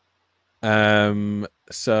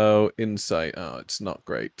 So insight. Oh, it's not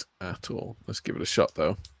great at all. Let's give it a shot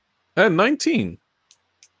though. 19.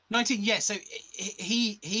 19, yeah. So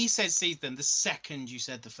he said sees them the second you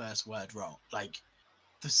said the first word wrong. Like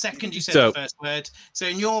the second you said the first word. So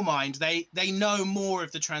in your mind, they know more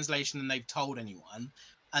of the translation than they've told anyone,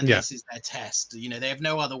 and this is their test. You know, they have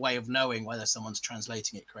no other way of knowing whether someone's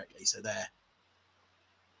translating it correctly. So they're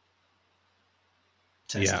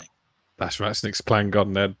testing. Yeah, that's Ratsnick's plan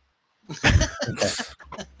gone then.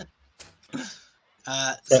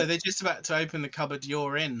 So they're just about to open the cupboard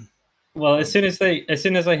you're in. Well, as soon as I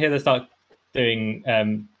hear they start doing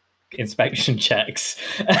inspection checks,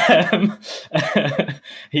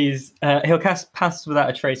 he'll cast Pass Without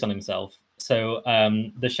a Trace on himself. So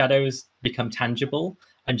the shadows become tangible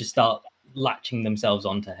and just start latching themselves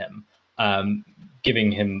onto him,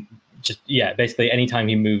 giving him basically anytime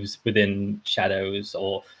he moves within shadows,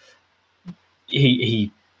 or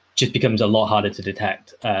he just becomes a lot harder to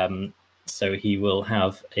detect. So he will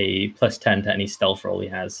have a +10 to any stealth roll he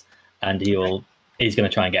has. And he's going to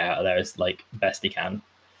try and get out of there as like best he can.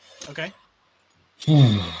 Okay.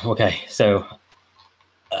 Okay. So,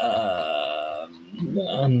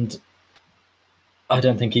 and I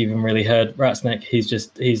don't think he even really heard Ratsnick.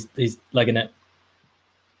 He's legging it.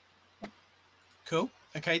 Cool.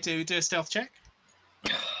 Okay. Do a stealth check.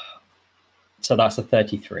 So that's a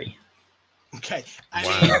 33. Okay.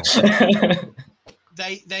 Wow.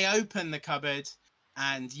 They open the cupboard,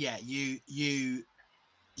 and you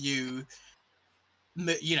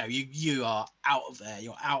are out of there.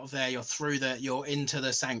 You're out of there. You're through you're into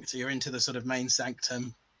the sanctum. You're into the sort of main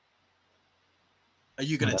sanctum. Are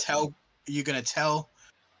you going to tell? Are you going to tell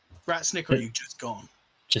Ratsnick, or are you just gone?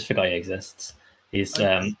 Just forgot he exists. He's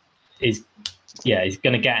going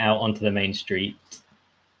to get out onto the main street,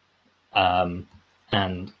 and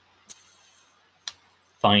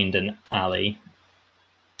find an alley.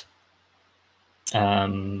 Do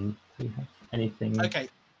you have anything? Okay.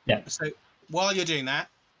 Yeah. So while you're doing that,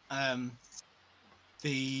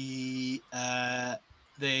 the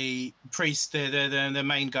priest, the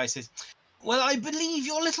main guy says, "Well, I believe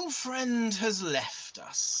your little friend has left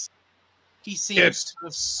us. He seems to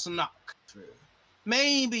have snuck through.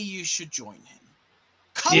 Maybe you should join him.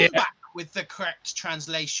 Come back with the correct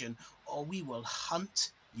translation, or we will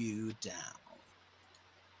hunt you down."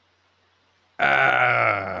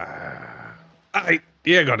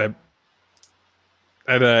 Got him.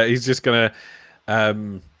 And he's just gonna,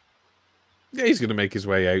 he's gonna make his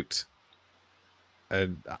way out,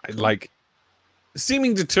 and like,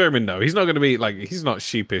 seeming determined. Though he's not gonna be like, he's not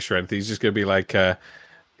sheepish or anything. He's just gonna be like,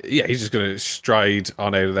 he's just gonna stride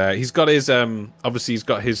on out of there. He's got his, obviously he's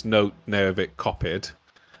got his note now of it copied,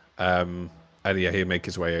 and he'll make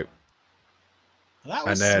his way out. That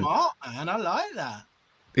was smart, man. I like that.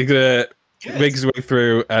 He's gonna make his way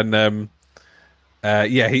through, and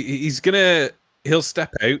he'll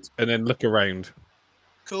step out and then look around.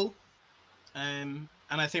 Cool. And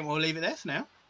I think we'll leave it there for now.